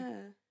 couldn't you?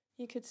 Yeah.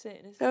 You could see it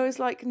in his face. There was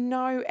like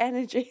no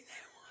energy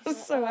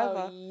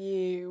whatsoever. Oh,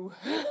 you.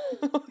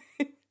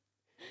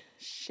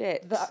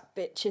 Shit. That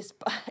bitch is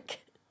back.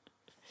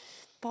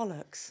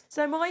 Bollocks.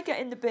 So my get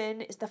in the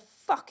bin is the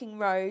fucking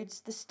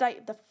roads, the state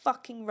of the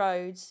fucking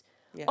roads.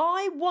 Yeah.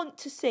 I want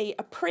to see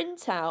a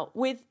printout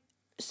with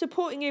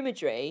supporting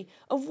imagery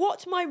of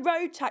what my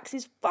road tax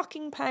is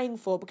fucking paying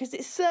for, because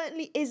it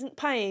certainly isn't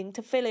paying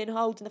to fill in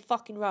holes in the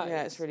fucking roads.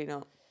 Yeah, it's really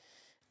not.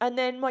 And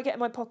then my get in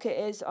my pocket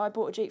is I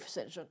bought a Jeep for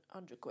 £600.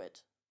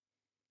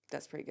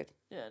 That's pretty good.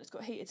 Yeah, and it's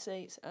got heated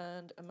seats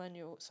and a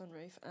manual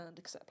sunroof and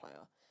a cassette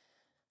player.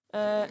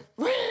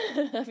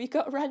 Have you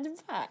got a random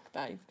fact,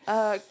 babe?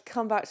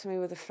 Come back to me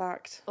with a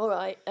fact. All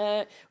right.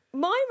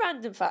 My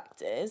random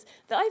fact is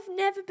that I've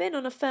never been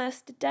on a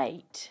first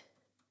date.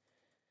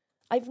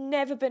 I've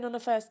never been on a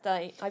first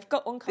date. I've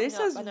got one coming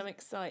up and I'm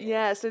excited.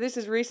 Yeah, so this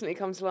has recently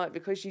come to light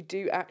because you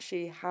do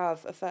actually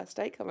have a first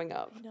date coming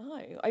up.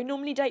 No, I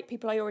normally date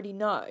people I already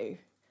know.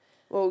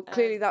 Well,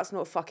 clearly that's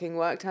not fucking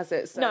worked, has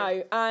it? So.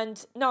 No,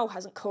 and Noel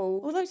hasn't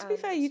called. Although, to be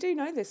fair, and you do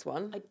know this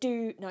one. I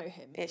do know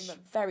him Ish. from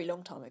a very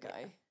long time ago.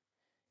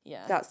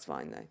 Yeah. That's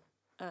fine, though.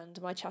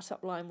 And my chat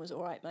up line was,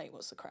 all right, mate,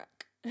 what's the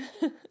crack?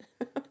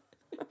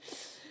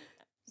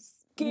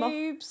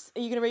 Goobs, are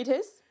you going to read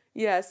his?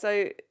 Yeah,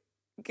 so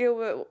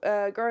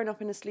Gilbert, growing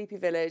up in a sleepy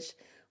village,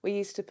 we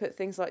used to put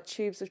things like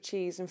tubes of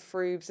cheese and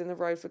frubes in the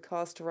road for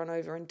cars to run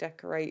over and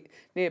decorate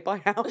nearby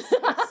houses.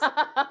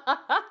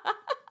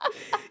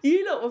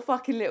 You lot were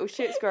fucking little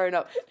shits growing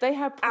up. They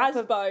had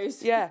proper...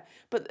 Asbos. Yeah,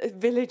 but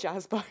village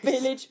Asbos.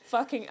 Village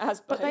fucking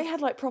Asbos. But they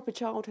had like proper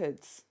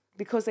childhoods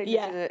because they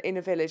lived in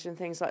a village and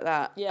things like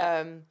that.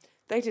 Yeah.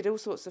 They did all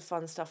sorts of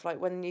fun stuff,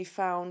 like when you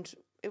found...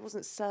 It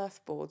wasn't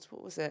surfboards,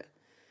 what was it?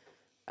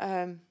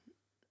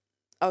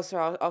 Oh,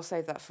 sorry, I'll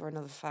save that for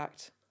another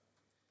fact.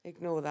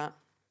 Ignore that.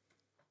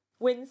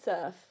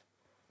 Windsurf.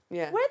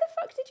 Yeah. Where the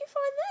fuck did you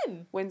find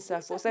them?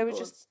 Windsurfboards. They were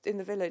just in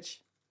the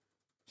village.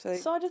 So they,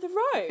 Side of the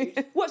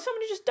road. What,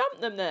 somebody just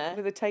dumped them there?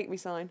 with a take me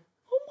sign.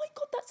 Oh my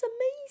god, that's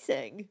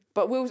amazing.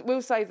 But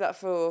we'll save that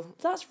for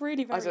That's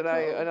really very I don't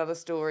know cool. another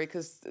story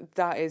because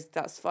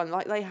that's fun.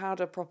 Like they had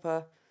a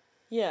proper.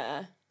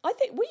 Yeah. I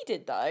think we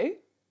did though.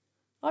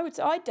 I would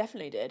say I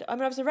definitely did. I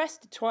mean I was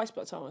arrested twice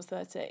by the time I was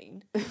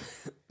 13.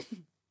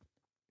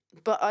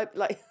 But I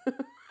like.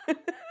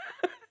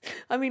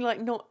 I mean,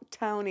 like not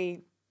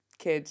towny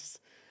kids,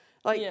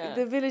 like Yeah.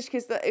 the village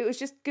kids. That it was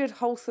just good,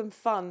 wholesome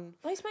fun.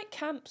 I used to make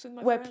camps with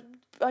my Where friend.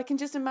 I can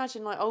just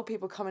imagine like old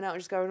people coming out and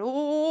just going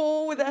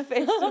oh with their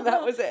fists, and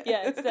that was it.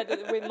 Yeah, instead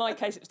of, in my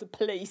case it was the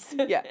police.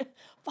 Yeah.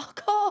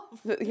 Fuck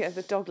off.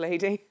 The dog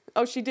lady.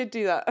 Oh, she did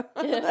do that.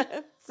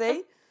 Yeah.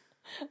 See,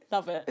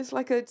 Love it. it's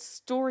like a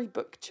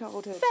storybook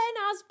childhood. Fen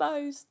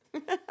Asbos.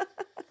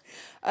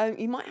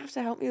 You might have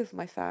to help me with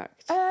my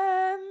fact.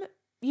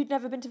 You'd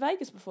never been to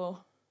Vegas before.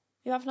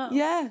 You have now?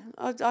 Yeah,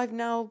 I've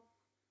now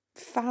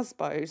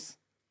Fazbos.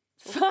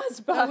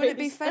 Fazbos. Oh, would it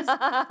be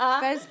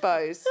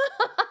Fezbos?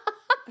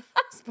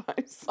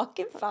 Fazbos.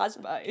 Fucking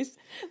Fazbos.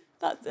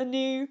 That's a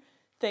new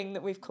thing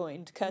that we've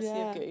coined, courtesy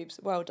of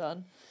Goobs. Well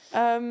done.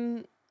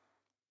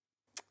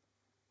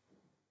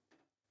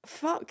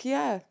 Fuck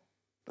yeah.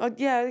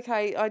 Yeah,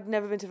 okay. I'd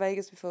never been to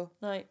Vegas before.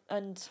 No,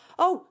 and...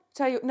 Oh,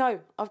 tell you, no,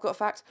 I've got a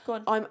fact. Go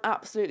on. I'm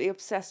absolutely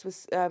obsessed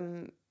with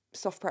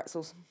soft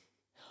pretzels.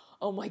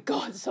 Oh my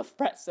God, soft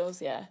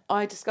pretzels, yeah.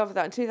 I discovered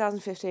that in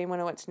 2015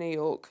 when I went to New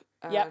York.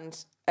 And Yep.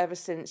 ever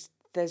since,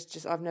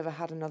 I've never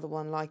had another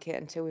one like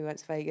it until we went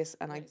to Vegas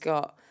and I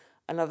got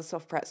another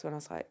soft pretzel and I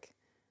was like,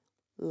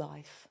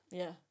 life.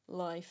 Yeah,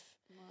 life.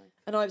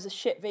 And I was a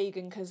shit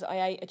vegan because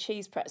I ate a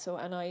cheese pretzel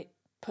and I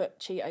put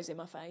Cheetos in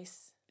my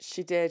face.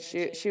 She did.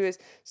 She was.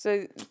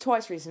 So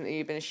twice recently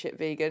you've been a shit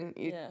vegan.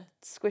 You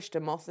squished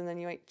a moth and then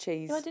you ate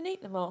cheese. No, I didn't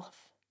eat the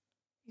moth.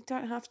 You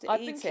don't have to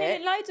I've eat been it.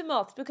 killing loads of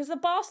moths because the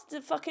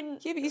bastard fucking...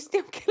 Yeah, but you're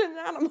still killing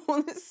an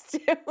animal that's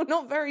still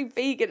not very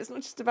vegan. It's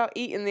not just about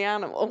eating the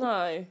animal.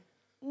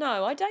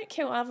 No, I don't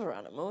kill other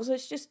animals.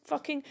 It's just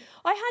fucking...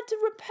 I had to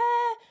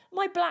repair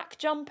my black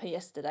jumper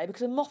yesterday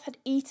because a moth had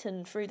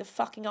eaten through the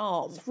fucking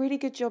arm. It's a really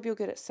good job you're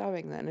good at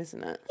sewing then,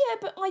 isn't it? Yeah,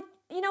 but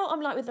you know what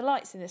I'm like with the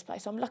lights in this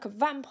place? I'm like a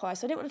vampire,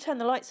 so I didn't want to turn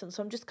the lights on,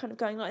 so I'm just kind of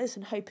going like this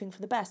and hoping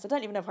for the best. I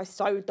don't even know if I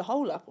sewed the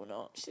hole up or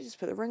not. You should just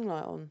put the ring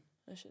light on.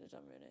 I should have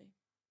done, really.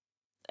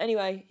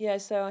 Anyway, yeah,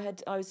 so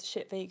I was a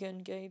shit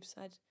vegan, Goobs.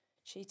 I had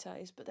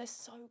Cheetos, but they're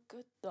so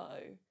good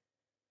though.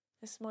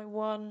 This is my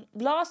one.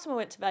 Last time I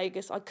went to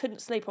Vegas, I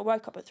couldn't sleep. I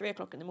woke up at 3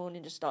 o'clock in the morning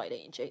and just started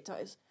eating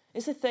Cheetos.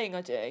 It's a thing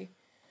I do.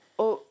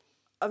 Or,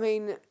 I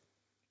mean,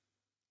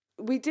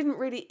 we didn't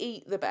really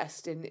eat the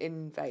best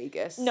in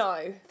Vegas.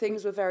 No.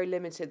 Things were very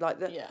limited. Like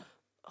the Yeah.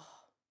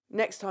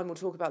 next time we'll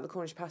talk about the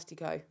Cornish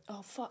Pastico.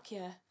 Oh, fuck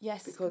yeah.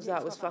 Yes. Because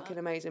that was fucking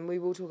amazing. We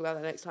will talk about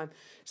that next time.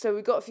 So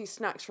we got a few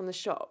snacks from the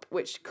shop,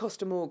 which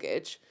cost a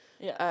mortgage.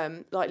 Yeah.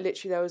 Like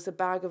literally there was a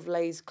bag of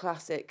Lay's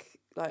classic,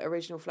 like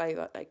original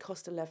flavour. It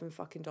cost $11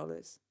 fucking.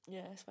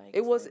 Yeah, it's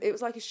Vegas. It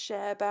was like a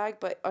share bag,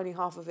 but only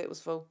half of it was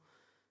full.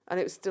 And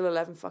it was still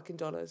 $11 fucking.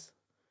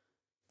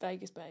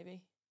 Vegas,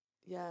 baby.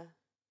 Yeah.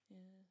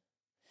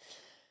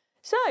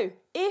 So,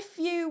 if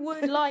you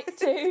would like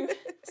to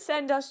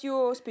send us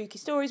your spooky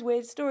stories,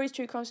 weird stories,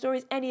 true crime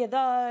stories, any of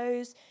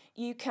those,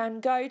 you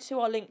can go to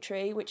our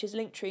Linktree, which is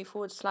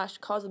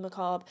linktree/Cars of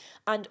Macabre,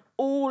 and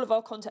all of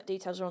our contact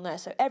details are on there.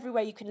 So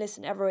everywhere you can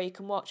listen, everywhere you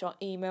can watch, our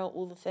email,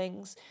 all the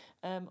things.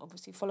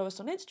 Obviously, follow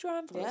us on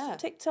Instagram, follow us on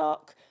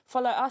TikTok,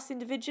 follow us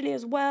individually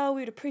as well.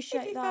 We would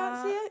appreciate If you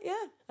that. fancy it,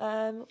 yeah.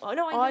 Oh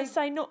no, I'm going to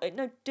say not.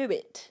 No, do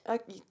it.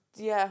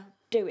 Yeah.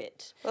 Do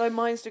it. Although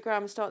my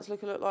Instagram is starting to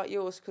look a lot like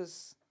yours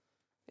because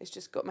it's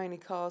just got mainly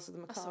cars of the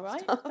macabre. That's all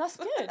right. stuff. That's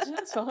good.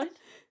 That's fine.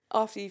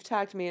 After you've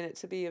tagged me in it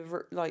to be a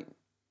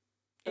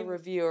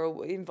reviewer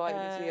or invited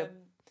me to be a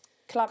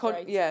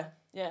collaborator.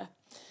 yeah.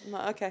 I'm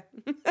like, okay.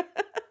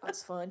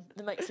 That's fine.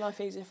 That makes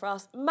life easier for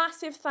us.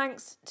 Massive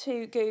thanks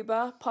to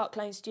Goober, Park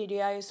Lane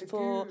Studios,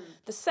 for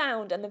the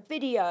sound and the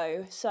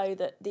video so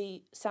that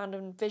the sound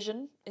and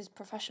vision is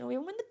professional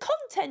even when the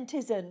content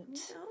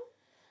isn't.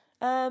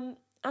 No.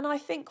 And I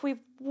think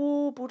we've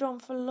warbled on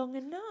for long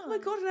enough. Oh my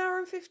God, 1 hour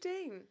and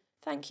 15.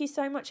 Thank you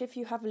so much if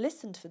you have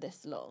listened for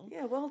this long.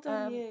 Yeah, well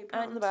done you.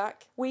 Pat on and the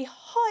back. We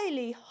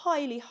highly,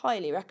 highly,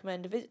 highly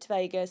recommend a visit to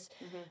Vegas,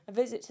 a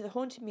visit to the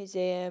Haunted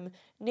Museum,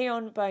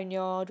 Neon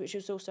Boneyard, which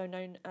is also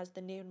known as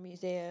the Neon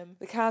Museum.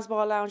 The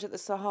Casbah Lounge at the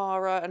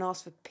Sahara and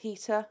ask for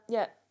Peter.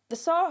 Yeah, the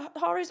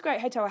Sahara is a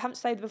great hotel. I haven't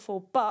stayed there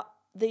before, but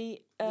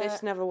the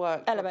lifts never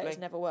worked. Elevators properly.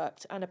 never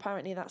worked, and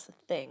apparently that's a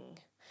thing.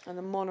 And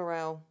the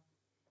monorail.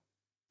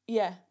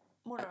 Yeah.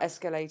 Monorail.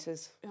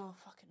 Escalators. Oh,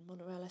 fucking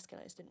monorail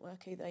escalators didn't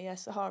work either. Yeah,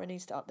 Sahara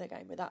needs to up their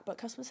game with that, but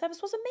customer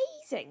service was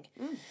amazing.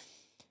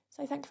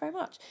 So thank you very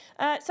much.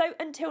 So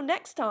until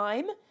next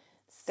time,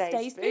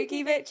 Stay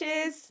spooky,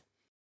 bitches.